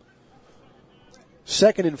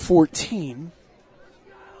 2nd and 14.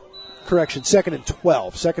 Correction, 2nd and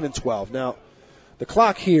 12. 2nd and 12. Now, the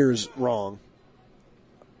clock here is wrong.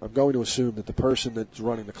 I'm going to assume that the person that's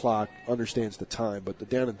running the clock understands the time, but the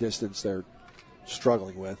down and distance they're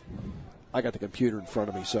struggling with. I got the computer in front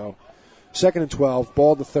of me, so 2nd and 12,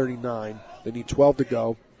 ball to 39. They need 12 to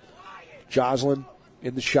go. Joslin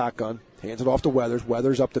in the shotgun, hands it off to Weathers.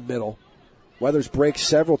 Weathers up the middle. Weathers breaks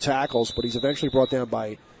several tackles, but he's eventually brought down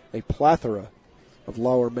by a plethora of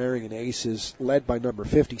Lower Merion Aces, led by number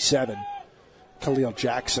 57, Khalil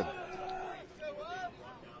Jackson.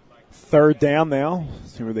 Third down now.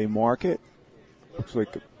 See where they mark it. Looks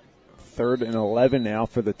like 3rd and 11 now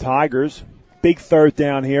for the Tigers. Big third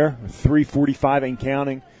down here. 3:45 and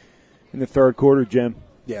counting in the third quarter, Jim.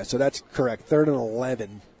 Yeah, so that's correct. 3rd and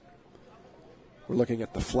 11. We're looking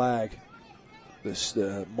at the flag, this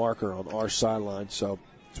marker on our sideline, so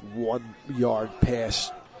it's 1 yard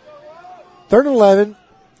pass. 3rd and 11,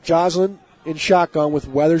 Joslin in shotgun with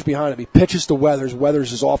Weathers behind him. He pitches to Weathers.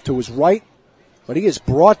 Weathers is off to his right, but he is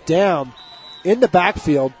brought down in the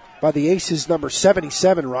backfield by the Aces number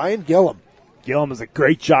 77, Ryan Gillum. Gillum does a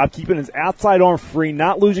great job keeping his outside arm free,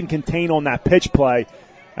 not losing contain on that pitch play,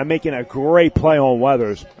 and making a great play on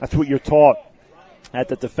Weathers. That's what you're taught at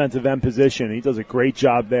the defensive end position. He does a great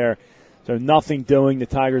job there. So nothing doing. The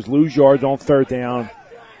Tigers lose yards on 3rd down.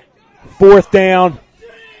 4th down,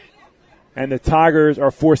 and the Tigers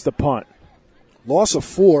are forced to punt. Loss of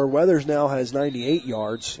 4. Weathers now has 98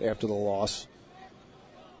 yards after the loss.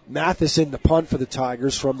 Matheson to punt for the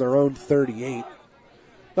Tigers from their own 38.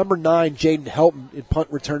 Number 9, Jaden Helton in punt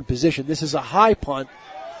return position. This is a high punt.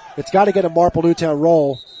 It's got to get a Marple Newtown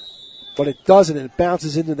roll, but it doesn't, and it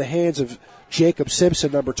bounces into the hands of Jacob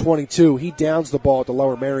Simpson, number 22. He downs the ball at the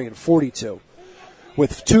Lower Merion 42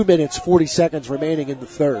 with 2 minutes, 40 seconds remaining in the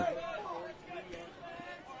third.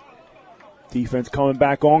 Defense coming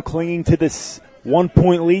back on, clinging to this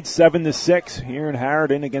 1-point lead, 7-6 here in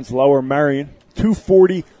Harridan against Lower Merion.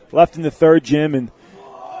 2:40 left in the third, Jim, and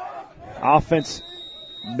offense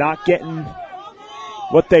not getting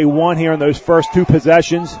what they want here in those first 2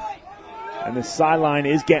 possessions. And the sideline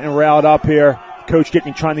is getting riled up here. Coach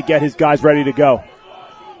trying to get his guys ready to go.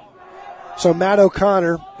 So Matt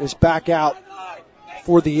O'Connor is back out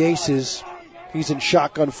for the Aces. He's in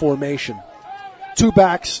shotgun formation. 2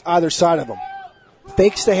 backs either side of him.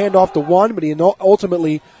 Fakes the handoff to one, but he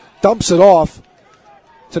ultimately dumps it off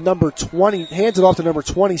to number 20, hands it off to number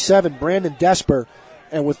 27, Brandon Desper.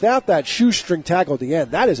 And without that shoestring tackle at the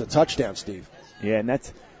end, that is a touchdown, Steve. Yeah, and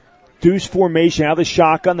that's deuce formation. Out of the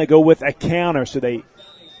shotgun, they go with a counter. So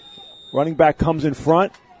running back comes in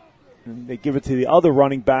front, and they give it to the other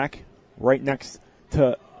running back right next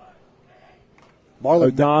to Marlon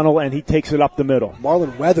O'Donnell, and he takes it up the middle.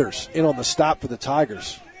 Marlon Weathers in on the stop for the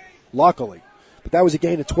Tigers, luckily. But that was a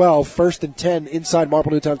gain of 12, 1st and 10 inside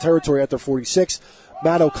Marple Newtown territory at their 46.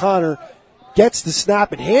 Matt O'Connor gets the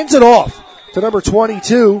snap and hands it off to number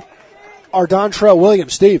 22, Ardontrell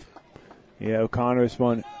Williams. Steve. Yeah, O'Connor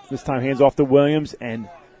this time hands off to Williams, and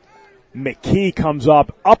McKee comes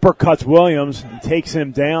up, uppercuts Williams, and takes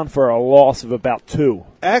him down for a loss of about 2.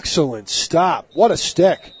 Excellent stop. What a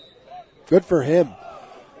stick. Good for him.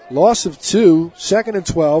 Loss of 2, 2nd and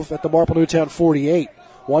 12 at the Marple Newtown 48.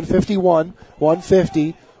 151,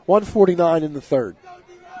 150, 149 in the third.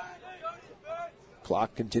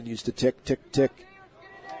 Clock continues to tick, tick, tick.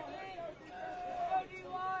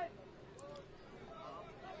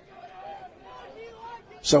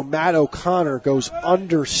 So Matt O'Connor goes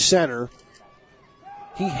under center.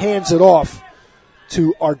 He hands it off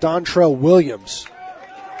to Ardontrell Williams.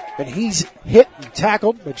 And he's hit and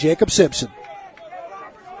tackled by Jacob Simpson.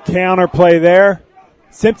 Counter play there.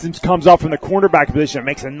 Simpson comes up from the cornerback position and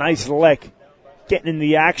makes a nice lick. Getting in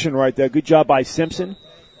the action right there. Good job by Simpson.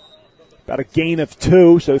 About a gain of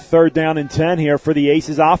 2, so 3rd down and 10 here for the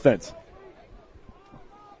Aces offense.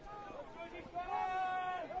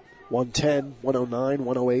 110, 109,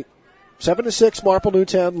 108. 7-6, Marple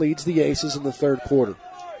Newtown leads the Aces in the third quarter.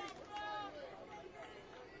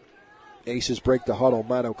 Aces break the huddle.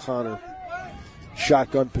 Matt O'Connor,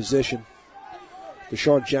 shotgun position.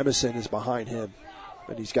 Deshaun Jemison is behind him,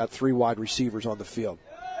 and he's got 3 wide receivers on the field.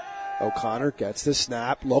 O'Connor gets the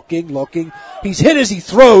snap, looking. He's hit as he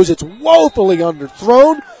throws. It's woefully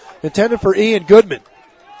underthrown, intended for Ian Goodman.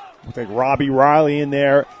 Looks like Robbie Riley in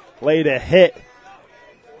there laid a hit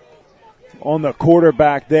on the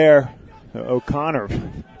quarterback there. O'Connor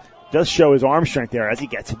does show his arm strength there as he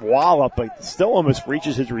gets walloped, but still almost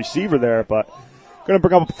reaches his receiver there. But going to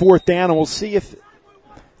bring up a 4th down, and we'll see if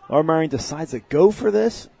Merion decides to go for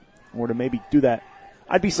this or to maybe do that.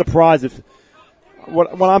 I'd be surprised if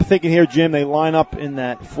what I'm thinking here, Jim, they line up in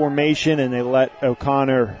that formation and they let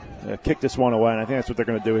O'Connor kick this one away, and I think that's what they're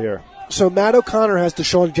going to do here. So Matt O'Connor has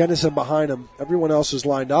Deshaun Jennison behind him. Everyone else is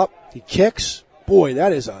lined up. He kicks. Boy,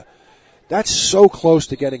 that's so close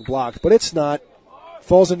to getting blocked, but it's not.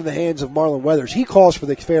 Falls into the hands of Marlon Weathers. He calls for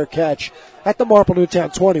the fair catch at the Marple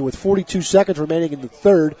Newtown 20 with 42 seconds remaining in the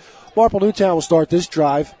third. Marple Newtown will start this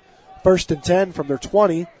drive. 1st and 10 from their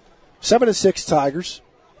 20. 7-6 Tigers.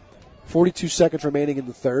 42 seconds remaining in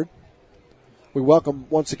the third. We welcome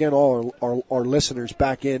once again all our listeners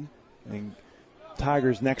back in. And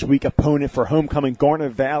Tigers' next week opponent for homecoming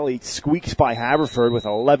Garnet Valley squeaks by Haverford with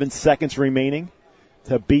 11 seconds remaining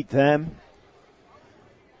to beat them.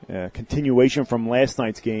 Continuation from last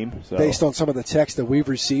night's game. So. Based on some of the text that we've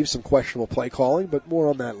received, some questionable play calling, but more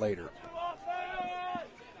on that later.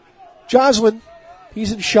 Joslin,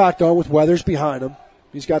 he's in shotgun with Weathers behind him.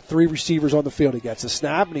 He's got 3 receivers on the field. He gets a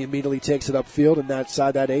snap, and he immediately takes it upfield and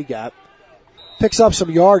outside that A-gap. Picks up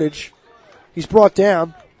some yardage. He's brought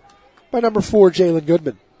down by number 4, Jalen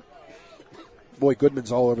Goodman. Boy,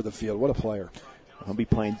 Goodman's all over the field. What a player. He'll be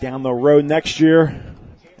playing down the road next year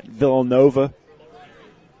at Villanova.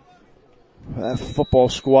 That football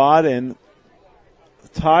squad, and the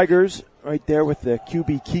Tigers right there with the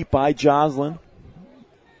QB keep by Joslin.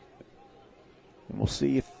 And we'll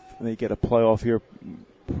see if they get a playoff here.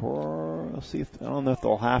 We'll see I don't know if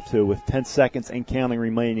they'll have to with 10 seconds and counting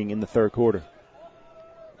remaining in the third quarter.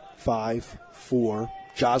 5-4.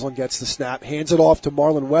 Joslin gets the snap, hands it off to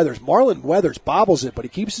Marlon Weathers. Marlon Weathers bobbles it, but he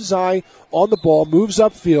keeps his eye on the ball, moves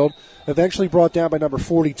upfield, eventually brought down by number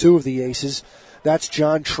 42 of the Aces. That's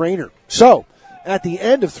John Trainer. So, at the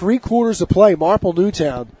end of 3 quarters of play, Marple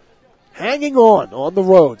Newtown hanging on the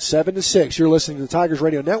road, 7-6. You're listening to the Tigers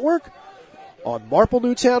Radio Network on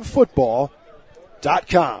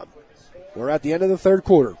MarpleNewtownFootball.com. We're at the end of the third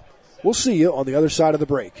quarter. We'll see you on the other side of the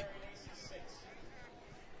break.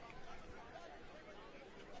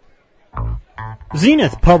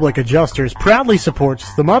 Zenith Public Adjusters proudly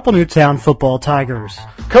supports the Marple Newtown Football Tigers.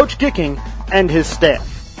 Coach Dicking and his staff.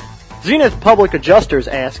 Zenith Public Adjusters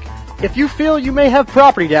ask if you feel you may have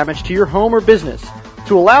property damage to your home or business,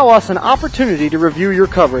 to allow us an opportunity to review your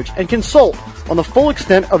coverage and consult on the full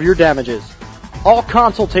extent of your damages. All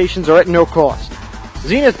consultations are at no cost.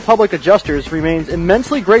 Zenith Public Adjusters remains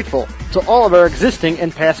immensely grateful to all of our existing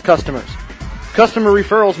and past customers. Customer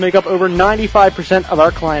referrals make up over 95% of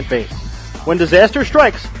our client base. When disaster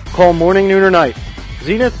strikes, call morning, noon, or night.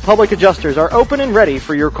 Zenith Public Adjusters are open and ready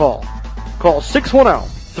for your call. Call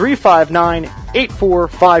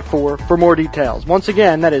 610-359-8454 for more details. Once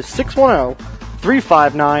again, that is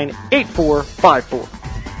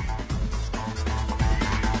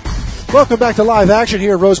 610-359-8454. Welcome back to live action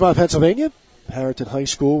here in Rosemont, Pennsylvania. Harrington High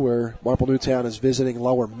School, where Marple Newtown is visiting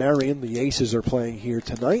Lower Merion. The Aces are playing here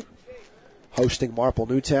tonight, hosting Marple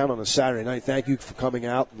Newtown on a Saturday night. Thank you for coming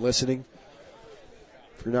out and listening.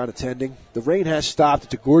 If you're not attending, the rain has stopped.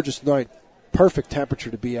 It's a gorgeous night. Perfect temperature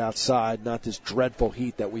to be outside, not this dreadful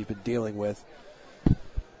heat that we've been dealing with.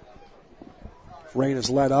 Rain has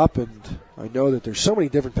let up, and I know that there's so many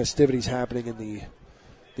different festivities happening in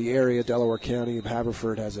the area. Delaware County and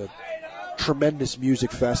Haverford has a tremendous music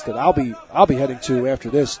fest that I'll be heading to after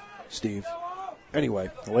this, Steve. Anyway.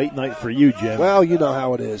 Late night for you, Jim. Well, you know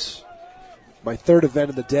how it is. My third event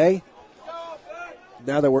of the day.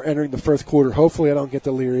 Now that we're entering the fourth quarter, hopefully I don't get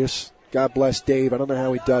delirious. God bless Dave. I don't know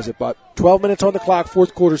how he does it, but 12 minutes on the clock,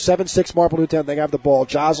 fourth quarter, 7-6 Marple Newtown. They have the ball.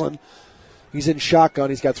 Joslin, he's in shotgun.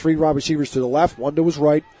 He's got three wide receivers to the left, one to his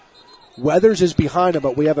right. Weathers is behind him,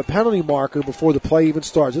 but we have a penalty marker before the play even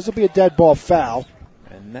starts. This will be a dead ball foul.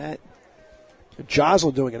 And that...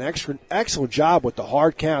 Joslin doing an excellent job with the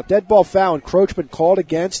hard count. Dead ball foul, encroachment called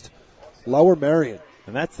against Lower Merion.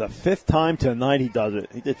 And that's the fifth time tonight he does it.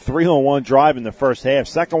 He did 3-on-1 drive in the first half,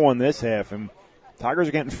 second one this half, and Tigers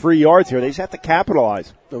are getting free yards here. They just have to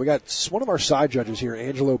capitalize. Now we got one of our side judges here,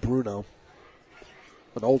 Angelo Bruno,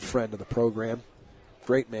 an old friend of the program,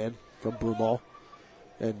 great man from Broomall.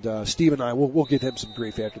 And Steve and I, we'll give him some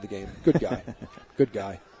grief after the game. Good guy. Good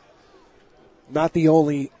guy. Not the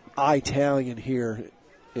only Italian here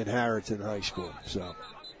in Harrington High School. So,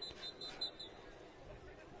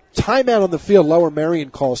 timeout on the field. Lower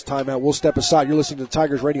Merion calls timeout. We'll step aside. You're listening to the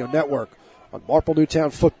Tigers Radio Network on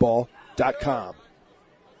MarpleNewtownFootball.com.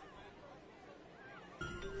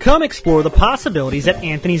 Come explore the possibilities at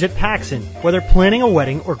Anthony's at Paxson. Whether planning a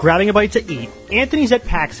wedding or grabbing a bite to eat, Anthony's at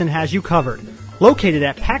Paxson has you covered. Located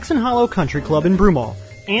at Paxson Hollow Country Club in Broomall,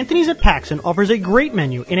 Anthony's at Paxson offers a great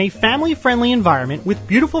menu in a family-friendly environment with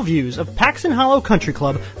beautiful views of Paxson Hollow Country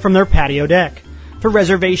Club from their patio deck. For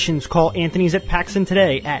reservations, call Anthony's at Paxson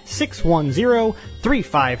today at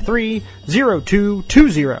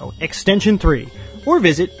 610-353-0220, extension 3, or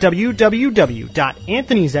visit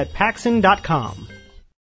www.anthonysatpaxson.com.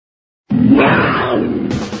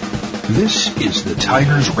 This is the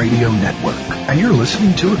Tigers Radio Network, and you're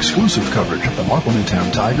listening to exclusive coverage of the Marple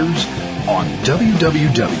Newtown Tigers on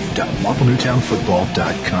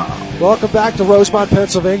www.marplenewtownfootball.com. Welcome back to Rosemont,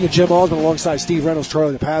 Pennsylvania. Jim Alsman alongside Steve Reynolds,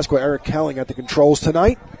 Charlie DePasqua, Eric Kelling at the controls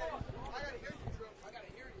tonight.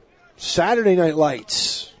 Saturday Night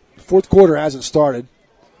Lights. Fourth quarter hasn't started.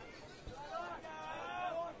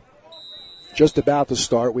 Just about to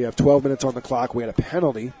start. We have 12 minutes on the clock. We had a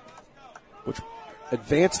penalty, which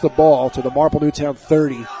advanced the ball to the Marple Newtown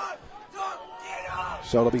 30.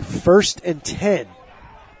 So it'll be 1st and 10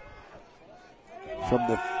 from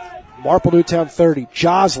the Marple Newtown 30.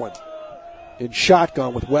 Joslin in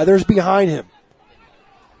shotgun with Weathers behind him.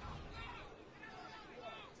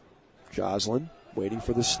 Joslin waiting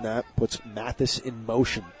for the snap, puts Mathis in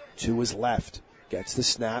motion to his left. Gets the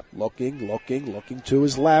snap, looking to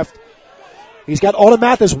his left. He's got Alden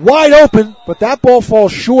Mathis wide open, but that ball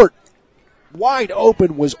falls short. Wide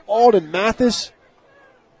open was Alden Mathis.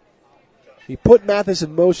 He put Mathis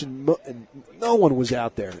in motion, and no one was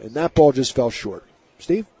out there, and that ball just fell short.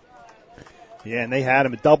 Steve? Yeah, and they had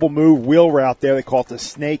him a double move wheel route there. They call it the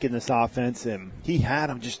snake in this offense, and he had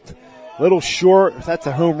him just a little short. That's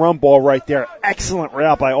a home run ball right there. Excellent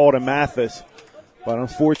route by Alden Mathis, but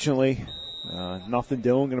unfortunately, nothing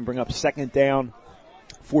doing. Going to bring up second down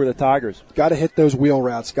for the Tigers. Got to hit those wheel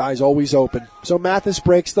routes. Guy's always open. So Mathis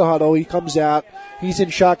breaks the huddle. He comes out. He's in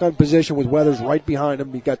shotgun position with Weathers right behind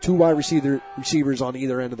him. He's got two wide receivers on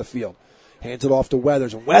either end of the field. Hands it off to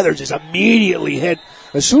Weathers, and Weathers is immediately hit.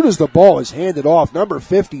 As soon as the ball is handed off, number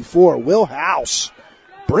 54, Will House,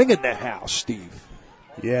 bringing the house, Steve.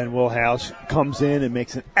 Yeah, and Will House comes in and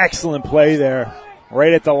makes an excellent play there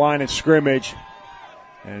right at the line of scrimmage.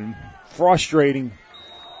 And frustrating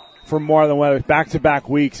for Marlon Weathers. Back-to-back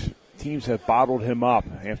weeks, teams have bottled him up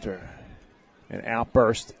after an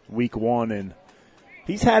outburst week one. And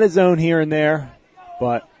he's had his own here and there,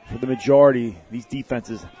 but for the majority, these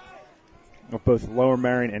defenses of both Lower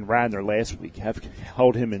Merion and Radnor last week have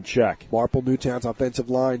held him in check. Marple Newtown's offensive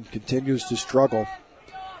line continues to struggle.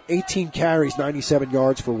 18 carries, 97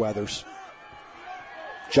 yards for Weathers.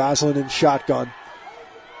 Joslin in shotgun.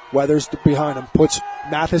 Weathers behind him, puts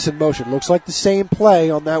Mathis in motion. Looks like the same play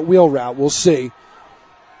on that wheel route. We'll see.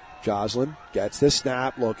 Joslin gets the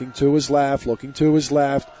snap, looking to his left.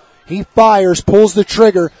 He fires, pulls the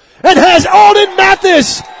trigger, and has Alden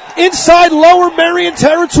Mathis inside Lower Merion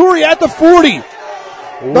territory at the 40.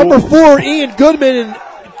 Ooh. Number 4, Ian Goodman, and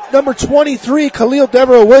number 23, Khalil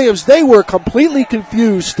Devereaux-Williams. They were completely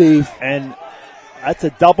confused, Steve. And that's a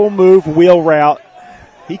double move wheel route.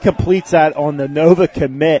 He completes that on the Nova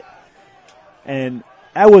commit. And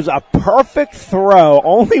that was a perfect throw,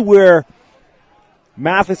 only where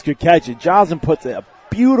Mathis could catch it. Joslin puts a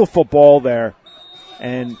beautiful ball there.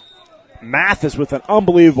 And Mathis with an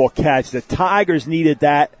unbelievable catch. The Tigers needed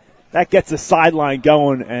that. That gets the sideline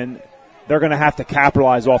going, and they're going to have to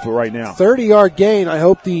capitalize off it right now. 30-yard gain. I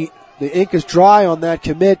hope the ink is dry on that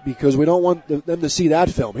commit because we don't want them to see that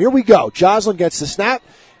film. Here we go. Joslin gets the snap.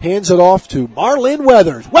 Hands it off to Marlon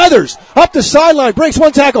Weathers. Weathers up the sideline, breaks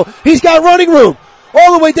one tackle. He's got running room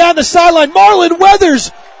all the way down the sideline. Marlon Weathers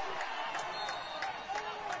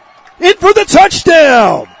in for the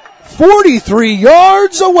touchdown. 43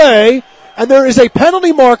 yards away, and there is a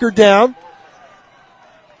penalty marker down.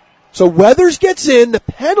 So Weathers gets in. The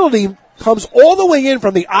penalty comes all the way in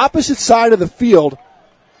from the opposite side of the field,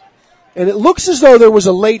 and it looks as though there was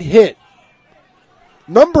a late hit.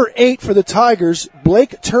 Number 8 for the Tigers,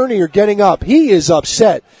 Blake Turnier, getting up. He is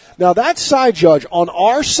upset. Now that side judge on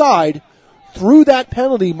our side threw that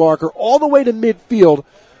penalty marker all the way to midfield.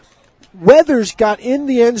 Weathers got in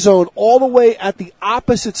the end zone all the way at the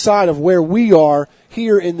opposite side of where we are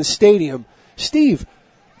here in the stadium. Steve,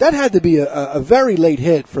 that had to be a very late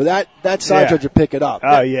hit for that side judge to pick it up.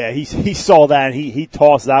 Oh, yeah, he saw that, and he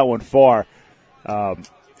tossed that one far.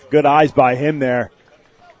 Good eyes by him there.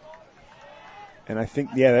 And I think,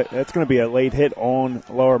 that's going to be a late hit on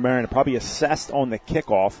Lower Merion. Probably assessed on the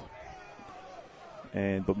kickoff.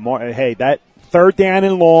 But hey, that third down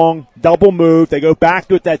and long, double move. They go back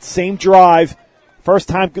to it, that same drive. First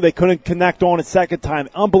time they couldn't connect on it. Second time,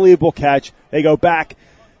 unbelievable catch. They go back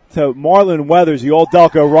to Marlon Weathers, the Old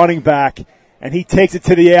Delco running back, and he takes it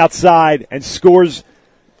to the outside and scores.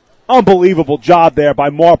 Unbelievable job there by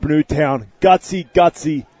Marple Newtown.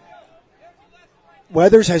 Gutsy.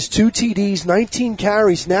 Weathers has 2 TDs, 19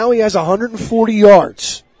 carries. Now he has 140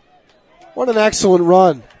 yards. What an excellent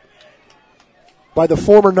run by the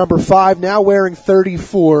former number 5, now wearing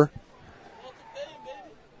 34.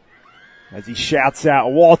 As he shouts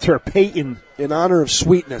out, Walter Payton. In honor of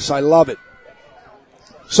sweetness. I love it.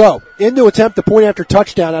 So, in to attempt the point after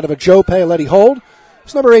touchdown out of a Joe Paoletti hold,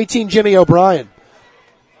 it's number 18, Jimmy O'Brien.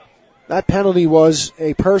 That penalty was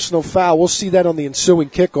a personal foul. We'll see that on the ensuing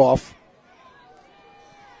kickoff.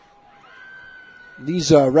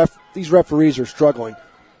 These referees are struggling.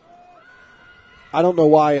 I don't know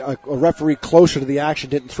why a referee closer to the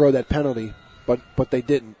action didn't throw that penalty, but they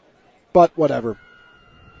didn't. But whatever.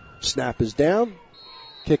 Snap is down.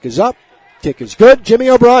 Kick is up. Kick is good. Jimmy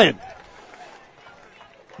O'Brien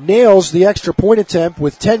nails the extra point attempt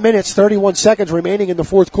with 10 minutes, 31 seconds remaining in the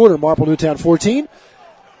fourth quarter. Marple Newtown 14.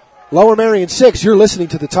 Lower Merion 6. You're listening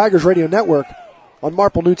to the Tigers Radio Network on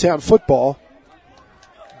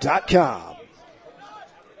MarpleNewtownFootball.com.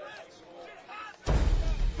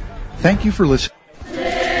 Thank you for listening.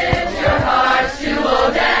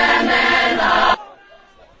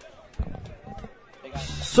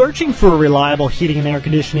 Searching for a reliable heating and air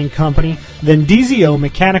conditioning company? Then DZO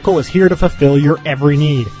Mechanical is here to fulfill your every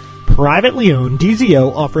need. Privately owned,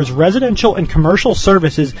 DZO offers residential and commercial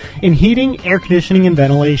services in heating, air conditioning, and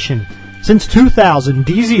ventilation. Since 2000,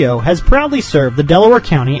 DZO has proudly served the Delaware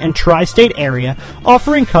County and tri-state area,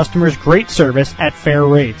 offering customers great service at fair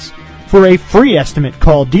rates. For a free estimate,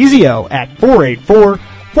 call DZO at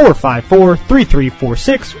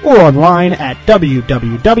 484-454-3346 or online at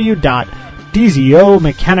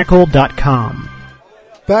www.dzomechanical.com.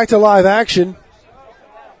 Back to live action.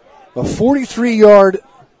 A 43-yard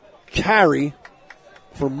carry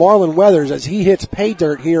for Marlon Weathers as he hits pay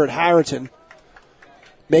dirt here at Harrington,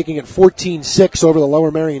 making it 14-6 over the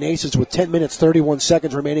Lower Merion Aces with 10 minutes, 31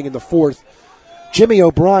 seconds remaining in the fourth. Jimmy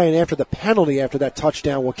O'Brien, after the penalty after that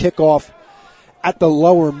touchdown, will kick off at the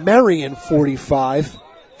Lower Merion 45.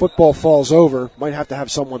 Football falls over. Might have to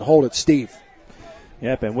have someone hold it, Steve.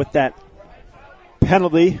 Yep, and with that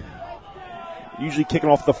penalty, usually kicking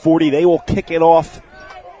off the 40, they will kick it off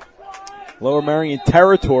Lower Merion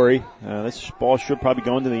territory. This ball should probably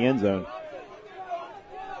go into the end zone.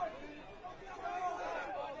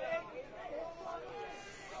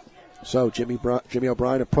 So Jimmy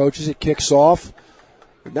O'Brien approaches it, kicks off.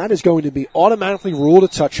 And that is going to be automatically ruled a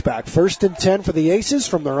touchback. 1st and 10 for the Aces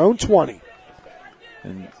from their own 20.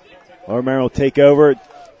 And Lower Merion will take over,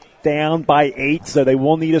 down by 8, so they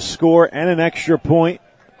will need a score and an extra point,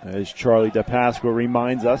 as Charlie DePasqua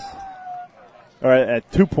reminds us. Or a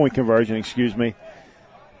 2-point conversion,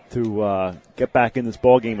 to get back in this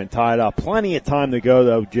ball game and tie it up. Plenty of time to go,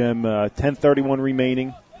 though, Jim. 10:31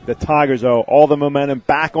 remaining. The Tigers, though, all the momentum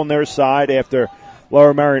back on their side after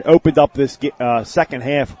Lower Merion opened up this second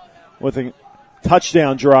half with a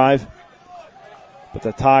touchdown drive. But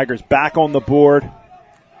the Tigers back on the board.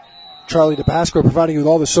 Charlie DePasqua providing you with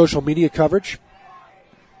all the social media coverage.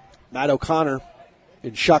 Matt O'Connor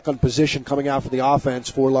in shotgun position coming out for the offense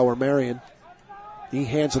for Lower Merion. He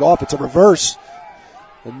hands it off. It's a reverse.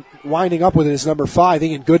 And winding up with it is number 5,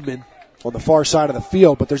 Ian Goodman, on the far side of the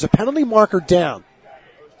field. But there's a penalty marker down.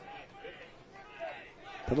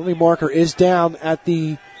 Penalty marker is down at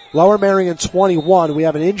the Lower Merion 21. We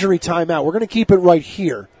have an injury timeout. We're going to keep it right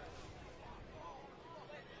here.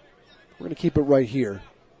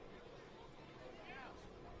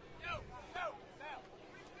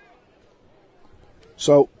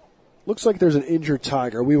 So, looks like there's an injured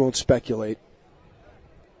Tiger. We won't speculate.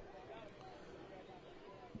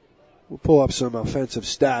 We'll pull up some offensive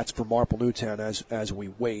stats for Marple Newtown as we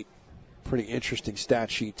wait. Pretty interesting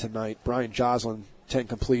stat sheet tonight. Brian Joslin, 10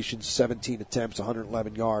 completions, 17 attempts,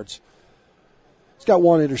 111 yards. He's got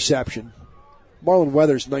 1 interception. Marlon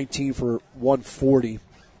Weathers, 19 for 140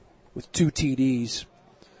 with 2 TDs.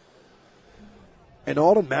 And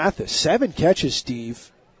Alden Mathis, 7 catches,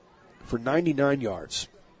 Steve, for 99 yards.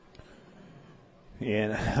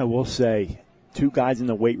 And I will say, 2 guys in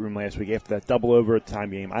the weight room last week after that double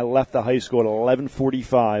overtime game. I left the high school at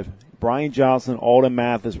 11:45. Brian Johnson, Alden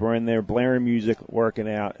Mathis were in there blaring music, working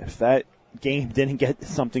out. If that game didn't get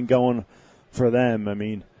something going for them, I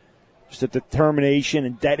mean, just a determination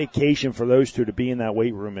and dedication for those 2 to be in that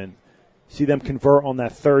weight room and see them convert on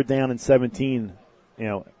that 3rd down and 17. You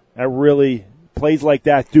know, that really, plays like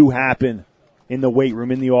that do happen in the weight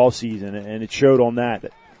room in the all season, and it showed on that,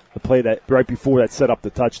 the play that right before that set up the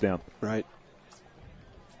touchdown. Right.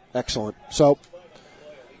 Excellent. So,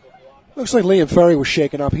 looks like Liam Ferry was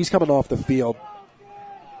shaken up. He's coming off the field.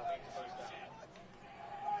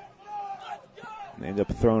 They end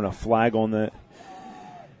up throwing a flag on the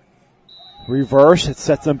reverse. It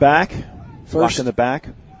sets them back. First in the back.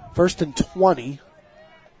 1st and 20.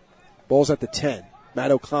 Ball's at the 10.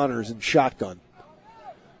 Matt O'Connor is in shotgun.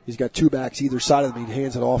 He's got 2 backs either side of him. He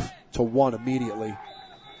hands it off to 1 immediately.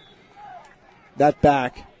 That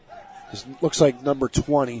back looks like number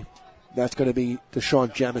 20. That's going to be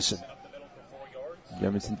Deshaun Jemison.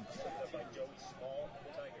 Jemison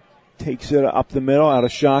takes it up the middle out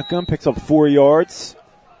of shotgun, picks up 4 yards.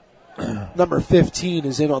 Number 15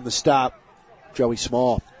 is in on the stop, Joey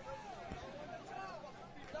Small.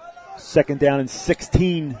 2nd down and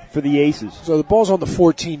 16 for the Aces. So the ball's on the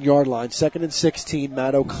 14-yard line. 2nd and 16.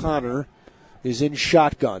 Matt O'Connor is in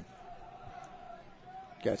shotgun.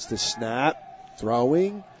 Gets the snap.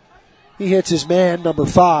 Throwing. He hits his man, number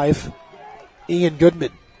 5, Ian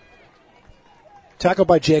Goodman. Tackled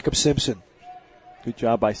by Jacob Simpson. Good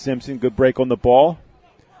job by Simpson. Good break on the ball.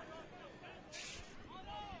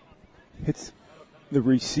 Hits the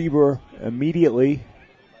receiver immediately,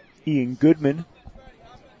 Ian Goodman.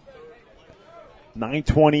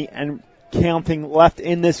 9:20 and counting left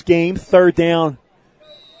in this game. 3rd down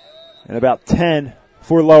and about 10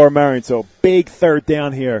 for Lower Merion. So big 3rd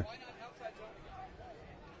down here.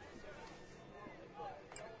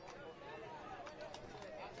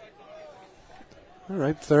 All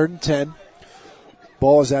right, 3rd and 10.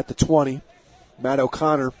 Ball is at the 20. Matt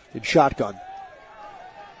O'Connor in shotgun.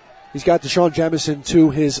 He's got Deshaun Jemison to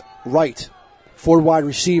his right. 4 wide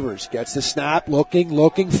receivers. Gets the snap, looking,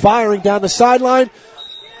 firing down the sideline.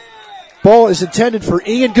 Ball is intended for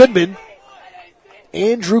Ian Goodman.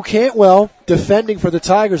 Andrew Cantwell defending for the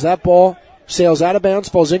Tigers. That ball sails out of bounds,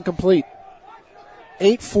 falls incomplete.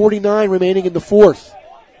 8:49 remaining in the 4th.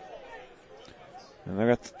 And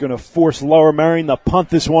they're going to force Lower Merion to punt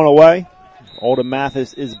this one away. Alden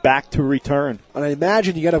Mathis is back to return. And I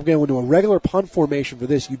imagine you got to go into a regular punt formation for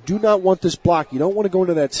this. You do not want this block. You don't want to go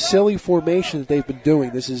into that silly formation that they've been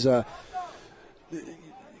doing. This is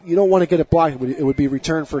you don't want to get it blocked. It would be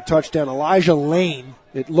returned for a touchdown. Elijah Lane,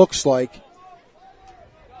 it looks like,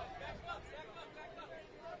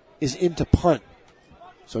 is into punt.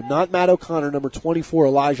 So not Matt O'Connor, number 24,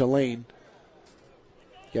 Elijah Lane.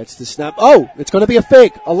 Gets the snap. Oh, it's going to be a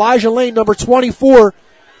fake. Elijah Lane, number 24.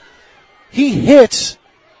 He hits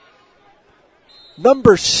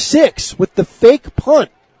number 6 with the fake punt.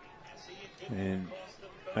 And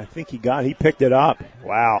I think he picked it up.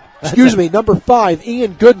 Wow. Excuse me, number 5,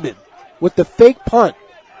 Ian Goodman with the fake punt.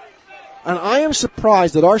 And I am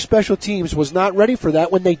surprised that our special teams was not ready for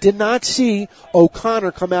that when they did not see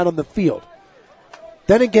O'Connor come out on the field.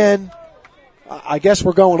 Then again, I guess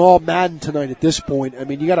we're going all Madden tonight at this point. I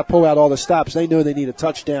mean, you got to pull out all the stops. They know they need a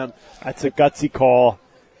touchdown. That's a gutsy call.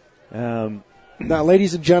 Now,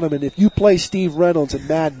 ladies and gentlemen, if you play Steve Reynolds in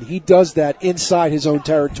Madden, he does that inside his own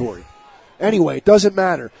territory. Anyway, it doesn't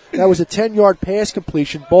matter. That was a 10-yard pass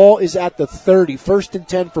completion. Ball is at the 30. 1st and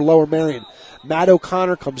 10 for Lower Merion. Matt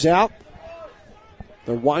O'Connor comes out.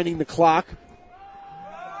 They're winding the clock.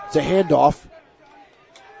 It's a handoff.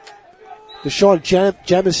 Deshaun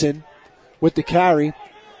Jemison with the carry.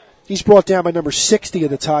 He's brought down by number 60 of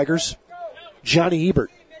the Tigers, Johnny Ebert.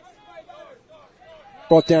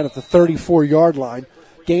 Brought down at the 34-yard line.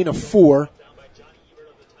 Gain of 4.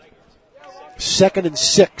 2nd and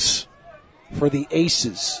 6 for the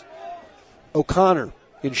Aces. O'Connor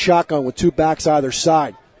in shotgun with 2 backs either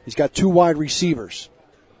side. He's got 2 wide receivers.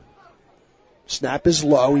 Snap is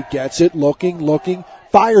low. He gets it. Looking.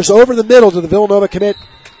 Fires over the middle to the Villanova commit,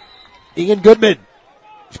 Ian Goodman.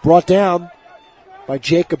 He's brought down by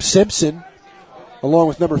Jacob Simpson, along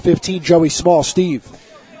with number 15, Joey Small. Steve.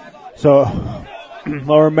 So,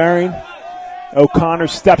 Lower Merion, O'Connor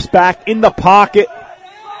steps back in the pocket.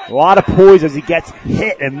 A lot of poise as he gets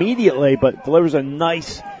hit immediately, but delivers a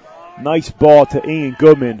nice ball to Ian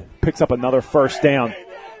Goodman. Picks up another first down.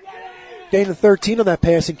 Gain of 13 on that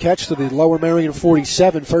passing catch to the Lower Merion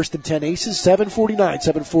 47. 1st and 10 Aces. 7:49,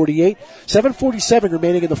 7:48, 7:47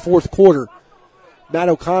 remaining in the fourth quarter. Matt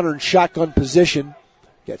O'Connor in shotgun position.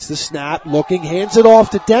 Gets the snap, looking, hands it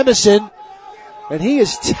off to Demison. And he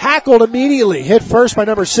is tackled immediately. Hit first by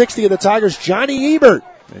number 60 of the Tigers, Johnny Ebert.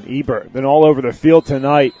 And Ebert been all over the field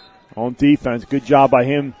tonight on defense. Good job by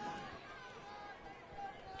him.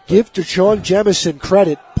 Give Deshaun Jemison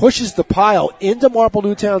credit. Pushes the pile into Marple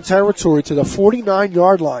Newtown territory to the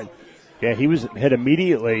 49-yard line. Yeah, he was hit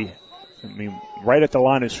immediately. I mean, right at the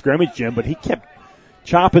line of scrimmage, Jim, but he kept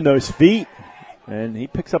chopping those feet. And he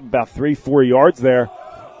picks up about 3-4 yards there.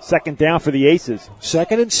 2nd down for the Aces.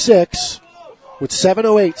 2nd and 6 with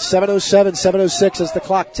 7:08, 7:07, 7:06 as the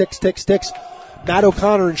clock ticks. Matt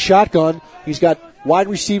O'Connor in shotgun. He's got wide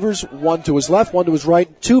receivers, 1 to his left, 1 to his right,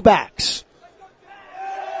 2 backs.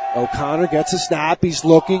 O'Connor gets a snap. He's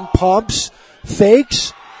looking, pumps,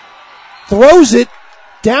 fakes, throws it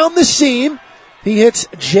down the seam. He hits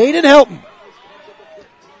Jaden Helton.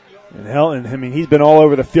 And Helton, I mean, he's been all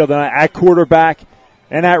over the field at quarterback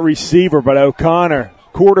and at receiver, but O'Connor,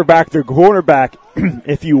 quarterback to cornerback,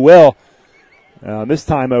 if you will. This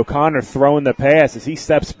time O'Connor throwing the pass as he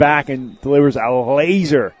steps back and delivers a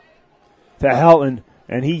laser to Helton,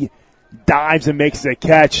 and he dives and makes the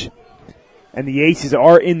catch. And the Aces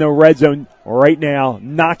are in the red zone right now,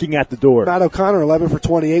 knocking at the door. Matt O'Connor, 11 for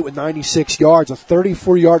 28 with 96 yards. A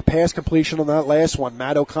 34-yard pass completion on that last one.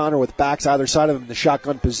 Matt O'Connor with backs either side of him in the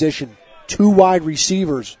shotgun position. 2 wide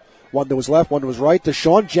receivers. 1 to his left, 1 to his right.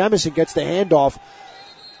 Deshaun Jemison gets the handoff.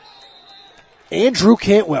 Andrew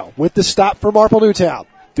Cantwell with the stop for Marple Newtown.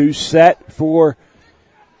 Do set for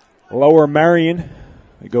Lower Merion.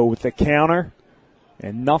 They go with the counter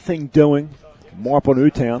and nothing doing. Marple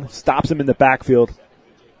Newtown stops him in the backfield.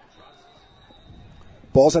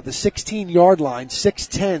 Ball's at the 16-yard line.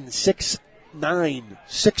 6:10, 6:9,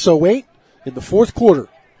 6:08 in the fourth quarter.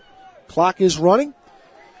 Clock is running.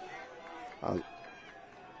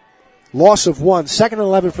 Loss of 1. 2nd and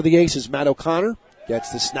 11 for the Aces. Matt O'Connor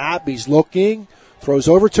gets the snap. He's looking. Throws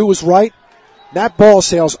over to his right. That ball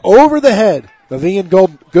sails over the head of Ian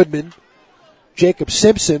Goodman. Jacob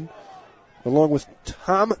Simpson, along with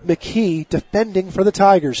Tom McKee, defending for the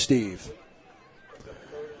Tigers, Steve.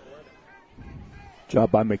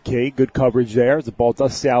 Job by McKee. Good coverage there. The ball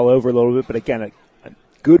does sail over a little bit, but again, a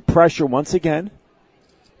good pressure once again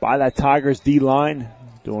by that Tigers D-line.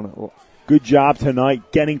 Doing a good job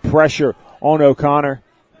tonight getting pressure on O'Connor.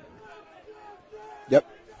 Yep,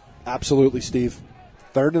 absolutely, Steve.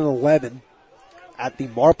 3rd and 11 at the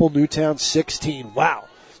Marple Newtown 16. Wow,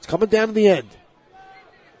 it's coming down to the end.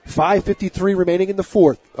 5:53 remaining in the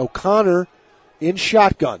fourth. O'Connor in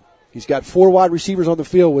shotgun. He's got 4 wide receivers on the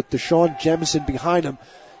field with Deshaun Jemison behind him.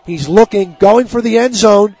 He's looking, going for the end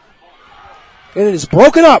zone, and it is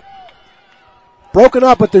broken up.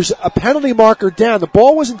 But there's a penalty marker down. The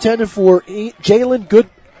ball was intended for Jalen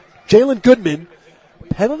Goodman.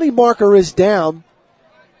 Penalty marker is down.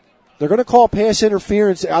 They're going to call pass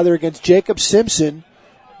interference either against Jacob Simpson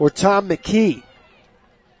or Tom McKee.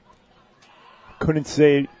 Couldn't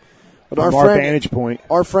say from our vantage point.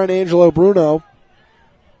 Our friend Angelo Bruno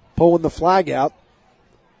pulling the flag out.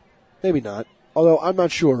 Maybe not, although I'm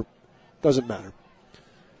not sure. Doesn't matter.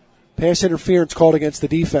 Pass interference called against the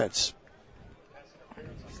defense.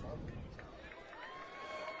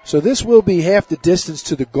 So this will be half the distance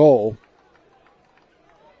to the goal.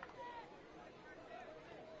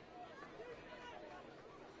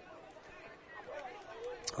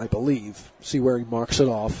 I believe. See where he marks it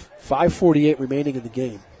off. 5:48 remaining in the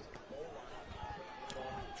game.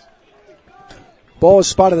 Ball is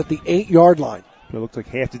spotted at the 8-yard line. It looks like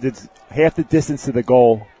half the distance to the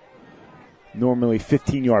goal. Normally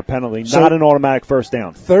 15-yard penalty, So, not an automatic first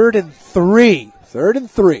down. 3rd and 3. 3rd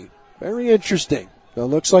and 3. Very interesting. It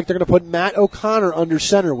looks like they're going to put Matt O'Connor under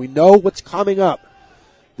center. We know what's coming up.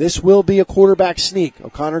 This will be a quarterback sneak.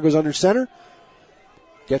 O'Connor goes under center.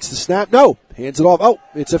 Gets the snap. No. Hands it off. Oh,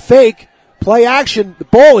 it's a fake. Play action. The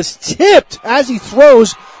ball is tipped as he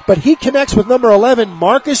throws, but he connects with number 11,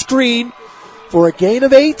 Marcus Green, for a gain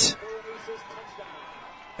of 8.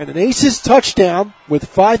 And an Aces touchdown with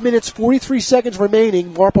 5 minutes, 43 seconds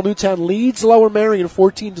remaining. Marple Newtown leads Lower Merion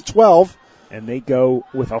 14-12. And they go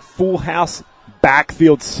with a full house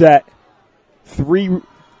backfield set. 3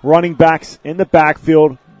 running backs in the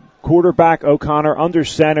backfield. Quarterback O'Connor under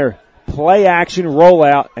center. Play action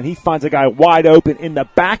rollout, and he finds a guy wide open in the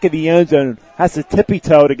back of the end zone. Has to tippy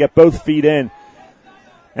toe to get both feet in.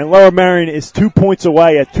 And Lower Merion is 2 points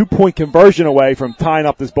away, a 2-point conversion away from tying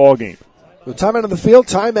up this ball game. The timeout on the field,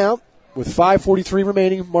 timeout with 5:43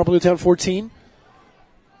 remaining. Marple Newtown 14.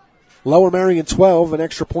 Lower Merion 12, an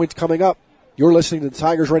extra point coming up. You're listening to the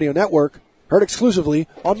Tigers Radio Network, heard exclusively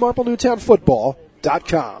on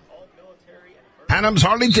MarpleNewtownFootball.com. Adams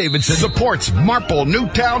Harley-Davidson supports Marple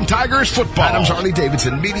Newtown Tigers football. Adams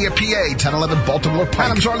Harley-Davidson, Media, PA, 1011 Baltimore Pike.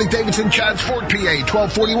 Adams Harley-Davidson, Chadds Ford, PA,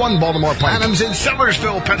 1241 Baltimore Pike. Adams in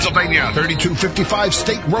Sellersville, Pennsylvania, 3255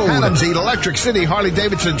 State Road. Adams Electric City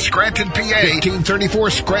Harley-Davidson, Scranton, PA, 1834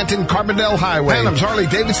 Scranton Carbondale Highway. Adams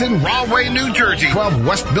Harley-Davidson, Rahway, New Jersey, 12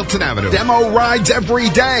 West Milton Avenue. Demo rides every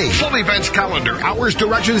day. Full events calendar, hours,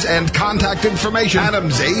 directions, and contact information.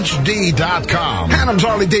 AdamsHD.com. Adams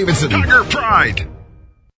Harley-Davidson, Tiger Pride.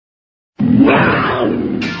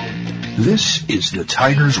 This is the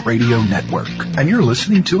Tigers Radio Network, and you're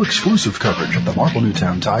listening to exclusive coverage of the Marple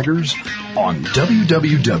Newtown Tigers on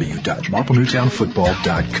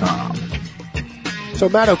www.marplenewtownfootball.com. So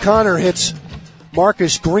Matt O'Connor hits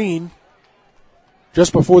Marcus Green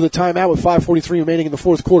just before the timeout with 5:43 remaining in the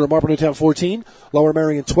fourth quarter. Marple Newtown 14, Lower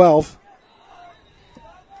Merion 12.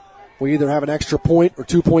 We either have an extra point or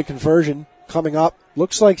 2-point conversion coming up.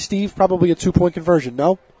 Looks like, Steve, probably a 2-point conversion,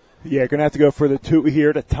 no? Yeah, going to have to go for the 2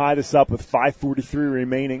 here to tie this up with 5:43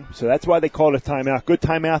 remaining. So that's why they called it a timeout. Good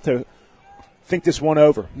timeout to think this one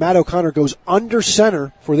over. Matt O'Connor goes under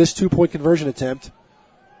center for this 2-point conversion attempt.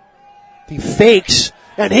 He fakes,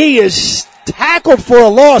 and he is tackled for a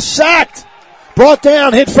loss, sacked, brought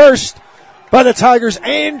down, hit first by the Tigers,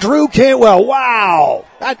 Andrew Cantwell. Wow,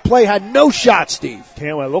 that play had no shot, Steve.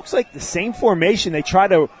 Cantwell, looks like the same formation. They tried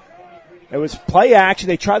to, it was play action.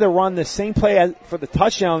 They tried to run the same play as for the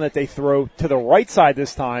touchdown that they threw to the right side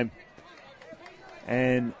this time.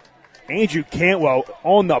 And Andrew Cantwell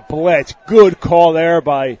on the blitz. Good call there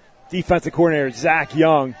by defensive coordinator Zach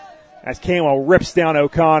Young as Cantwell rips down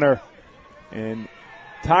O'Connor. And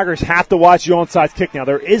Tigers have to watch the onside kick now.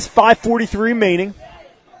 There is 5:43 remaining.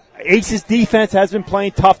 Aces defense has been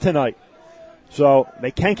playing tough tonight. So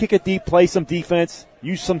they can kick it deep, play some defense,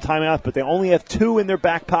 use some timeouts, but they only have 2 in their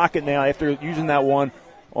back pocket now after using that one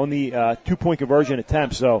on the 2-point conversion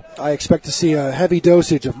attempt. So I expect to see a heavy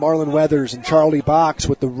dosage of Marlon Weathers and Charlie Box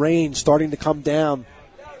with the rain starting to come down.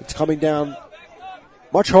 It's coming down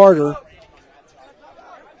much harder.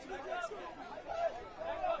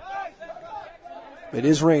 It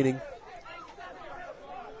is raining.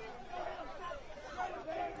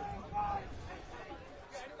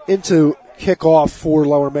 Into kickoff for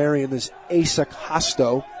Lower Merion is Asa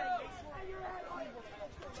Costo.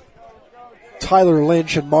 Tyler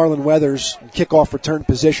Lynch and Marlon Weathers in kickoff return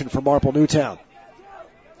position for Marple Newtown.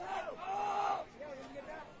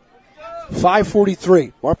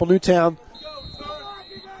 5:43. Marple Newtown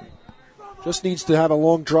just needs to have a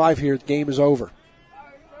long drive here. The game is over.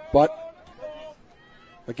 But,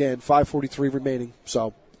 again, 5:43 remaining,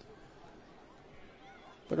 so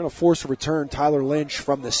they're going to force a return. Tyler Lynch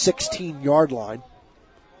from the 16-yard line.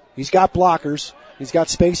 He's got blockers. He's got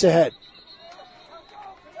space ahead.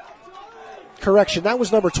 Correction, that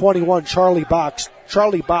was number 21, Charlie Box.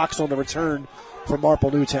 Charlie Box on the return for Marple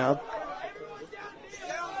Newtown.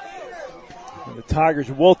 And the Tigers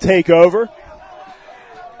will take over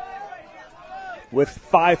with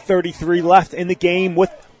 5:33 left in the game,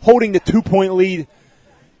 with holding the 2-point lead.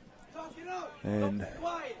 And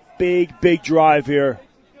big drive here.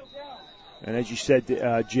 And as you said,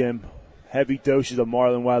 Jim, heavy doses of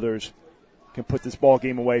Marlon Weathers can put this ball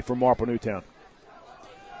game away for Marple Newtown.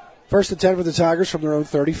 First and 10 for the Tigers from their own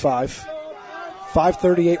 35.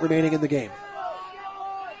 5:38 remaining in the game.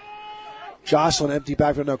 Jocelyn empty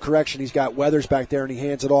backfield, no correction. He's got Weathers back there, and he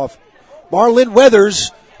hands it off. Marlon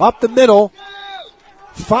Weathers up the middle,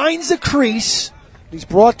 finds the crease. He's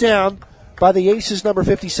brought down by the Aces, number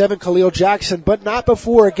 57, Khalil Jackson, but not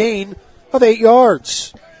before a gain of 8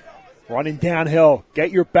 yards. Running downhill.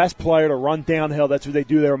 Get your best player to run downhill. That's what they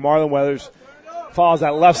do there. Marlon Weathers follows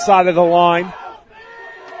that left side of the line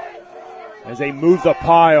as they move the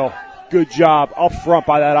pile. Good job up front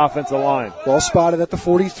by that offensive line. Ball spotted at the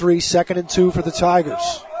 43, 2nd and 2 for the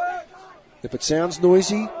Tigers. If it sounds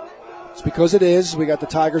noisy, it's because it is. We got the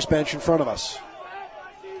Tigers bench in front of us.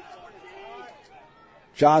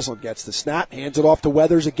 Jocelyn gets the snap, hands it off to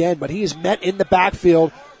Weathers again, but he is met in the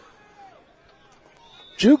backfield.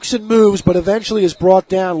 Jukes and moves, but eventually is brought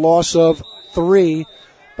down, loss of 3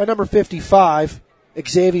 by number 55,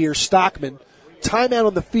 Xavier Stockman. Timeout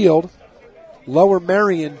on the field. Lower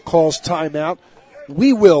Merion calls timeout.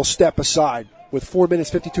 We will step aside with 4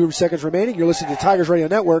 minutes, 52 seconds remaining. You're listening to Tigers Radio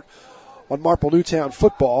Network on Marple Newtown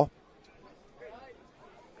Football.com.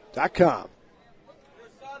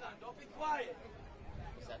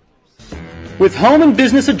 With Home and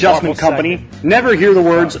Business Adjustment Company, never hear the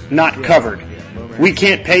words "not covered." We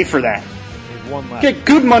can't pay for that. Get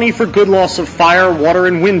good money for good loss of fire, water,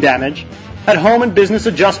 and wind damage at Home and Business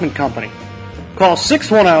Adjustment Company. Call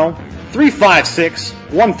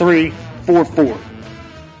 610-356-1344.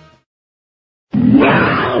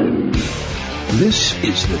 This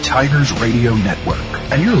is the Tigers Radio Network,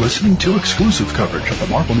 and you're listening to exclusive coverage of the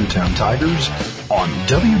Marple Newtown Tigers on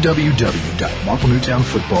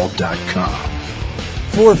www.marplenewtownfootball.com.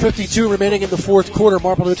 4:52 remaining in the fourth quarter.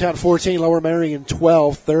 Marple Newtown 14, Lower Merion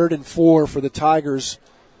 12. 3rd and 4 for the Tigers.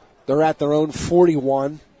 They're at their own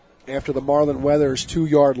 41 after the Marlon Weathers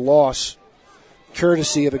 2-yard loss,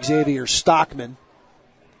 courtesy of Xavier Stockman.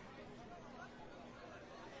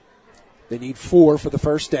 They need 4 for the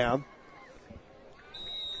first down.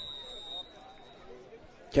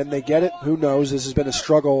 Can they get it? Who knows? This has been a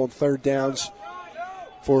struggle on third downs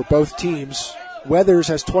for both teams. Weathers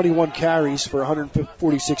has 21 carries for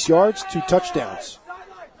 146 yards, 2 touchdowns.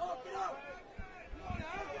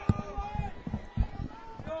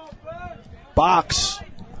 Box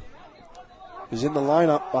is in the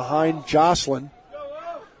lineup behind Jocelyn.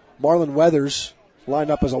 Marlon Weathers lined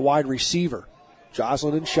up as a wide receiver.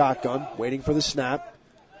 Jocelyn in shotgun, waiting for the snap.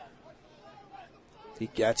 He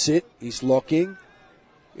gets it. He's looking.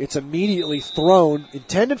 It's immediately thrown,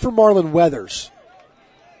 intended for Marlon Weathers.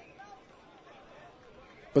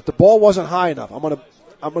 But the ball wasn't high enough. I'm gonna.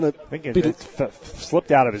 I think it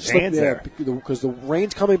slipped out of his hands there because the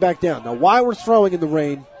rain's coming back down. Now, why we're throwing in the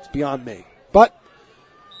rain is beyond me. But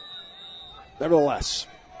nevertheless,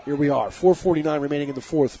 here we are. 4:49 remaining in the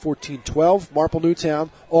fourth. 14-12. Marple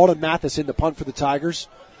Newtown. Alden Mathis in the punt for the Tigers.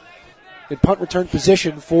 In punt return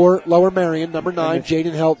position for Lower Merion, number 9,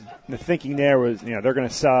 Jaden Helton. The thinking there was, they're going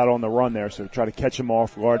to sell out on the run there, so try to catch him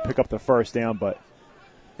off guard, pick up the first down.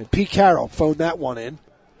 And Pete Carroll phoned that one in.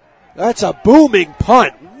 That's a booming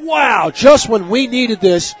punt. Wow, just when we needed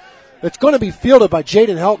this, it's going to be fielded by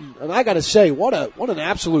Jaden Helton. And I got to say, what an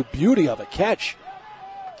absolute beauty of a catch.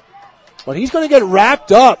 But he's going to get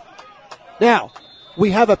wrapped up. Now,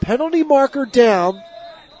 we have a penalty marker down.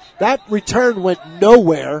 That return went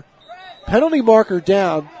nowhere. Penalty marker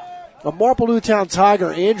down. A Marple Newtown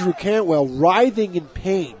Tiger, Andrew Cantwell, writhing in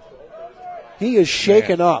pain. He is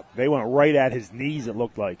shaken up. They went right at his knees, it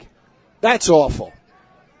looked like. That's awful.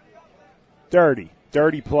 Dirty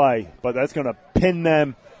play, but that's going to pin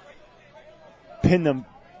them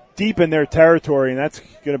deep in their territory, and that's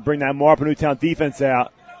going to bring that Marple Newtown defense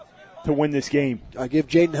out to win this game. I give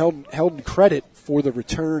Jaden Helton credit for the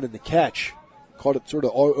return and the catch. Caught it sort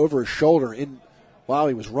of over his shoulder while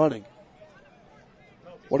he was running.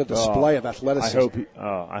 What a display of athleticism.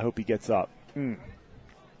 I hope he gets up.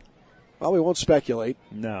 Well, we won't speculate.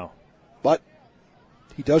 No. But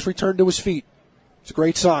he does return to his feet. It's a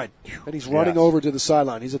great sign. And he's running over to the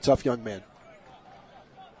sideline. He's a tough young man.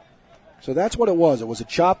 So that's what it was. It was a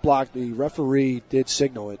chop block. The referee did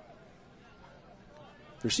signal it.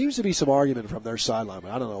 There seems to be some argument from their sideline,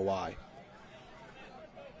 but I don't know why.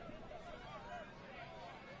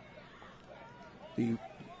 The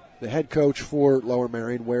head coach for Lower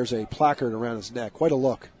Merion wears a placard around his neck. Quite a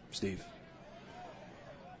look, Steve.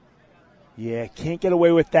 Yeah, can't get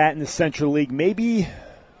away with that in the Central League. Maybe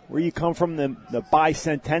where you come from, the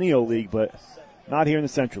Bicentennial League, but not here in the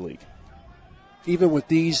Central League. Even with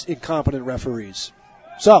these incompetent referees.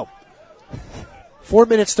 So, 4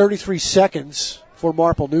 minutes, 33 seconds for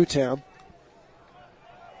Marple Newtown.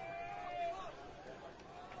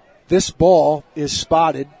 This ball is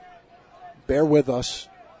spotted. Bear with us.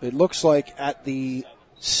 It looks like at the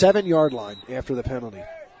 7-yard line after the penalty.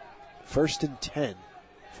 1st and 10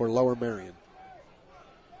 for Lower Merion.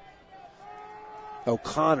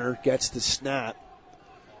 O'Connor gets the snap.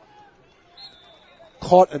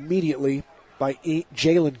 Caught immediately by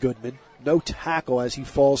Jalen Goodman. No tackle as he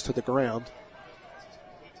falls to the ground.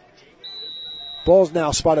 Ball's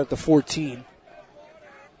now spotted at the 14.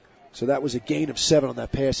 So that was a gain of 7 on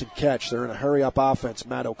that pass and catch. They're in a hurry-up offense.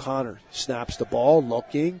 Matt O'Connor snaps the ball,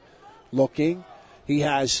 looking. He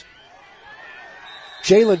has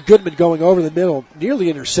Jalen Goodman going over the middle, nearly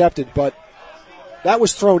intercepted, but that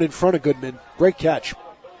was thrown in front of Goodman. Great catch.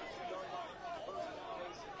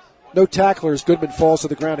 No tacklers. Goodman falls to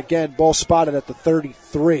the ground again. Ball spotted at the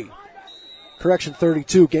 33.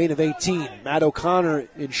 32, gain of 18. Matt O'Connor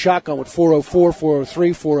in shotgun with 4:04,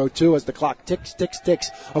 4:03, 4:02 as the clock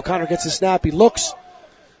ticks. O'Connor gets the snap. He looks.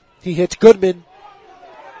 He hits Goodman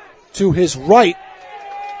to his right.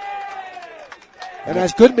 And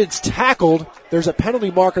as Goodman's tackled, there's a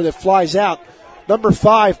penalty marker that flies out. Number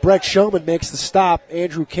 5, Brett Showman makes the stop.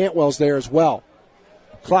 Andrew Cantwell's there as well.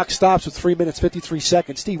 Clock stops with 3 minutes, 53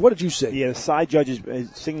 seconds. Steve, what did you say? Yeah, the side judge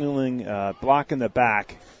is signaling block in the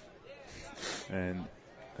back. And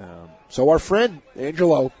so our friend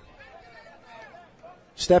Angelo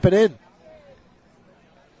stepping in.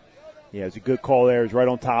 Yeah, it's a good call there. He's right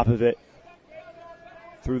on top of it.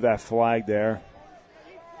 Threw that flag there.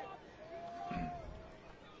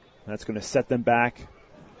 That's going to set them back.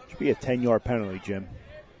 Should be a 10-yard penalty, Jim.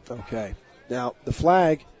 Okay. Now, the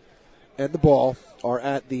flag and the ball are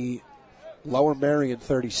at the Lower Merion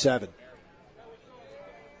 37.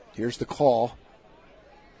 Here's the call.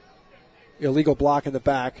 Illegal block in the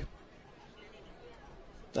back.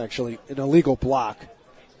 Actually, an illegal block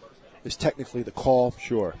is technically the call.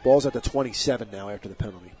 Sure. Ball's at the 27 now after the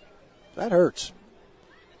penalty. That hurts.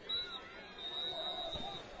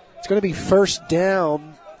 It's going to be 1st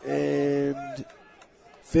down and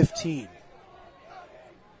 15.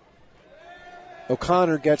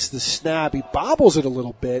 O'Connor gets the snap. He bobbles it a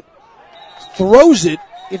little bit. Throws it,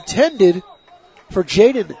 intended for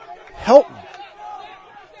Jaden Helton.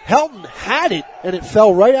 Helton had it, and it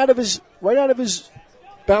fell right out of his,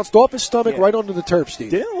 bounced off his stomach, right onto the turf, Steve.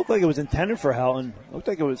 Didn't look like it was intended for Helton. Looked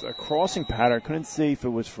like it was a crossing pattern. Couldn't see if it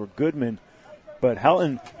was for Goodman, but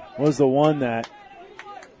Helton was the one that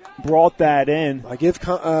brought that in. I give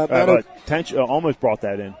almost brought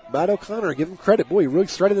that in. Matt O'Connor, give him credit. Boy, he really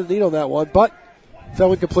threaded the needle on that one, but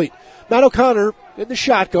fell incomplete. Matt O'Connor in the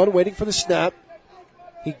shotgun, waiting for the snap.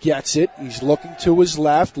 He gets it. He's looking to his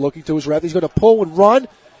left, He's going to pull and run.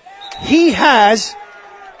 He has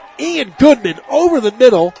Ian Goodman over the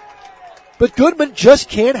middle, but Goodman just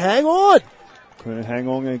can't hang on. Couldn't hang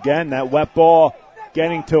on again. That wet ball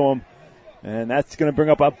getting to him. And that's going to bring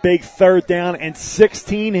up a big 3rd down and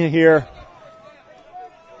 16 here.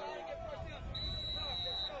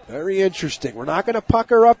 Very interesting. We're not going to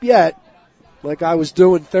pucker up yet like I was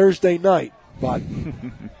doing Thursday night, but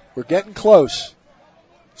we're getting close.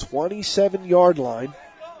 27-yard line.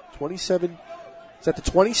 27. It's at the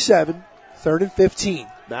 27. 3rd and 15.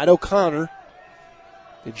 Matt O'Connor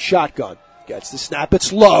in shotgun. Gets the snap.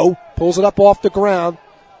 It's low. Pulls it up off the ground.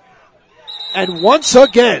 And once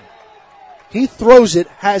again, he throws it.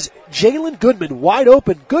 Has Jalen Goodman wide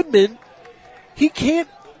open. Goodman, he can't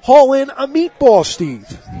haul in a meatball, Steve.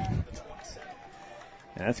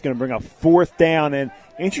 And that's going to bring up 4th down. And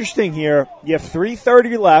interesting here, you have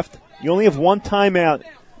 3:30 left. You only have 1 timeout.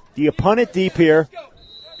 Do you punt it deep here?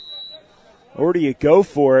 Or do you go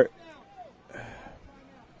for it?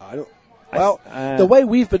 The way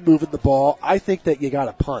we've been moving the ball, I think that you got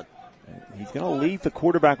to punt. He's going to leave the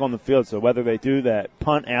quarterback on the field, so whether they do that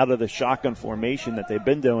punt out of the shotgun formation that they've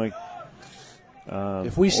been doing.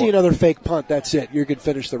 If we see another fake punt, that's it. You can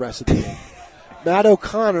finish the rest of the game. Matt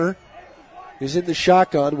O'Connor is in the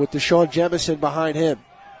shotgun with Deshaun Jemison behind him.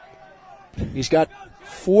 He's got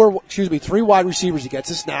 3 wide receivers. He gets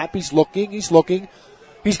a snap. He's looking.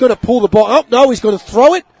 He's going to pull the ball. Oh, no, he's going to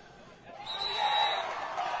throw it.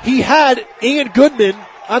 He had Ian Goodman,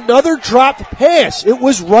 another dropped pass. It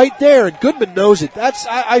was right there, and Goodman knows it.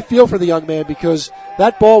 I feel for the young man because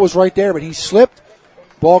that ball was right there, but he slipped.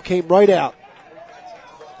 Ball came right out.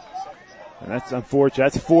 And that's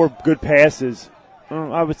unfortunate. That's 4 good passes.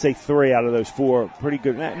 I would say 3 out of those 4. Pretty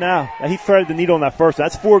good. No, he threaded the needle on that first.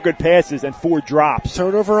 That's 4 good passes and 4 drops.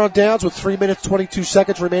 Turnover on downs with 3 minutes, 22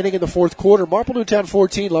 seconds remaining in the 4th quarter. Marple Newtown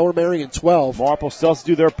 14, Lower Merion 12. Marple still has to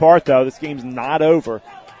do their part, though. This game's not over.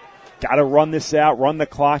 Got to run this out, run the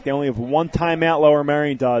clock. They only have 1 timeout, Lower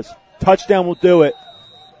Merion does. Touchdown will do it.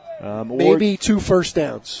 Maybe 2 first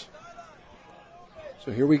downs.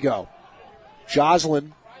 So here we go.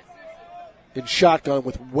 Joslin in shotgun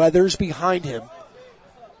with Weathers behind him.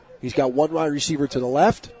 He's got one wide receiver to the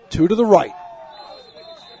left, two to the right.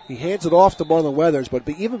 He hands it off to Marlon Weathers, but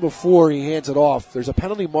even before he hands it off, there's a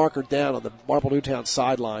penalty marker down on the Marple Newtown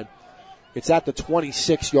sideline. It's at the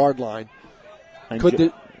 26-yard line.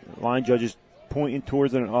 And line judges pointing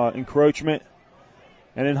towards an encroachment.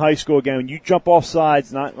 And in high school, again, when you jump off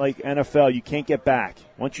sides, not like NFL, you can't get back.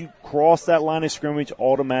 Once you cross that line of scrimmage,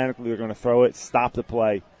 automatically they're going to throw it, stop the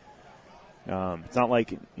play. It's not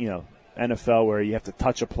like, NFL where you have to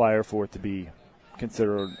touch a player for it to be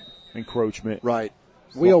considered encroachment. Right.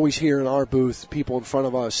 We always hear in our booth people in front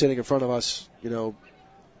of us, sitting in front of us,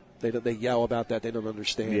 they yell about that. They don't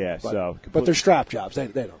understand. Yeah, but they're strap jobs. They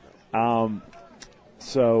don't know.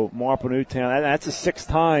 So Marple Newtown, that's the sixth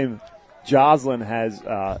time Joslin has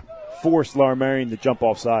forced Lower Merion to jump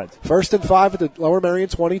off sides. 1st and 5 at the Lower Merion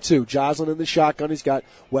 22. Joslin in the shotgun. He's got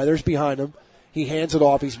Weathers behind him. He hands it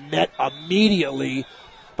off. He's met immediately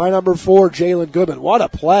by number 4, Jalen Goodman. What a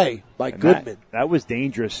play by Goodman. That was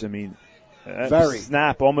dangerous. I mean, very.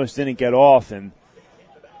 Snap almost didn't get off. And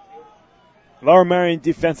Lower Merion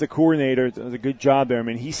defensive coordinator does a good job there. I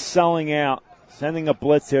mean, he's selling out, sending a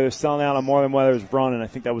blitz here. They're selling out on Marlon Weathers' run, and I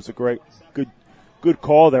think that was a good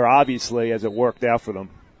call there, obviously, as it worked out for them.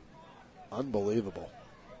 Unbelievable.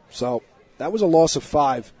 So that was a loss of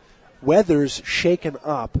 5. Weathers shaken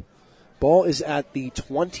up. Ball is at the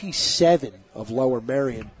 27 of Lower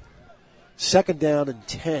Merion. 2nd down and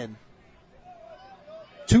 10.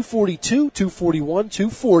 2:42, 2:41,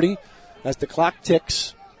 2:40 as the clock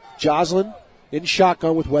ticks. Joslin in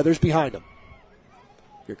shotgun with Weathers behind him.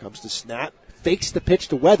 Here comes the snap. Fakes the pitch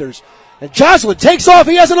to Weathers. And Joslin takes off.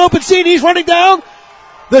 He has an open seam. He's running down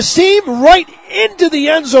the seam right into the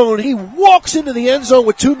end zone. He walks into the end zone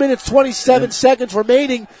with 2 minutes, 27 seconds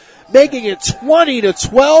remaining, making it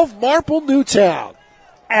 20-12, Marple Newtown.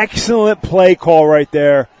 Excellent play call right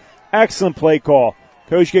there. Excellent play call.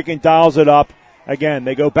 Coach Gickin dials it up. Again,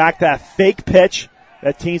 they go back to that fake pitch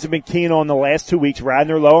that teams have been keen on the last 2 weeks,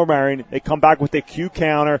 Radnor, Lower Merion. They come back with a Q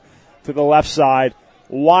counter to the left side.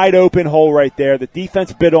 Wide open hole right there. The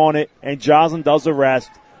defense bid on it, and Joslin does the rest.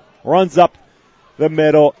 Runs up the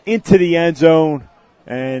middle into the end zone,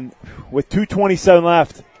 and with 2:27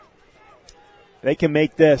 left, they can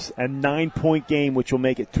make this a 9-point game, which will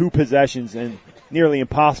make it 2 possessions and nearly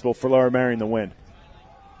impossible for Lower Merion to win.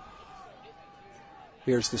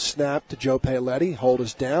 Here's the snap to Joe Paoletti. Hold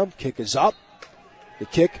is down. Kick is up. The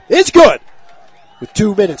kick is good. With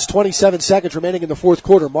 2 minutes, 27 seconds remaining in the fourth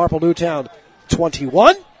quarter, Marple Newtown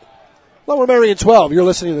 21, Lower Merion 12. You're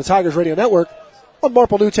listening to the Tigers Radio Network on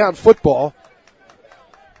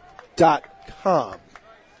MarpleNewtownFootball.com.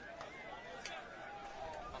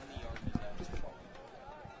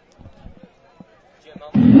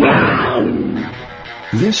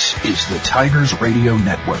 This is the Tigers Radio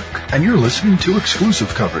Network, and you're listening to exclusive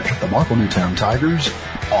coverage of the Marple Newtown Tigers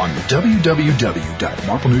on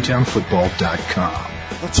www.MarpleNewtownFootball.com.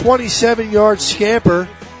 A 27-yard scamper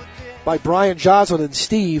by Brian Joslin. And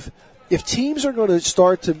Steve, if teams are going to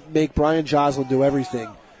start to make Brian Joslin do everything,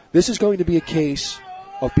 this is going to be a case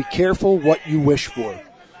of be careful what you wish for,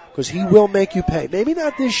 because he will make you pay. Maybe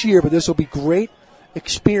not this year, but this will be great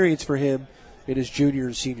experience for him in his junior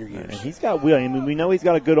and senior years. And he's got wheels. I mean, we know he's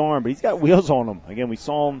got a good arm, but he's got wheels on him. Again, we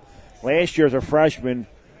saw him last year as a freshman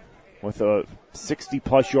with a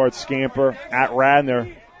 60-plus yard scamper at Radnor.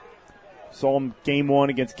 Saw him game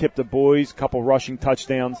 1 against Kip the Boys, couple rushing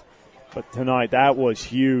touchdowns. But tonight, that was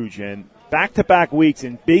huge. And back-to-back weeks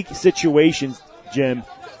in big situations, Jim,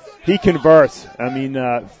 he converts. I mean,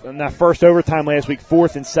 in that first overtime last week,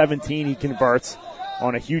 4th and 17, he converts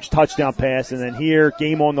on a huge touchdown pass. And then here,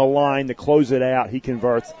 game on the line to close it out, he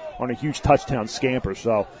converts on a huge touchdown scamper.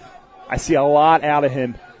 So I see a lot out of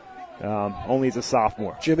him only as a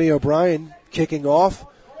sophomore. Jimmy O'Brien kicking off.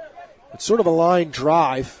 It's sort of a line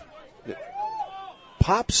drive. It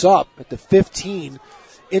pops up at the 15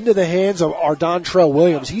 into the hands of Ardontrell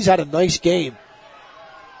Williams. He's had a nice game.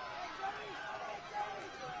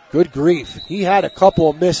 Good grief. He had a couple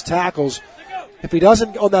of missed tackles. If he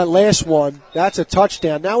doesn't on that last one, that's a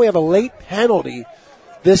touchdown. Now we have a late penalty.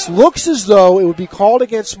 This looks as though it would be called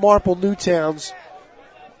against Marple Newtown's.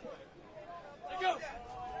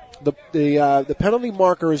 The penalty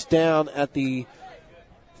marker is down at the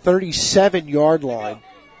 37-yard line.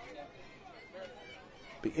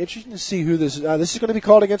 Be interesting to see who this is. This is going to be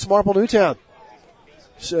called against Marple Newtown.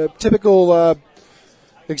 It's a typical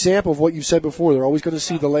example of what you said before. They're always going to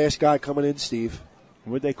see the last guy coming in, Steve.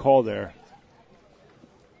 What did they call there?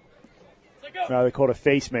 They called a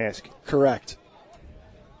face mask. Correct.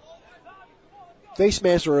 Face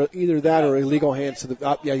mask or either that or illegal hands to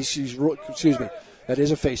the excuse me. That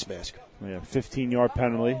is a face mask. Yeah, 15-yard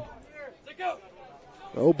penalty.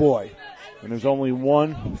 Oh, boy. And there's only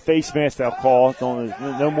one face mask they'll call.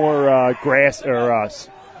 No more grass or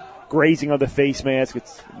grazing of the face mask.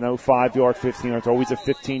 It's no 5-yard, 15-yard. It's always a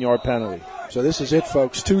 15-yard penalty. So this is it,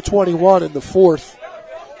 folks. 2:21 in the fourth.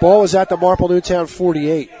 Ball is at the Marple Newtown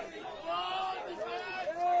 48.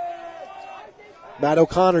 Matt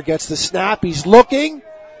O'Connor gets the snap. He's looking.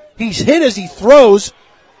 He's hit as he throws.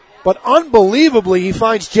 But unbelievably, he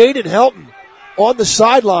finds Jaden Helton on the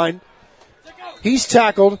sideline. He's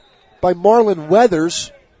tackled by Marlon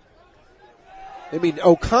Weathers. I mean,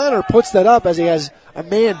 O'Connor puts that up as he has a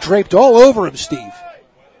man draped all over him, Steve.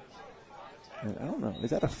 I don't know.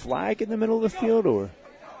 Is that a flag in the middle of the field or?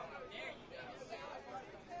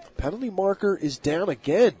 Penalty marker is down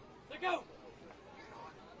again.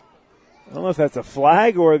 I don't know if that's a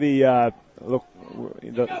flag or the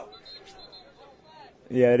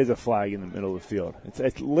yeah, it is a flag in the middle of the field.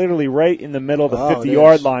 It's literally right in the middle of the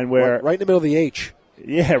 50-yard line where right in the middle of the H.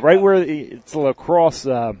 Yeah, right where it's a lacrosse.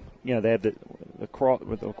 They have the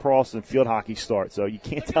lacrosse and field hockey start, so you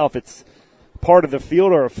can't tell if it's part of the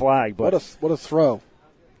field or a flag. But what a throw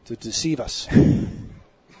to deceive us!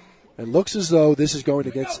 It looks as though this is going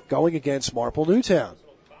against Marple Newtown.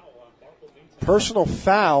 Personal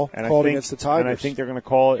foul called against the Tigers. And I think they're going to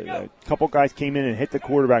call it. A couple guys came in and hit the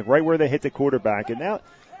quarterback right where they hit the quarterback. And now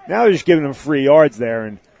they're just giving them free yards there.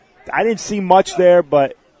 And I didn't see much there,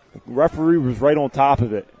 but the referee was right on top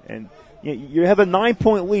of it. And you have a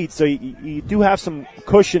 9-point lead, so you do have some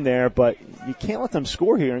cushion there, but you can't let them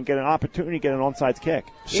score here and get an opportunity to get an onside kick.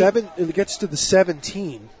 It gets to the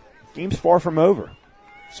 17. Game's far from over.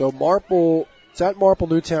 So it's at Marple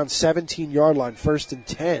Newtown 17-yard line, 1st and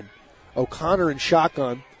 10. O'Connor in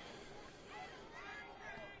shotgun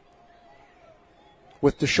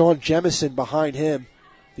with Deshaun Jemison behind him.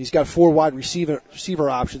 He's got 4 wide receiver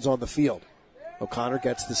options on the field. O'Connor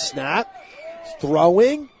gets the snap,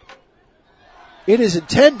 throwing. It is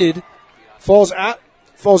intended, falls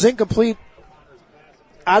incomplete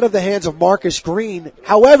out of the hands of Marcus Green.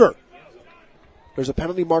 However, there's a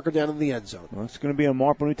penalty marker down in the end zone. Well, it's going to be on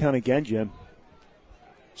Marple Newtown again, Jim.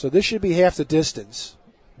 So this should be half the distance.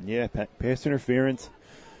 Yeah, pass interference.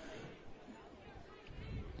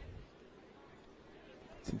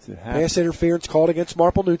 Pass interference called against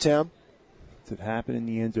Marple Newtown. Since it happened in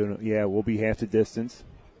the end zone, yeah, we'll be half the distance.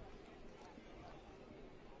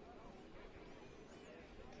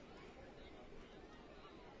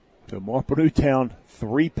 So Marple Newtown,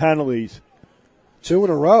 3 penalties. 2 in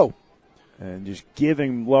a row. And just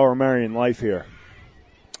giving Lower Merion life here.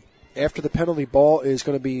 After the penalty, ball is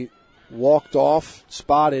going to be walked off,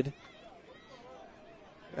 spotted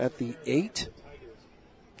at the 8.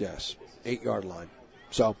 Yes, 8-yard line.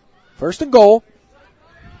 So, 1st and goal.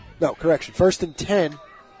 No, correction. 1st and 10.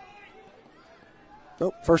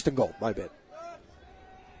 Nope, 1st and goal. My bad.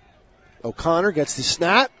 O'Connor gets the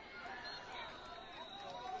snap.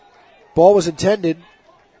 Ball was intended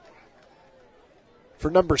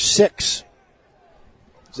for number 6.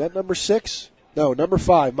 Is that number 6? No, number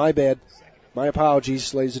 5. My bad. My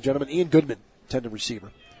apologies, ladies and gentlemen. Ian Goodman, intended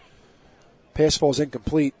receiver. Pass falls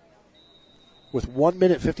incomplete with 1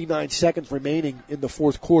 minute 59 seconds remaining in the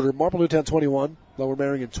fourth quarter. Marple Newtown 21, Lower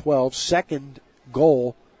Merion 12. Second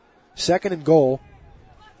and goal.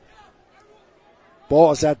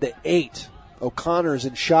 Ball is at the 8. O'Connor is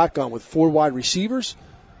in shotgun with 4 wide receivers.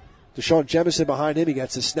 Deshaun Jemison behind him. He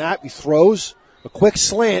gets a snap. He throws a quick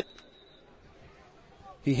slant.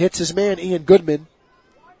 He hits his man, Ian Goodman.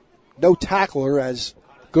 No tackler as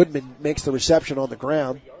Goodman makes the reception on the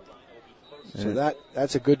ground. So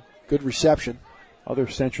that's a good reception. Other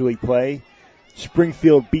Central League play.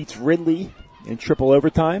 Springfield beats Ridley in triple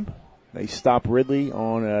overtime. They stop Ridley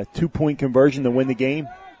on a 2-point conversion to win the game.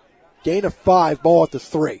 Gain of 5, ball at the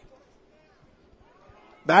 3.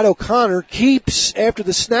 Matt O'Connor keeps after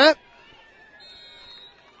the snap.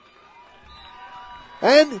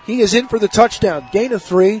 And he is in for the touchdown. Gain of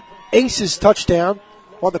 3. Aces touchdown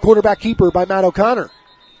on the quarterback keeper by Matt O'Connor.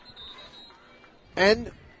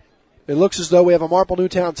 And it looks as though we have a Marple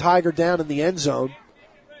Newtown Tiger down in the end zone.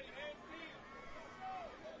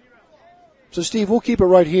 So, Steve, we'll keep it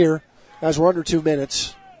right here as we're under 2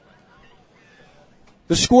 minutes.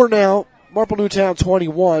 The score now, Marple Newtown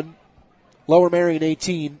 21, Lower Merion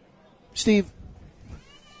 18. Steve,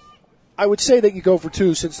 I would say that you go for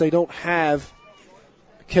 2 since they don't have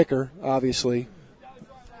a kicker, obviously.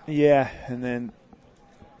 Yeah, and then,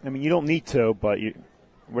 I mean, you don't need to, but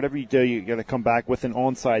whatever you do, you got to come back with an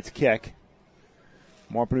onside kick.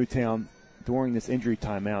 Marple Newtown during this injury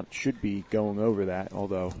timeout should be going over that,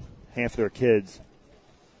 although half their kids.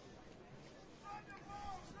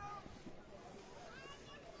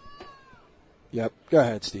 Yep. Go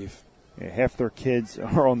ahead, Steve. Yeah, half their kids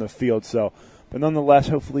are on the field. So, but nonetheless,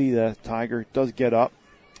 hopefully the Tiger does get up.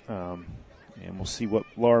 And we'll see what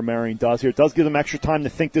Lower Merion does here. It does give them extra time to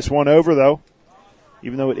think this one over, though.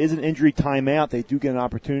 Even though it is an injury timeout, they do get an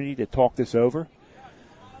opportunity to talk this over.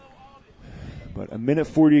 But a minute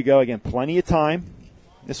 40 to go. Again, plenty of time.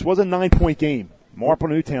 This was a 9-point game. Marple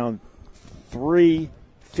Newtown, 3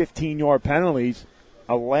 15-yard penalties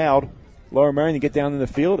allowed Lower Merion to get down in the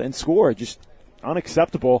field and score. Just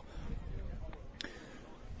unacceptable.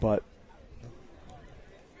 But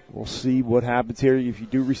we'll see what happens here. If you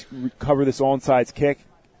do recover this onside kick,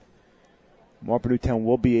 Marple Newtown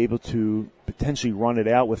will be able to potentially run it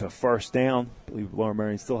out with a first down. I believe Lower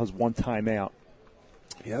Merion still has one timeout.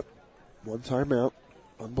 Yep, one timeout.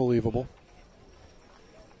 Unbelievable.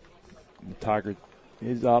 The Tiger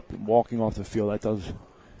is up and walking off the field. That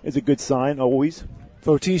is a good sign always.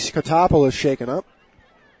 Fotis Katapel is shaken up.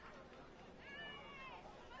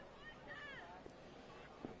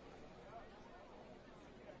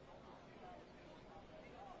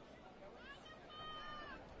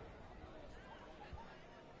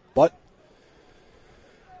 But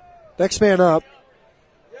next man up.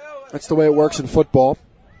 That's the way it works in football.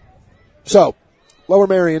 So, Lower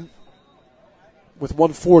Merion with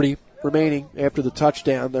 1:40 remaining after the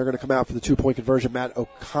touchdown. They're going to come out for the 2-point conversion. Matt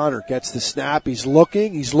O'Connor gets the snap. He's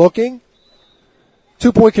looking.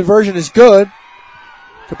 2-point conversion is good.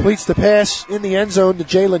 Completes the pass in the end zone to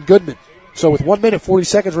Jalen Goodman. So with 1 minute, 40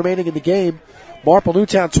 seconds remaining in the game, Marple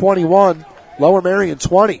Newtown 21, Lower Merion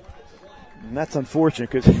 20. And that's unfortunate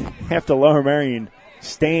because half the Lower Merion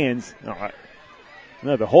stands,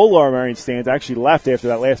 the whole Lower Merion stands actually left after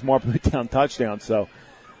that last Marple Newtown touchdown. So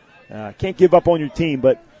can't give up on your team.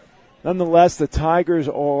 But nonetheless, the Tigers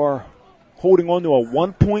are holding on to a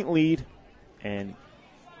 1-point lead, and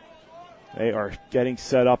they are getting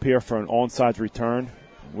set up here for an onside return,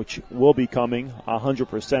 which will be coming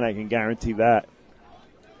 100%. I can guarantee that.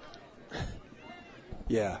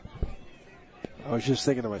 Yeah. I was just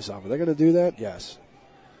thinking to myself, are they going to do that? Yes.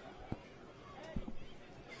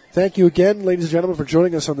 Thank you again, ladies and gentlemen, for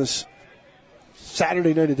joining us on this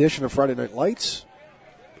Saturday night edition of Friday Night Lights.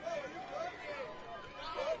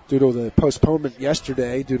 Due to the postponement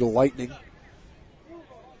yesterday, due to lightning.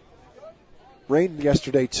 Rained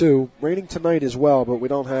yesterday, too. Raining tonight as well, but we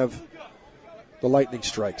don't have the lightning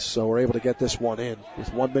strikes, so we're able to get this one in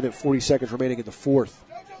with 1 minute, 40 seconds remaining in the fourth.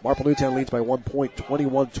 Marple Newtown leads by 1 point,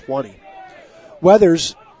 21-20.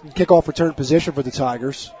 Weathers in kickoff return position for the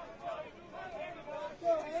Tigers.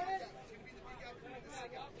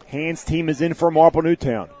 Hands team is in for Marple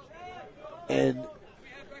Newtown. And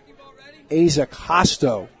Asa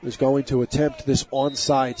Costo is going to attempt this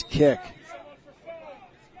onside kick.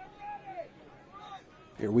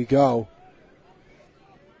 Here we go.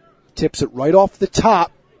 Tips it right off the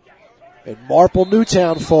top, and Marple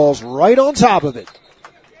Newtown falls right on top of it.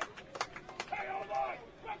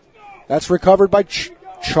 That's recovered by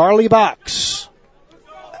Charlie Box.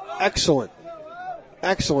 Excellent.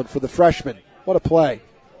 Excellent for the freshman. What a play.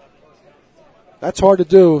 That's hard to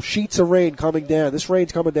do. Sheets of rain coming down. This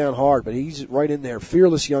rain's coming down hard, but he's right in there.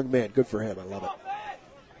 Fearless young man. Good for him. I love it.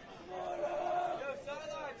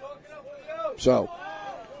 So,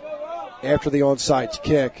 after the onside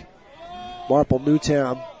kick, Marple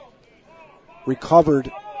Newtown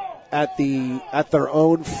recovered at their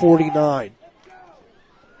own 49.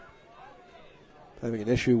 Having an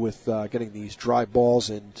issue with getting these dry balls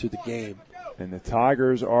into the game. And the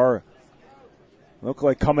Tigers look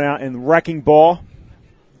like coming out in wrecking ball.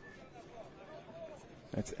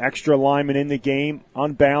 That's extra lineman in the game.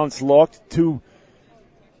 Unbalanced look. 2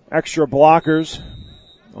 extra blockers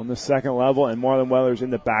on the second level, and Marlon Weathers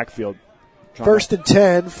in the backfield. First and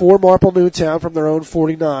 10 for Marple Newtown from their own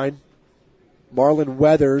 49. Marlon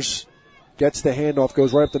Weathers gets the handoff,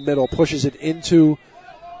 goes right up the middle, pushes it into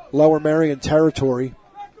Lower Merion territory.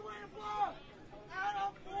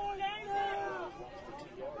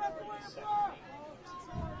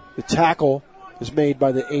 The tackle is made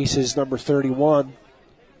by the Aces, number 31,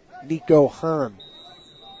 Nico Hahn.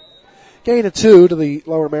 Gain of 2 to the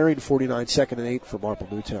Lower Merion 49, 2nd and 8 for Marple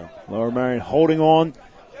Newtown. Lower Merion holding on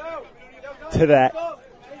to that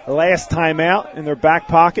last timeout in their back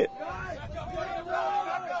pocket.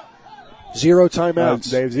 0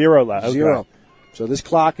 timeouts. They have 0 left. Okay. 0. So this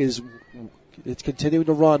clock it's continuing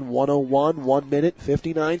to run. 1:01, 1 minute,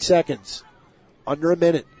 59 seconds. Under a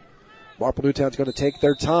minute. Marple Newtown's going to take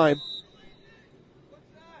their time.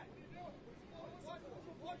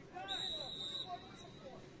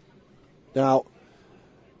 Now,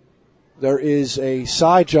 there is a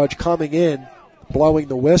side judge coming in, blowing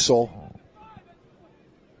the whistle.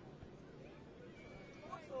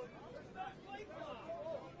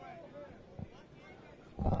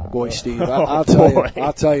 Boy, Steve,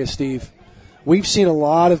 I'll tell you, Steve, we've seen a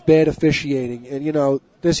lot of bad officiating, and,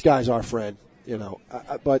 this guy's our friend,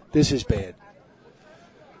 but this is bad.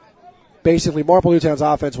 Basically, Marple Newtown's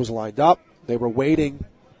offense was lined up. They were waiting.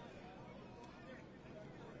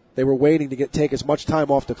 To take as much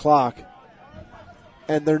time off the clock.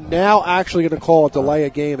 And they're now actually going to call a delay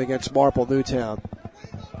of game against Marple Newtown.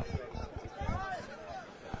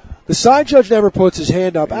 The side judge never puts his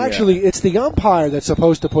hand up. Actually, it's the umpire that's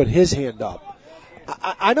supposed to put his hand up.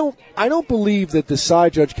 I don't believe that the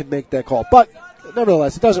side judge can make that call. But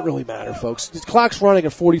nonetheless, it doesn't really matter, folks. The clock's running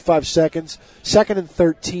at 45 seconds. 2nd and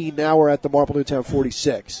 13. Now we're at the Marple Newtown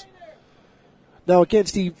 46. Now, again,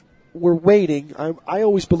 Steve, we're waiting. I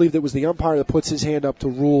always believed it was the umpire that puts his hand up to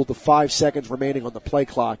rule the 5 seconds remaining on the play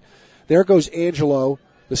clock. There goes Angelo,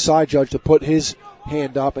 the side judge, to put his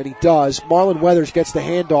hand up, and he does. Marlon Weathers gets the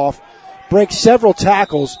handoff, breaks several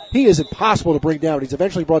tackles. He is impossible to bring down. He's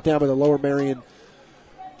eventually brought down by the Lower Merion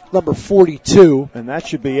number 42. And that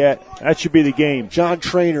should be it. That should be the game. John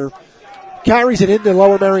Trainer carries it into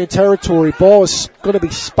Lower Merion territory. Ball is going to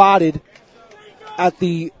be spotted at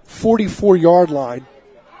the 44-yard line.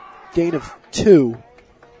 Gain of 2.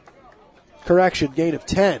 Correction, gain of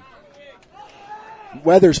 10.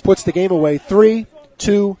 Weathers puts the game away. 3,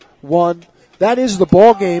 2, 1. That is the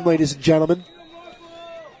ball game, ladies and gentlemen.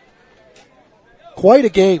 Quite a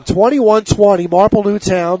game. 21-20. Marple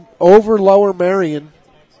Newtown over Lower Merion.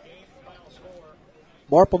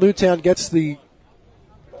 Marple Newtown gets the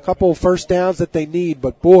couple first downs that they need,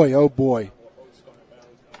 but boy, oh boy,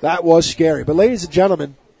 that was scary. But ladies and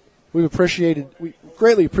gentlemen, we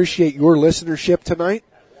greatly appreciate your listenership tonight.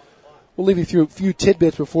 We'll leave you through a few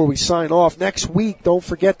tidbits before we sign off. Next week, don't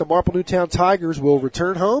forget, the Marple Newtown Tigers will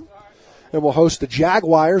return home and will host the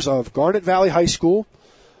Jaguars of Garnet Valley High School.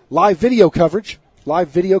 Live video coverage of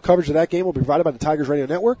that game will be provided by the Tigers Radio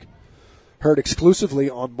Network. Heard exclusively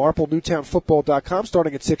on MarpleNewtownFootball.com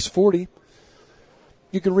starting at 6:40.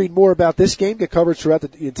 You can read more about this game, get coverage throughout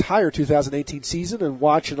the entire 2018 season, and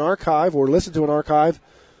watch an archive or listen to an archive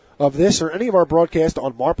of this or any of our broadcasts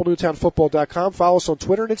on MarpleNewtownFootball.com. Follow us on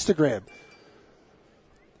Twitter and Instagram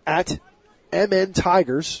at MN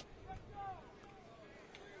Tigers.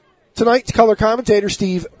 Tonight's color commentator,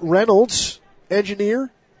 Steve Reynolds.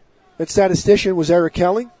 Engineer and statistician was Eric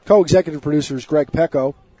Kelly. Co-executive producers, Greg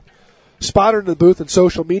Pecco. Spotter in the booth and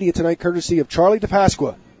social media tonight, courtesy of Charlie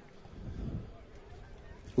DePasqua.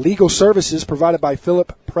 Legal services provided by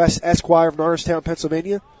Philip Press Esquire of Norristown,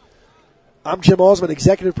 Pennsylvania. I'm Jim Alsman,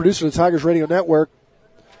 executive producer of the Tigers Radio Network.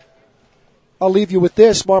 I'll leave you with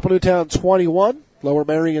this. Marple Newtown 21, Lower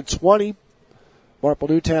Merion 20. Marple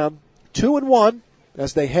Newtown 2-1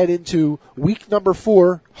 as they head into week number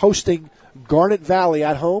 4, hosting Garnet Valley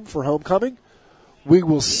at home for homecoming. We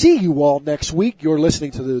will see you all next week. You're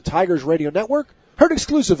listening to the Tigers Radio Network, heard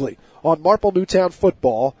exclusively on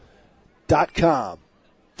MarpleNewtownFootball.com.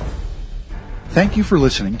 Thank you for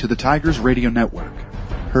listening to the Tigers Radio Network,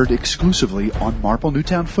 heard exclusively on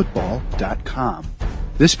MarpleNewtownFootball.com.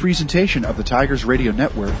 This presentation of the Tigers Radio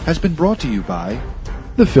Network has been brought to you by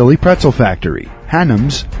the Philly Pretzel Factory,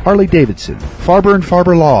 Hannum's Harley-Davidson, Farber &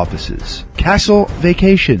 Farber Law Offices, Castle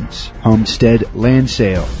Vacations, Homestead Land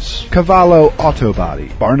Sales, Cavallo Auto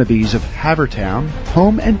Body, Barnaby's of Havertown,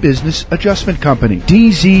 Home and Business Adjustment Company,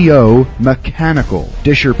 DZO Mechanical,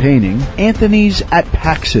 Disher Painting, Anthony's at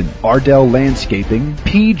Paxson, Ardell Landscaping,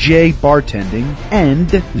 PJ Bartending,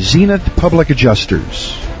 and Zenith Public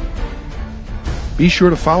Adjusters. Be sure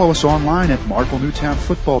to follow us online at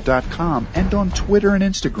MarpleNewtownFootball.com and on Twitter and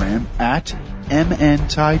Instagram at MN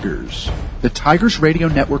Tigers. The Tigers Radio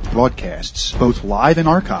Network broadcasts, both live and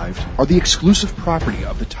archived, are the exclusive property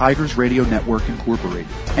of the Tigers Radio Network Incorporated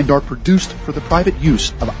and are produced for the private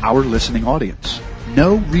use of our listening audience.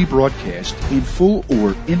 No rebroadcast, in full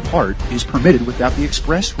or in part, is permitted without the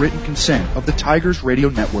express written consent of the Tigers Radio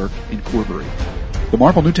Network Incorporated. The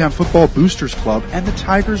Marple Newtown Football Boosters Club and the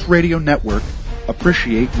Tigers Radio Network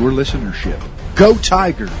appreciate your listenership. Go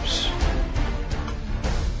Tigers!